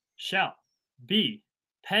 Shell, B,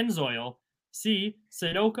 Pennzoil, C,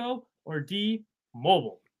 Sunoco, or D,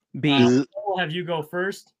 Mobil? B. We'll have you go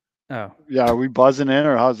first. Oh, Yeah, are we buzzing in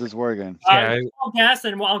or how's this working? Yeah, I'll guess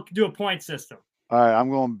and I'll do a point system. All right, I'm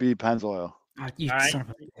going B Pennzoil. you All right. son of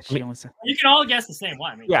a bitch. You only said- You can all guess the same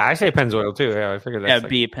one. I mean, yeah, I say Pennzoil too. Yeah, I figured Yeah, that's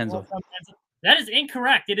B. Pennzoil. That is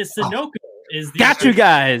incorrect. It is Sunoco. Is the Got you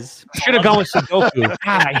guys. Should have gone with Sudoku.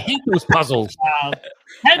 God, I hate those puzzles. I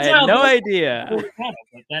had no idea.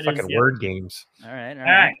 That Fucking is, word games. All right. All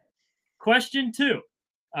right. Question 2.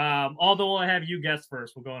 Although I'll have you guess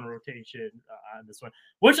first, we'll go in rotation on this one.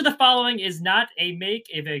 Which of the following is not a make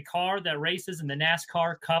of a car that races in the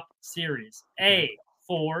NASCAR Cup Series? A,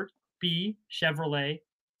 Ford, B, Chevrolet,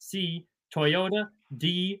 C, Toyota,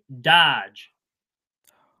 D, Dodge.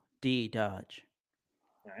 D. Dodge.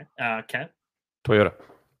 All right. Kev. Toyota.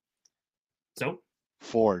 So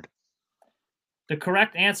Ford. the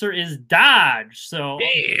correct answer is Dodge. So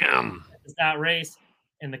Damn. it's not race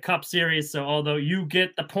in the Cup Series. So although you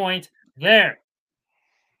get the point there.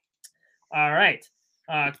 All right.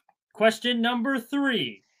 Question number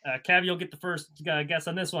 3. Kev, you'll get the first guess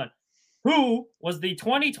on this one. Who was the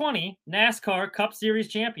 2020 NASCAR Cup Series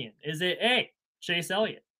champion? Is it A, Chase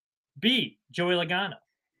Elliott, B, Joey Logano,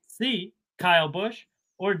 C, Kyle Busch,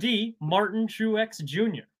 or D, Martin Truex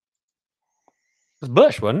Jr.? It was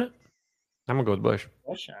Bush, wasn't it? I'm gonna go with Bush.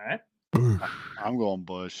 Busch, all right. I'm going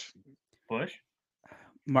Bush. Busch.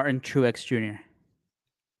 Martin Truex Jr.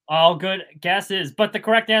 All good guesses, but the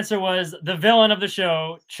correct answer was the villain of the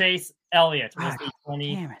show, Chase Elliott, was the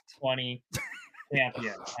Damn it. 2020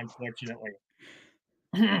 champion, unfortunately.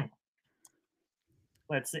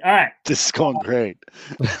 Let's see. All right. This is going great.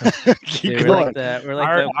 Keep Dude, we're going. like that. We're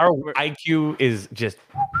like Our the, IQ is just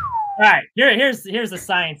All right. Here's a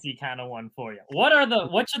sciencey kind of one for you.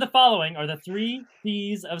 Which of the following are the 3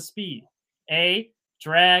 P's of speed? A,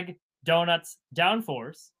 drag, donuts,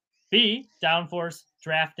 downforce. B, downforce,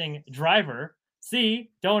 drafting, driver.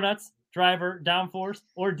 C, donuts, driver, downforce.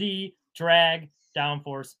 Or D, drag,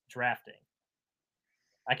 downforce, drafting.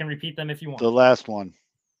 I can repeat them if you want. The last one.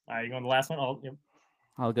 All right, you going the last one? Yep.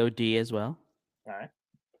 I'll go D as well. All right.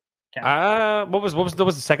 what was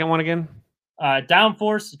the second one again?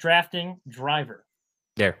 Downforce, drafting, driver.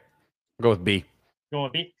 There. I'll go with B. Going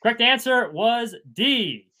with B. Correct answer was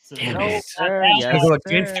D. So Damn no, it. Sir, not yes. I that. go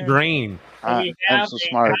against the sir. grain. So we I'm have so a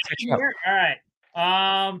smart. tie here. All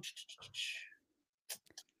right.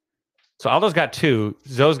 So Aldo's got 2.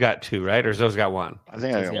 Zoe's got 2, right? Or Zoe's got 1. I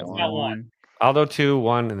think I got Yeah, one. got one. Aldo 2,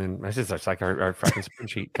 1, and then this is like our fucking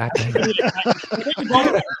spreadsheet. God damn it.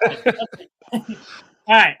 All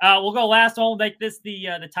right. We'll go last one. We'll make this the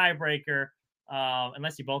tiebreaker.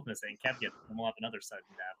 Unless you both miss it. And Kev gets them. We'll have another sudden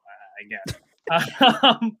nap,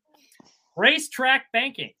 I guess. Racetrack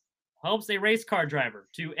banking helps a race car driver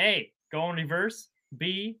to A, go in reverse,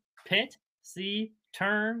 B, pit, C,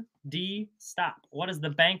 turn, D, stop. What does the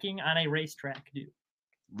banking on a racetrack do?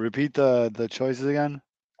 Repeat the choices again.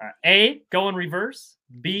 A, go in reverse,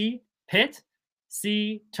 B, pit,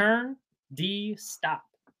 C, turn, D, stop.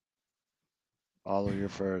 All you're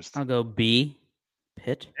first. I'll go B.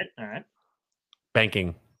 Pit. All right.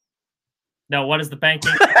 Banking. No, what is the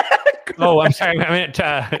banking? Oh, I'm sorry. I meant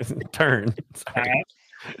turn. All Sorry. right.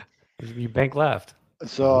 You bank left.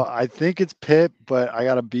 So I think it's Pitt, but I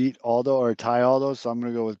gotta beat Aldo or tie Aldo, so I'm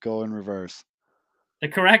gonna go in reverse. The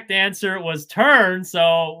correct answer was turn,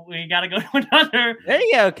 so we got to go to another. There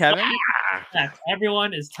you go, Kevin. Yes,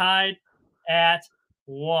 everyone is tied at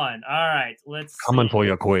 1. All right, let's Coming see. for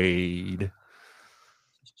you, Quaid.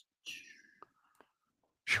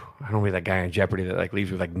 I don't want to be that guy on Jeopardy that like leaves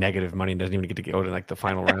with like negative money and doesn't even get to go to like the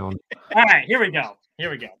final round. All right, here we go.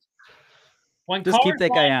 When Just keep cars that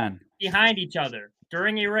guy line on. behind each other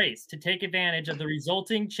during a race to take advantage of the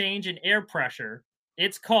resulting change in air pressure,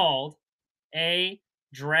 it's called A,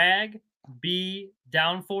 drag, B,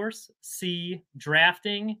 downforce, C,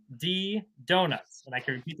 drafting, D, donuts. And I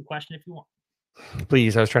can repeat the question if you want.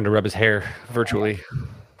 Please, I was trying to rub his hair virtually.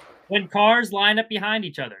 When cars line up behind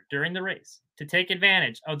each other during the race to take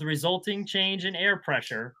advantage of the resulting change in air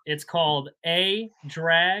pressure, it's called A,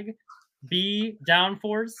 drag, B,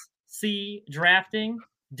 downforce, C, drafting,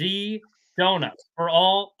 D, donuts for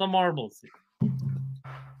all the marbles.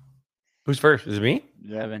 Who's first? Is it me?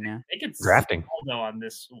 Yeah. Evan, yeah. I think it's Drafting. Aldo on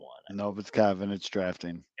this one. Nope, it's Kevin. It's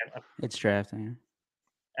drafting. It's drafting.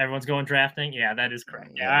 Everyone's going drafting. Yeah, that is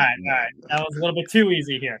correct. Yeah, all right. That was a little bit too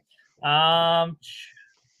easy here.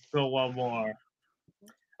 Go one more.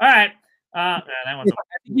 All right. That one's I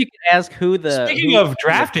think you can ask who the. Speaking of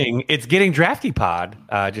drafting, it's Getting Drafty Pod.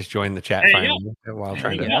 Just joined the chat There you finally while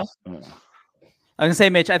trying you to. go. I was gonna say,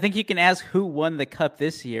 Mitch. I think you can ask who won the cup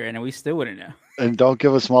this year, and we still wouldn't know. And don't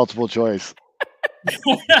give us multiple choice.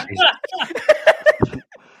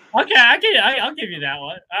 Okay, I'll give you that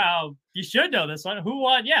one. You should know this one. Who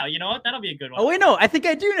won? Yeah, you know what? That'll be a good one. Oh wait, no. I think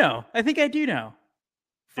I do know.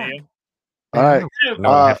 See you. All right.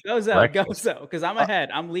 No, Goes out, because I'm ahead.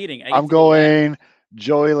 I'm leading. I'm going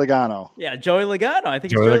Joey Logano. Yeah, Joey Logano. I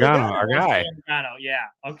think Joey it's Logano, our guy. Yeah.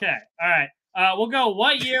 Okay. All right. We'll go.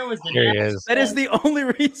 What year was the? Here he is. That is the only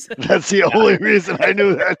reason. That's the only reason I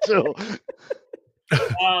knew that too.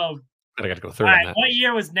 All I got to go third on right. that. What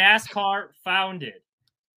year was NASCAR founded?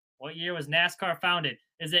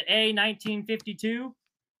 Is it A, 1952,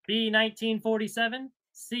 B, 1947,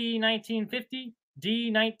 C, 1950,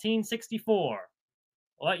 D, 1964?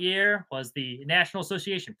 What year was the National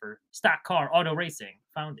Association for Stock Car Auto Racing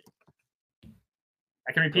founded?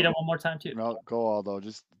 I can repeat it one more time too. No, go Aldo.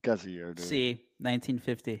 Just guess a year, dude. C,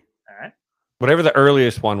 1950. All right. Whatever the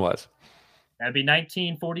earliest one was. That'd be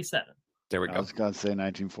 1947. There we I go. was gonna say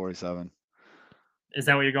 1947. Is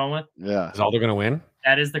that what you're going with? Yeah. Is Aldo going to win?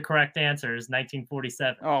 That is the correct answer. Is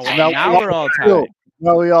 1947. Oh, So well, now we're all tied.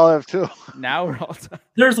 No, we all have two. Now we're all tied.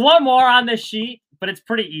 There's one more on this sheet, but it's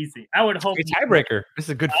pretty easy. I would hope. Great tiebreaker. This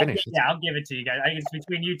is a good finish. I'll give it to you guys. I guess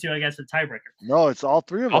between you two, I guess the tiebreaker. No, it's all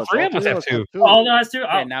three of All us. three of us have two. Oh no, that's two.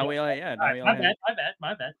 Yeah, Oh, now we all. Yeah, all now right, we all. my have- bad.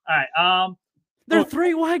 My bad. All right. They're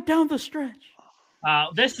 3 wide down the stretch.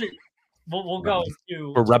 This is. We'll go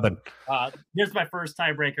to. We're rubbing. Here's my first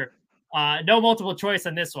tiebreaker. No multiple choice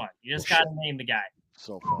on this one. You just gotta name the guy.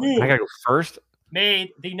 So far. Who I got to go first. made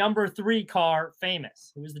the number 3 car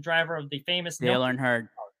famous? Who was the driver of the famous Dale number? Earnhardt.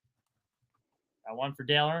 Got one for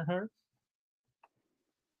Dale Earnhardt.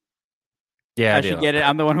 Yeah, I should get it.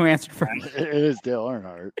 I'm the one who answered first. It is Dale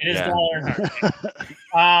Earnhardt. It is Yeah. Dale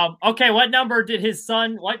Earnhardt. Okay, what number car 8. did his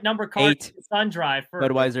son drive first?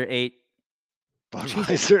 Budweiser 8.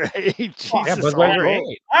 Budweiser 8. Jesus. Yeah, Aldo. Budweiser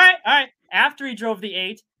 8. All right. After he drove the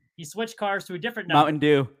 8, he switched cars to a different number. Mountain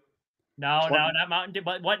Dew. No, not Mountain Dew.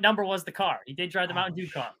 But what number was the car? He did drive the Mountain Dew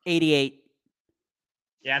car. 88.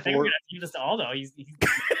 Yeah, I think we're gonna have to give this to Aldo. He's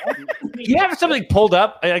You have something pulled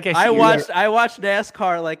up? I guess I watched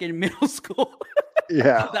NASCAR like in middle school.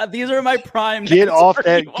 Yeah. These are my prime. Get off NASCAR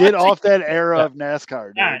that watching. era of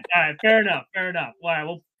NASCAR, dude. all right. Fair enough. All right,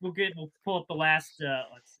 we'll pull up the last.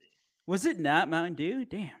 Let's see. Was it not Mountain Dew?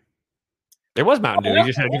 Damn. There was Mountain Dew. He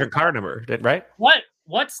just had a different car number, right?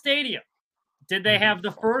 What stadium did they have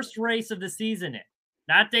the first race of the season in?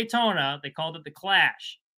 Not Daytona. They called it the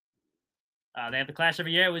Clash. They have the Clash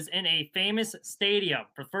every year. It was in a famous stadium.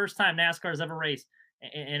 For the first time NASCAR has ever raced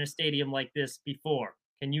in a stadium like this before.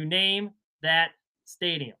 Can you name that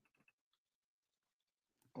stadium?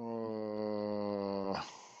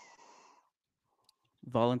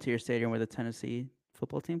 Volunteer Stadium where the Tennessee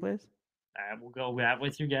football team plays. All right, we'll go with that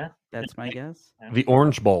with your guess. That's my guess. The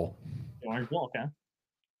Orange Bowl. The Orange Bowl, okay.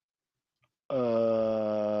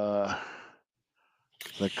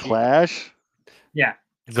 The Clash. Yeah.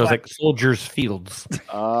 It goes like Soldiers Fields.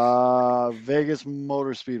 Vegas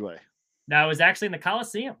Motor Speedway. No, it was actually in the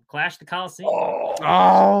Coliseum. Clash the Coliseum.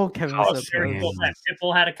 Oh, Kevin was so Coliseum. close.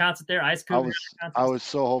 Pitbull had a concert there. Ice Cube had a concert. I was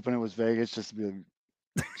so hoping it was Vegas just to be.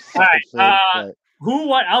 All right, but Who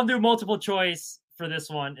won? I'll do multiple choice for this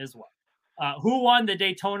one as well. Who won the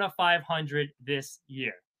Daytona 500 this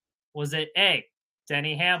year? Was it A,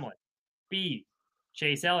 Denny Hamlin, B,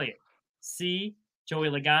 Chase Elliott, C, Joey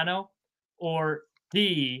Logano, or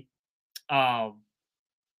D,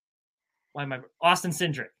 Why am I Austin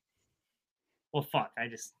Cindric? Well, fuck.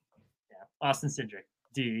 Austin Cindric.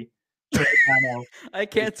 D. Joey Logano. I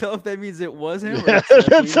can't tell if that means it was him. Or Yeah, it's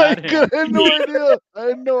that's definitely like, not I him. had no idea. I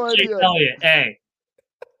had no Chase idea. Elliott. A.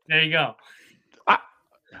 There you go.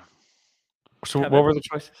 So How what about- were the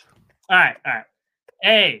choices? All right.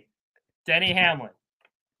 A. Denny Hamlin.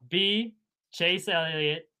 B. Chase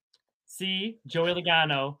Elliott. C. Joey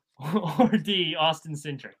Logano. Or D. Austin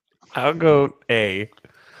Cindric. I'll go A.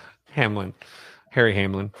 Hamlin. Harry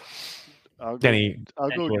Hamlin. I'll go, Denny. I'll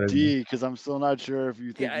go Whatever. D because I'm still not sure if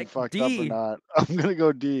you think Yeah, you fucked up or D. not. I'm gonna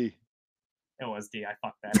go D. It was D. I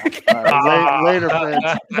fucked that up. All right, later, Fitz.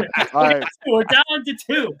 All right, We're down to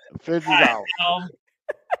 2. Fitz is All right, out.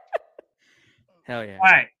 Hell yeah.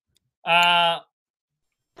 All right.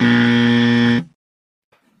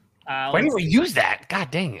 Why didn't we use that? God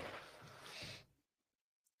dang it.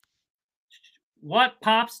 What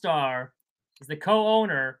pop star is the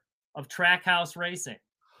co-owner of Trackhouse Racing?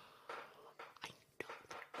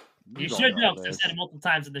 You don't should know this. because I've said it multiple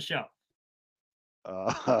times in the show.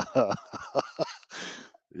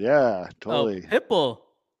 Yeah, Oh, totally. Pitbull.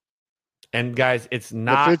 And guys, it's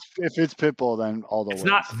not If it's Pitbull, then Aldo it's wins.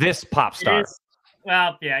 not this pop star. It is,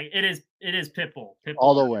 well, yeah, it is Pitbull.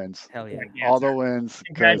 Aldo wins. Hell yeah. Yeah, Aldo sir. wins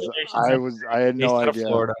because Congratulations. I had Based no out of idea.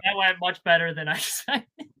 Florida. That went much better than I said.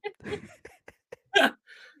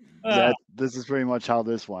 This is pretty much how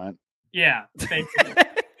this went. Yeah, basically.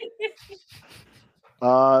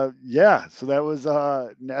 Yeah. So that was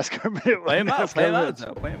NASCAR minute. Play him out. NASCAR Play him out. minutes.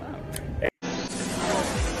 Though. Play him out.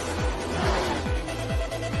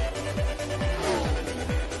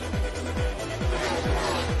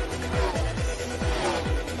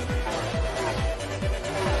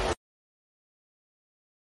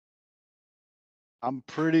 I'm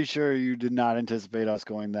pretty sure you did not anticipate us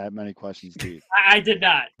going that many questions deep. I did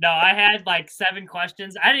not. No, I had like 7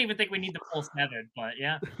 questions. I didn't even think we need the full 7, but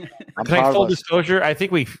yeah. I'm Can I proud full of us. disclosure? I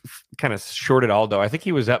think we kind of shorted Aldo. I think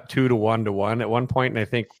he was up 2 to 1 to 1 at one point, and I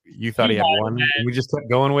think you thought he had might have 1. been. And we just kept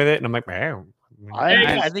going with it, and I'm like, man.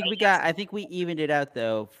 I think we evened it out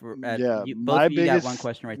though. For Yeah, both of you got one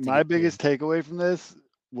question right. to My get to. biggest takeaway from this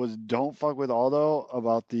was don't fuck with Aldo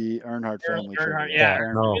about the Earnhardt family. Earnhart, trivia. yeah,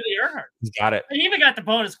 no. really Earnhardt. He's got it. He even got the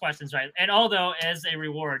bonus questions right. And although, as a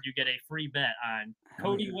reward, you get a free bet on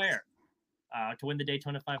Cody yes. Ware to win the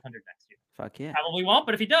Daytona 500 next year. Fuck yeah. Probably won't,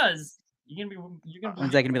 but if he does, you're gonna be.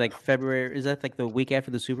 When's that gonna be? Like February? Is that like the week after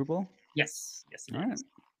the Super Bowl? Yes, it All right. is.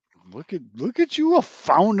 Look at you, a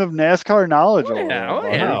fountain of NASCAR knowledge. Oh, over yeah, there, oh,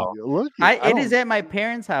 buddy. yeah. Look, It is at my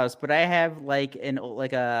parents' house, but I have like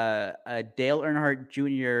a Dale Earnhardt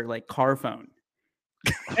Jr. like car phone.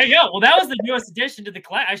 There you go. Well, that was the newest addition to the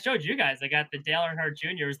class. I showed you guys. I got the Dale Earnhardt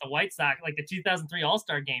Jr. is the White Sox, like the 2003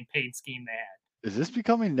 All-Star Game paid scheme they had. Is this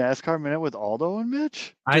becoming NASCAR Minute with Aldo and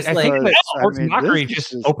Mitch? I Just think like- that I Sports mean, Mockery this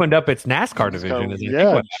just is- opened up its NASCAR division. Is I think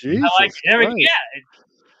Yeah, what- Jesus I like there we go. Christ. Yeah.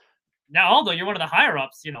 Now, Aldo, you're one of the higher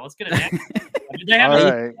ups. You know, let's get it. Did they have All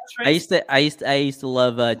a right. I used to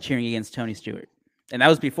love cheering against Tony Stewart, and that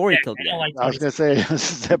was before he killed I the don't guy. like I was gonna say,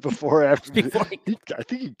 is that before or after? Before he- I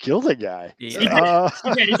think he killed a guy. Yeah. He's like,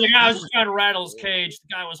 I was just trying to rattle his cage. The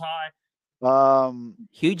guy was high.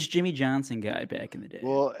 Huge Jimmy Johnson guy back in the day.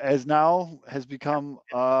 Well, as now has become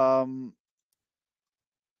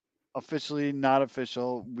officially not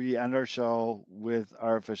official, we end our show with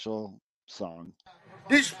our official song.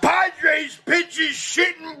 This Padres pitch is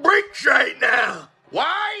shitting bricks right now.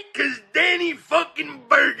 Why? Because Danny fucking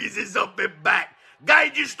Burgess is up and back. Guy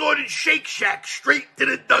just ordered Shake Shack straight to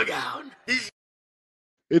the dugout.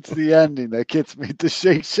 It's the ending that gets me to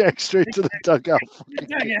Shake Shack straight to the dugout.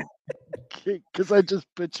 Yeah. Because I just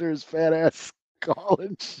picture his fat ass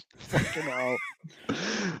calling fucking out.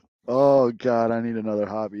 Oh God, I need another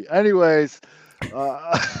hobby. Anyways, this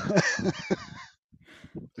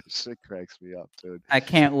shit cracks me up, dude. I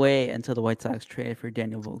can't wait until the White Sox trade for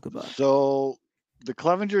Daniel Vogelbach. So the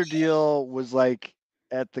Clevenger deal was like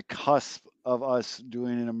at the cusp of us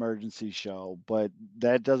doing an emergency show, but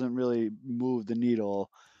that doesn't really move the needle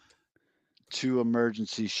to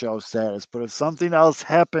emergency show status. But if something else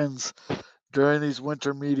happens during these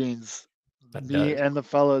winter meetings, That me does. and the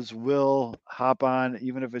fellas will hop on,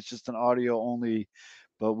 even if it's just an audio only.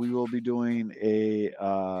 But we will be doing a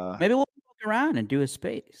Maybe we'll look around and do a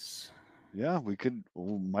space. yeah, we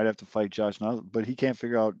might have to fight Josh now, but he can't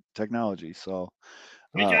figure out technology. So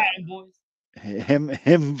We got him, boys.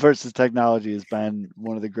 him versus technology has been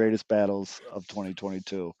one of the greatest battles of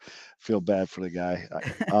 2022. Feel bad for the guy.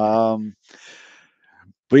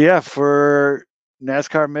 But yeah, for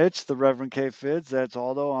NASCAR Mitch, the Reverend K Fids, that's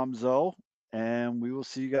Aldo, I'm Zoe, and we will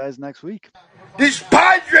see you guys next week. This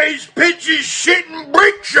Padres pitch is shitting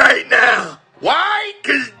bricks right now. Why?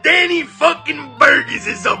 Cause Danny fucking Burgess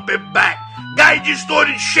is up and back. Guy just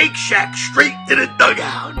ordered Shake Shack straight to the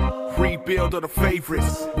dugout. Rebuild of the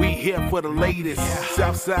favorites, we here for the latest.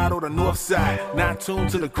 South side or the north side, not tuned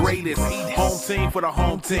to the greatest. Home team for the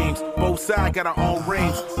home teams, both sides got our own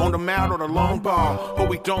rings. On the mound or the long ball, but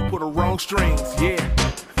we don't put the wrong strings, yeah.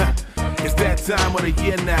 It's that time of the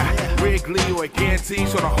year now. Wrigley or Ganty,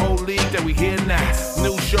 so the whole league that we hear now.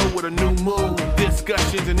 New show with a new mood,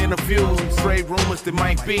 discussions and interviews. Trade rumors that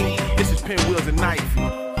might be. This is Pinwheels and Knife,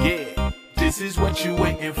 yeah. This is what you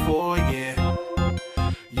waiting for, yeah.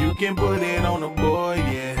 You can put it on the board,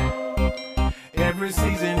 yeah. Every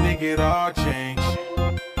season, nigga, it all change.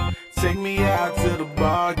 Take me out to the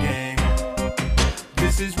ball game.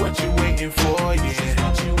 This is what you waiting for,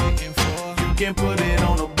 yeah. You can put it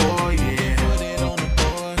on the board, yeah.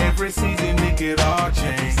 Every season, nigga, it all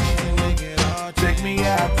change. Take me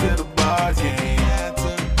out to the ball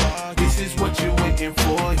game. This is what you waiting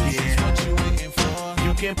for, yeah.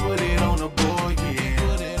 You can put it on the board,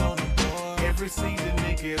 yeah. Every season,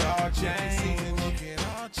 nigga, it all change.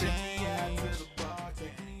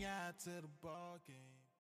 Take me out to the ball game.